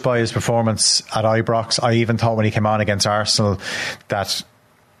encouraged by his performance at Ibrox. I even thought when he came on against Arsenal that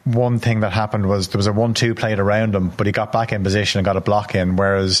one thing that happened was there was a 1-2 played around him, but he got back in position and got a block in,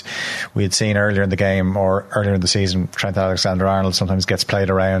 whereas we had seen earlier in the game or earlier in the season, Trent Alexander-Arnold sometimes gets played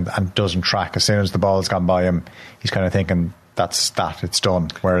around and doesn't track. As soon as the ball's gone by him, he's kind of thinking it's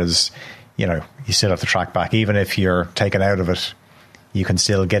done, whereas you still have to track back. Even if you're taken out of it, you can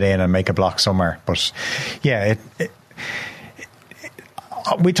still get in and make a block somewhere. But yeah,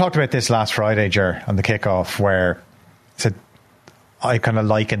 we talked about this last Friday, Ger, on the kickoff, where I kind of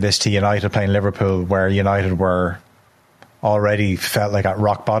liken this to United playing Liverpool, where United were already felt like at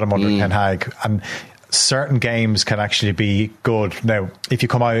rock bottom under Ten Hag, and certain games can actually be good now if you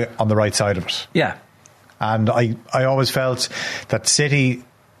come out on the right side of it. Yeah. And I always felt that City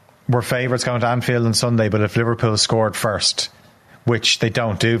were favourites going to Anfield on Sunday, but if Liverpool scored first, which they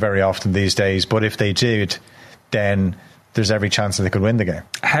don't do very often these days, but if they did, then there's every chance that they could win the game.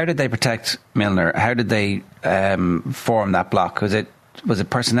 How did they protect Milner? How did they form that block? Was it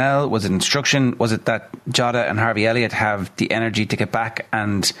personnel? Was it instruction? Was it that Jota and Harvey Elliott have the energy to get back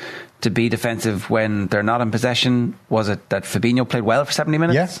and to be defensive when they're not in possession? Was it that Fabinho played well for 70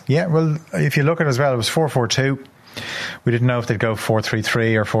 minutes? Yeah. Well, if you look at it as well, it was 4-4-2. We didn't know if they'd go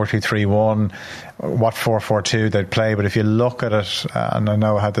 4-3-3 or 4-2-3-1, what 4-4-2 they'd play. But if you look at it, and I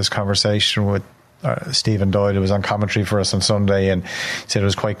know I had this conversation with Stephen Doyle, who was on commentary for us on Sunday, and said it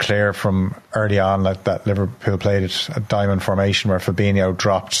was quite clear from early on that Liverpool played a diamond formation where Fabinho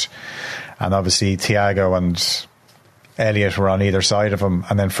dropped, and obviously Thiago and Elliott were on either side of him,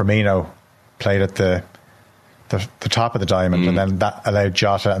 and then Firmino played at the top of the diamond, and then that allowed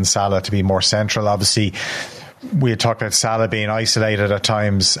Jota and Salah to be more central. Obviously, we had talked about Salah being isolated at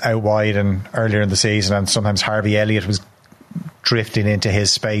times out wide and earlier in the season, and sometimes Harvey Elliott was drifting into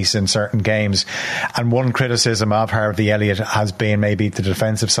his space in certain games. And one criticism of Harvey Elliott has been maybe the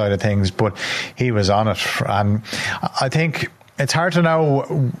defensive side of things, but he was on it. And I think it's hard to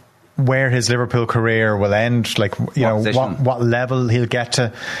know where his Liverpool career will end, like, you know, what level he'll get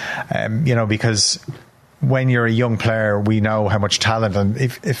to, you know, because when you're a young player, we know how much talent, and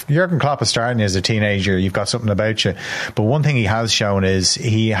if Jurgen Klopp is starting as a teenager, you've got something about you. But one thing he has shown is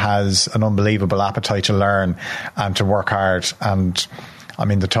he has an unbelievable appetite to learn and to work hard. And I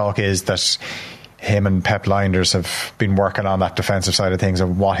mean, the talk is that him and Pep Lijnders have been working on that defensive side of things,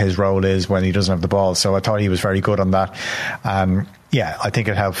 of what his role is when he doesn't have the ball. So I thought he was very good on that. Yeah, I think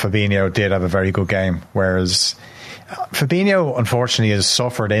it helped. Fabinho did have a very good game, whereas Fabinho unfortunately has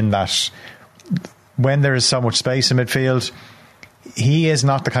suffered in that when there is so much space in midfield, he is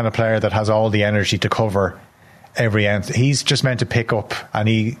not the kind of player that has all the energy to cover every end. He's just meant to pick up, and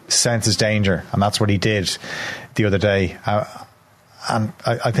he senses danger, and that's what he did the other day. And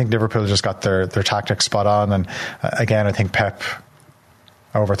I think Liverpool just got their tactics spot on, and again, I think Pep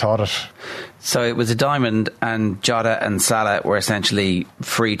overthought it. So it was a diamond, and Jota and Salah were essentially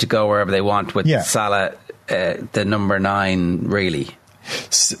free to go wherever they want, with Salah the number 9, really.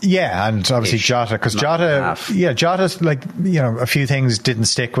 Yeah, and obviously Jota, because Jota's, like, you know, a few things didn't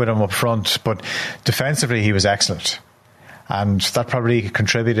stick with him up front, but defensively he was excellent, and that probably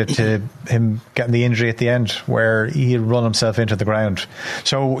contributed to him getting the injury at the end where he had run himself into the ground.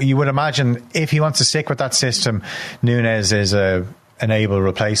 So you would imagine if he wants to stick with that system, Núñez is an able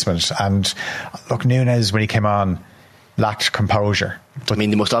replacement. And look, Núñez, when he came on, lacked composure. I mean,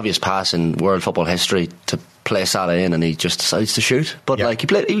 the most obvious pass in world football history to play Salah in, and he just decides to shoot. But like,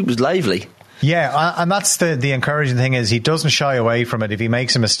 he was lively. Yeah, and that's the encouraging thing, is he doesn't shy away from it. If he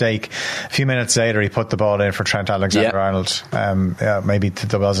makes a mistake, a few minutes later he put the ball in for Trent Alexander-Arnold. Maybe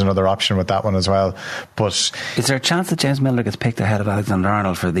there was another option with that one as well. But is there a chance that James Milner gets picked ahead of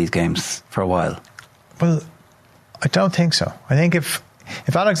Alexander-Arnold for these games for a while? Well, I don't think so. I think if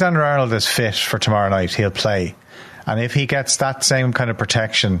Alexander-Arnold is fit for tomorrow night, he'll play. And if he gets that same kind of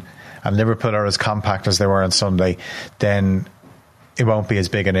protection, and Liverpool are as compact as they were on Sunday, then it won't be as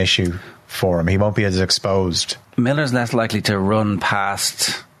big an issue for him. He won't be as exposed. Miller's less likely to run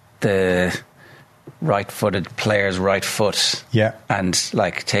past the right-footed player's right foot, and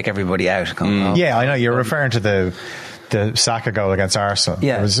like take everybody out. Yeah, I know you're referring to the Saka goal against Arsenal.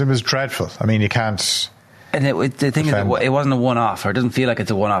 Yeah, it was dreadful. I mean, you can't. And the thing is, it wasn't a one-off, or it doesn't feel like it's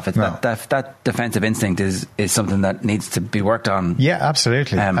a one-off. It's that defensive instinct is something that needs to be worked on. Yeah,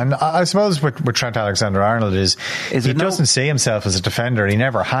 absolutely. And I suppose with Trent Alexander-Arnold is he doesn't see himself as a defender. He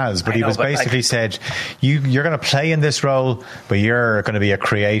never has. But he was basically said, you're going to play in this role, but you're going to be a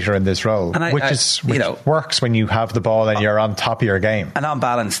creator in this role, which works when you have the ball and you're on top of your game. And on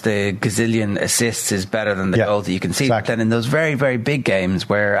balance, the gazillion assists is better than the goals that you can see. Exactly. But then in those very, very big games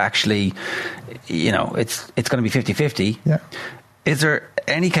where actually, you know, it's going to be 50-50. Yeah. Is there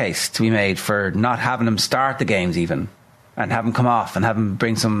any case to be made for not having him start the games even, and have him come off and have him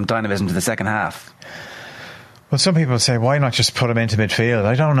bring some dynamism to the second half? Well, some people say, why not just put him into midfield?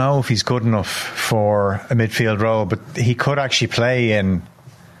 I don't know if he's good enough for a midfield role, but he could actually play in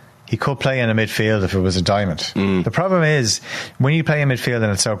a midfield if it was a diamond. The problem is, when you play in midfield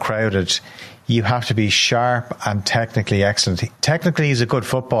and it's so crowded, you have to be sharp and technically excellent. Technically, he's a good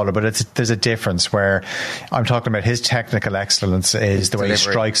footballer, but there's a difference where I'm talking about his technical excellence is the way he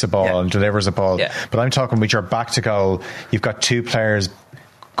strikes a ball and delivers a ball. Yeah. But I'm talking with your back to goal, you've got two players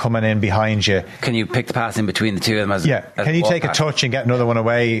coming in behind you. Can you pick the pass in between the two of them? As can you take a touch and get another one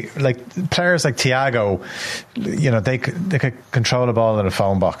away? Like players like Thiago, you know, they could control the ball in a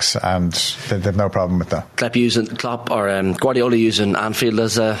phone box, and they've no problem with that. Guardiola using Anfield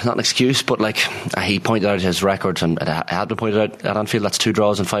as not an excuse, but like he pointed out his record, and it had been pointed out at Anfield. That's 2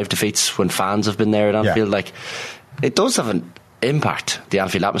 draws and 5 defeats when fans have been there at Anfield. Like, it does have an impact, the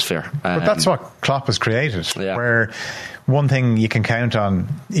Anfield atmosphere. But that's what Klopp has created. Where one thing you can count on,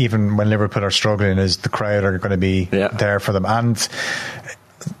 even when Liverpool are struggling, is the crowd are going to be there for them. And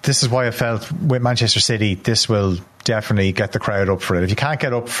this is why I felt with Manchester City, this will definitely get the crowd up for it. If you can't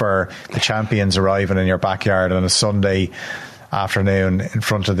get up for the champions arriving in your backyard on a Sunday afternoon in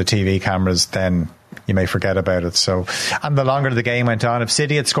front of the TV cameras, then you may forget about it. So, and the longer the game went on, if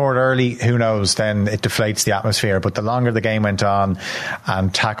City had scored early, who knows, then it deflates the atmosphere. But the longer the game went on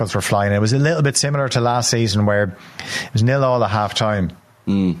and tackles were flying, it was a little bit similar to last season where it was 0-0 at half time.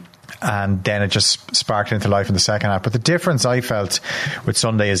 And then it just sparked into life in the second half. But the difference I felt with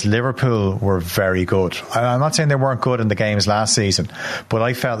Sunday is Liverpool were very good. I'm not saying they weren't good in the games last season, but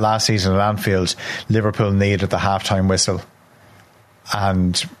I felt last season at Anfield, Liverpool needed the half-time whistle.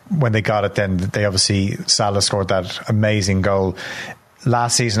 And when they got it, then they obviously, Salah scored that amazing goal.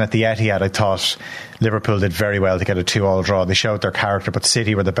 Last season at the Etihad, I thought Liverpool did very well to get a 2-2 draw. They showed their character, but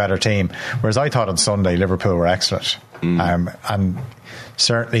City were the better team. Whereas I thought on Sunday, Liverpool were excellent. And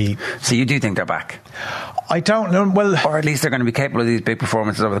certainly... So you do think they're back? I don't know. Well, or at least they're going to be capable of these big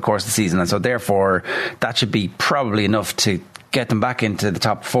performances over the course of the season. And so therefore, that should be probably enough to get them back into the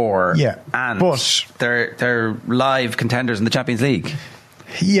top 4. Yeah. And but they're live contenders in the Champions League.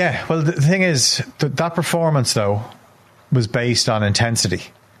 Yeah. Well, the thing is, that performance, though, was based on intensity.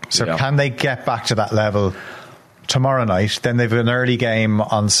 So can they get back to that level tomorrow night? Then they've an early game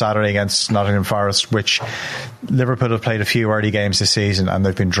on Saturday against Nottingham Forest, which Liverpool have played a few early games this season and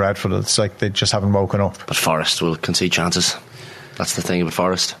they've been dreadful. It's like they just haven't woken up. But Forest will concede chances. That's the thing about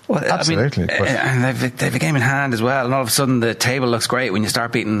Forest. Well, absolutely. I mean, and they've a game in hand as well, and all of a sudden the table looks great when you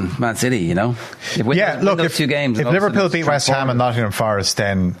start beating Man City, you know? If 2 games, if Liverpool beat West Ham and Nottingham Forest,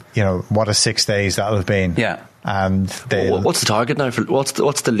 then, you know, what a 6 days that'll have been. Yeah. And what's the target now? What's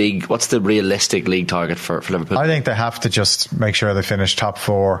the league? What's the realistic league target for Liverpool? I think they have to just make sure they finish top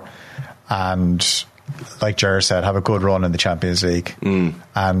 4 and, like Ger said, have a good run in the Champions League.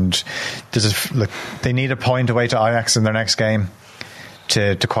 And they need a point away to Ajax in their next game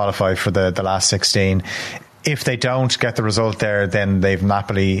to qualify for the last 16. If they don't get the result there, then they've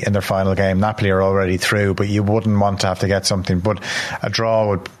Napoli in their final game. Napoli are already through, but you wouldn't want to have to get something. But a draw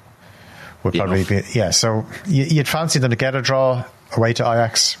would probably be... Yeah, so you'd fancy them to get a draw away to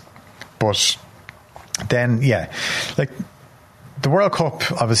Ajax. But then, like the World Cup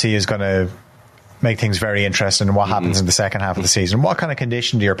obviously is going to make things very interesting in what happens in the second half of the season. What kind of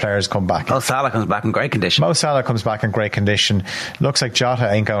condition do your players come back in? Mo Salah comes back in great condition. Mo Salah comes back in great condition. Looks like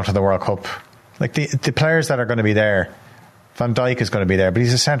Jota ain't going to the World Cup. Like the players that are going to be there, Van Dijk is going to be there, but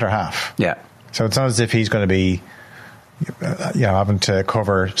he's a centre half. Yeah. So it's not as if he's going to be having to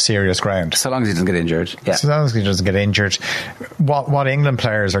cover serious ground. So long as he doesn't get injured. Yeah. So long as he doesn't get injured. What England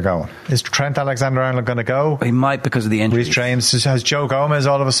players are going? Is Trent Alexander-Arnold going to go? He might because of the injury. Reece James. Has Joe Gomez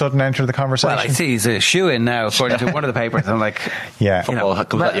all of a sudden entered the conversation? Well, I see he's a shoe-in now, according to one of the papers. I'm like, yeah,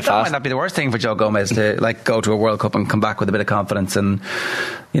 that might not be the worst thing for Joe Gomez to go to a World Cup and come back with a bit of confidence and,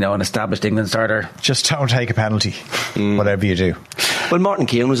 an established England starter. Just don't take a penalty, whatever you do. Well, Martin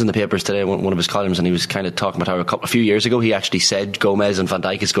Keown was in the papers today, one of his columns, and he was kind of talking about how a few years ago he actually said Gomez and Van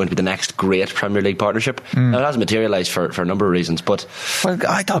Dijk is going to be the next great Premier League partnership. Now, it hasn't materialised for a number of reasons, but... Well,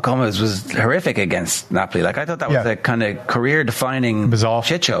 I thought Gomez was horrific against Napoli. Like, I thought that was a kind of career-defining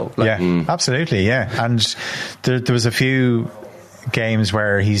shit show. Like, absolutely, and there was a few games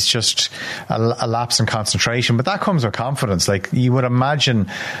where he's just a lapse in concentration, but that comes with confidence. Like, you would imagine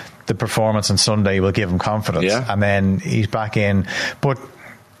the performance on Sunday will give him confidence, and then he's back in. But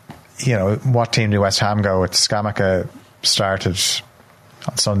what team do West Ham go with? Scamacca started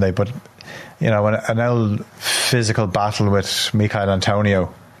on Sunday, but an old physical battle with Michail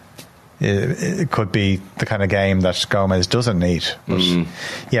Antonio, it could be the kind of game that Gomez doesn't need. But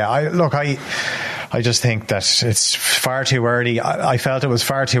I just think that it's far too early. I felt it was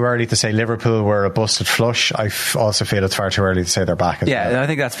far too early to say Liverpool were a busted flush. I also feel it's far too early to say they're back. I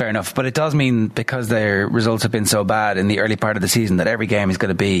think that's fair enough. But it does mean, because their results have been so bad in the early part of the season, that every game is going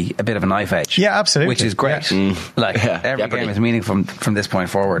to be a bit of a knife edge. Yeah, absolutely. Which is great. Every game is meaningful from this point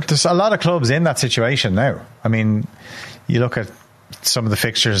forward. There's a lot of clubs in that situation now. I mean, you look at some of the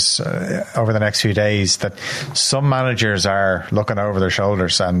fixtures over the next few days, that some managers are looking over their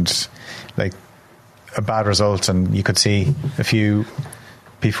shoulders, and like a bad result and you could see a few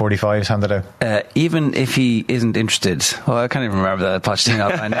P45s handed out. Even if he isn't interested, I can't even remember that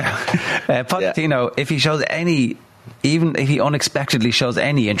Pochettino line now. Pochettino, if he shows any, even if he unexpectedly shows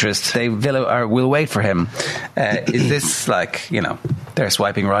any interest, Villa will wait for him. Is this they're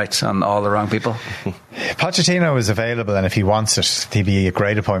swiping right on all the wrong people? Pochettino is available, and if he wants it, he'd be a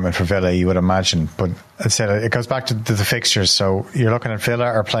great appointment for Villa, you would imagine. But I said it goes back to the fixtures. So you're looking at Villa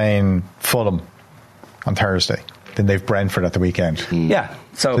are playing Fulham on Thursday. Then they've Brentford at the weekend. Yeah.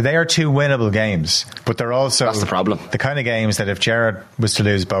 So they are 2 winnable games, but they're also... That's the problem. The kind of games that if Gerrard was to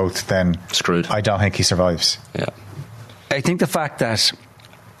lose both, then... Screwed. I don't think he survives. Yeah. I think the fact that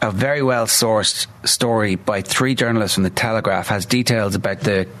a very well sourced story by 3 journalists from the Telegraph has details about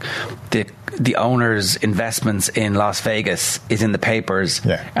the owner's investments in Las Vegas is in the papers,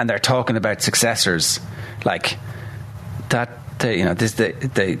 and they're talking about successors like that.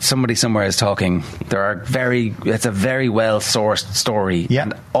 Somebody somewhere is talking. It's a very well sourced story,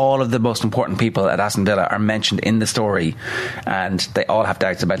 and all of the most important people at Aston Villa are mentioned in the story, and they all have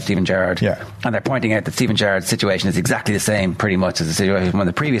doubts about Steven Gerrard. And they're pointing out that Steven Gerrard's situation is exactly the same, pretty much, as the situation when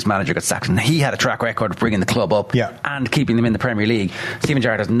the previous manager got sacked. And he had a track record of bringing the club up and keeping them in the Premier League. Steven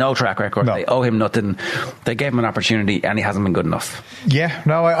Gerrard has no track record. They owe him nothing. They gave him an opportunity, and he hasn't been good enough.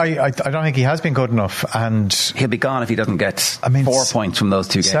 I don't think he has been good enough, and he'll be gone if he doesn't get 4 points from those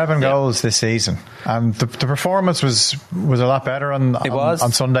 2 games. 7 goals this season, and the performance was a lot better on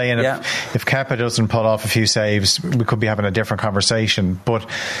Sunday. And if Kepa doesn't pull off a few saves, we could be having a different conversation. But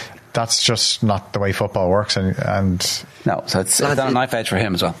that's just not the way football works. And no, so it's on a knife edge for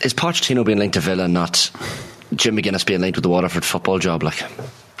him as well. Is Pochettino being linked to Villa, not Jim McGuinness being linked with the Waterford football job? Like,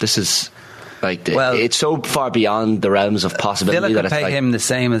 this is. It's so far beyond the realms of possibility. Villa that can pay him the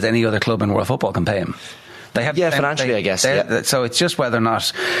same as any other club in world football can pay him. They have financially, I guess. So it's just whether or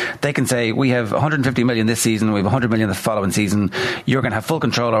not they can say, we have 150 million this season, we have 100 million the following season. You're going to have full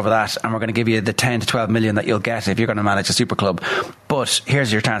control over that, and we're going to give you the 10 to 12 million that you'll get if you're going to manage a super club. But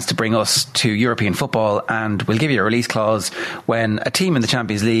here's your chance to bring us to European football, and we'll give you a release clause when a team in the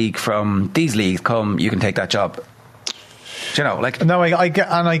Champions League from these leagues come. You can take that job. Do you know, like, no, I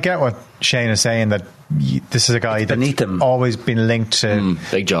get what Shane is saying, that this is a guy that's always been linked to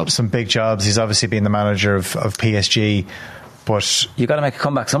big jobs. Some big jobs. He's obviously been the manager of PSG, but you got to make a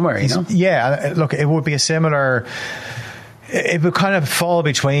comeback somewhere. You know, look, it would be a similar. It would kind of fall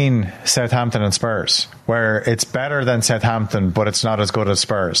between Southampton and Spurs, where it's better than Southampton, but it's not as good as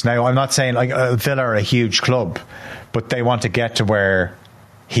Spurs. Now, I'm not saying like Villa are a huge club, but they want to get to where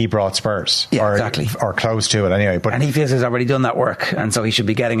he brought Spurs, or close to it anyway. And he feels he's already done that work, and so he should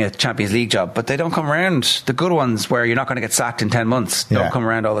be getting a Champions League job. But they don't come around. The good ones, where you're not going to get sacked in 10 months, don't come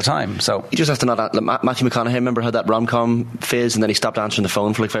around all the time. So you just have to not. Matthew McConaughey, remember, had that rom-com phase, and then he stopped answering the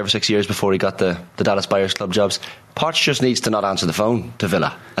phone for like 5 or 6 years before he got the Dallas Buyers Club jobs. Poch just needs to not answer the phone to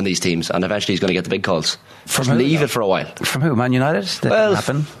Villa and these teams, and eventually he's going to get the big calls. Leave it for a while. From who? Man United? That didn't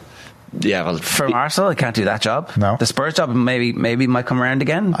happen. Yeah, well, from Arsenal, I can't do that job. No, the Spurs job maybe might come around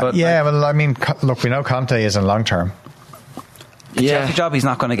again. But well, I mean, look, we know Conte isn't long term. The Chelsea job he's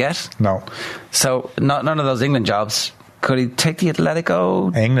not going to get. No, so none of those England jobs. Could he take the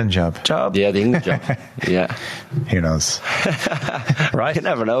Atletico England job? Yeah, the England job. Yeah, who knows? Right, you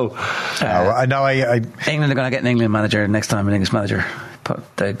never know. I know. England are going to get an England manager next time, an English manager. But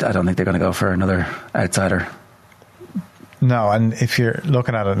I don't think they're going to go for another outsider. No, and if you're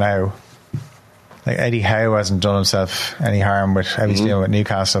looking at it now, like Eddie Howe hasn't done himself any harm with how he's dealing with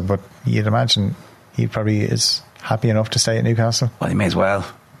Newcastle, but you'd imagine he probably is happy enough to stay at Newcastle. Well, he may as well,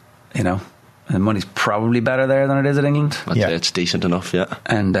 you know. And the money's probably better there than it is at England. I'd say it's decent enough, yeah.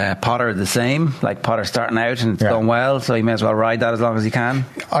 And Potter the same. Like, Potter's starting out and it's going well, so he may as well ride that as long as he can.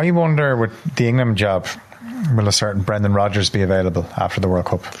 I wonder, with the England job, will a certain Brendan Rodgers be available after the World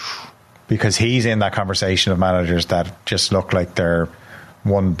Cup? Because he's in that conversation of managers that just look like they're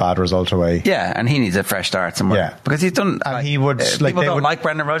one bad result away. Yeah, and he needs a fresh start somewhere. Yeah, because he's done. And he would. People don't like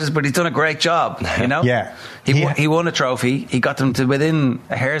Brendan Rodgers, but he's done a great job. You know. Yeah, he won a trophy. He got them to within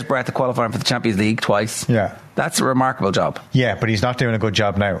a hair's breadth of qualifying for the Champions League twice. Yeah, that's a remarkable job. Yeah, but he's not doing a good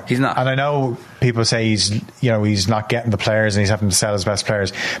job now. He's not. And I know people say he's not getting the players and he's having to sell his best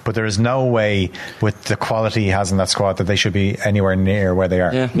players, but there is no way with the quality he has in that squad that they should be anywhere near where they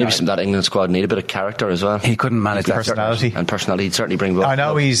are. Yeah, maybe that England squad need a bit of character as well. He couldn't manage that personality. And personality he'd certainly bring both. I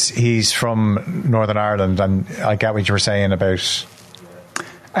know he's from Northern Ireland, and I get what you were saying about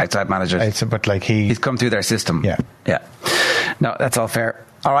outside managers, but like he's come through their system. Yeah. No, that's all fair.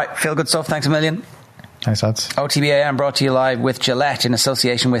 All right, feel good stuff. Thanks a million. Thanks, lads. OTBAM brought to you live with Gillette in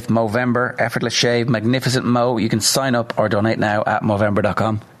association with Movember. Effortless shave, magnificent Mo. You can sign up or donate now at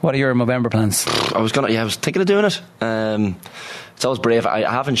Movember.com. What are your Movember plans? I was thinking of doing it. It's always brave. I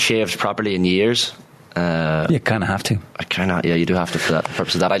haven't shaved properly in years. You kind of have to. You do have to for that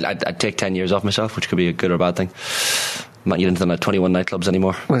purpose of that. I'd take 10 years off myself, which could be a good or bad thing. I'm not getting into the 21 nightclubs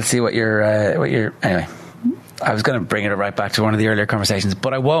anymore. We'll see what you're anyway. I was going to bring it right back to one of the earlier conversations,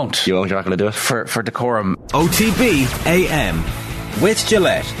 but I won't. You won't? You're not going to do it? For decorum. OTB AM with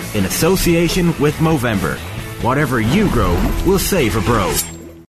Gillette in association with Movember. Whatever you grow, we'll save a bro.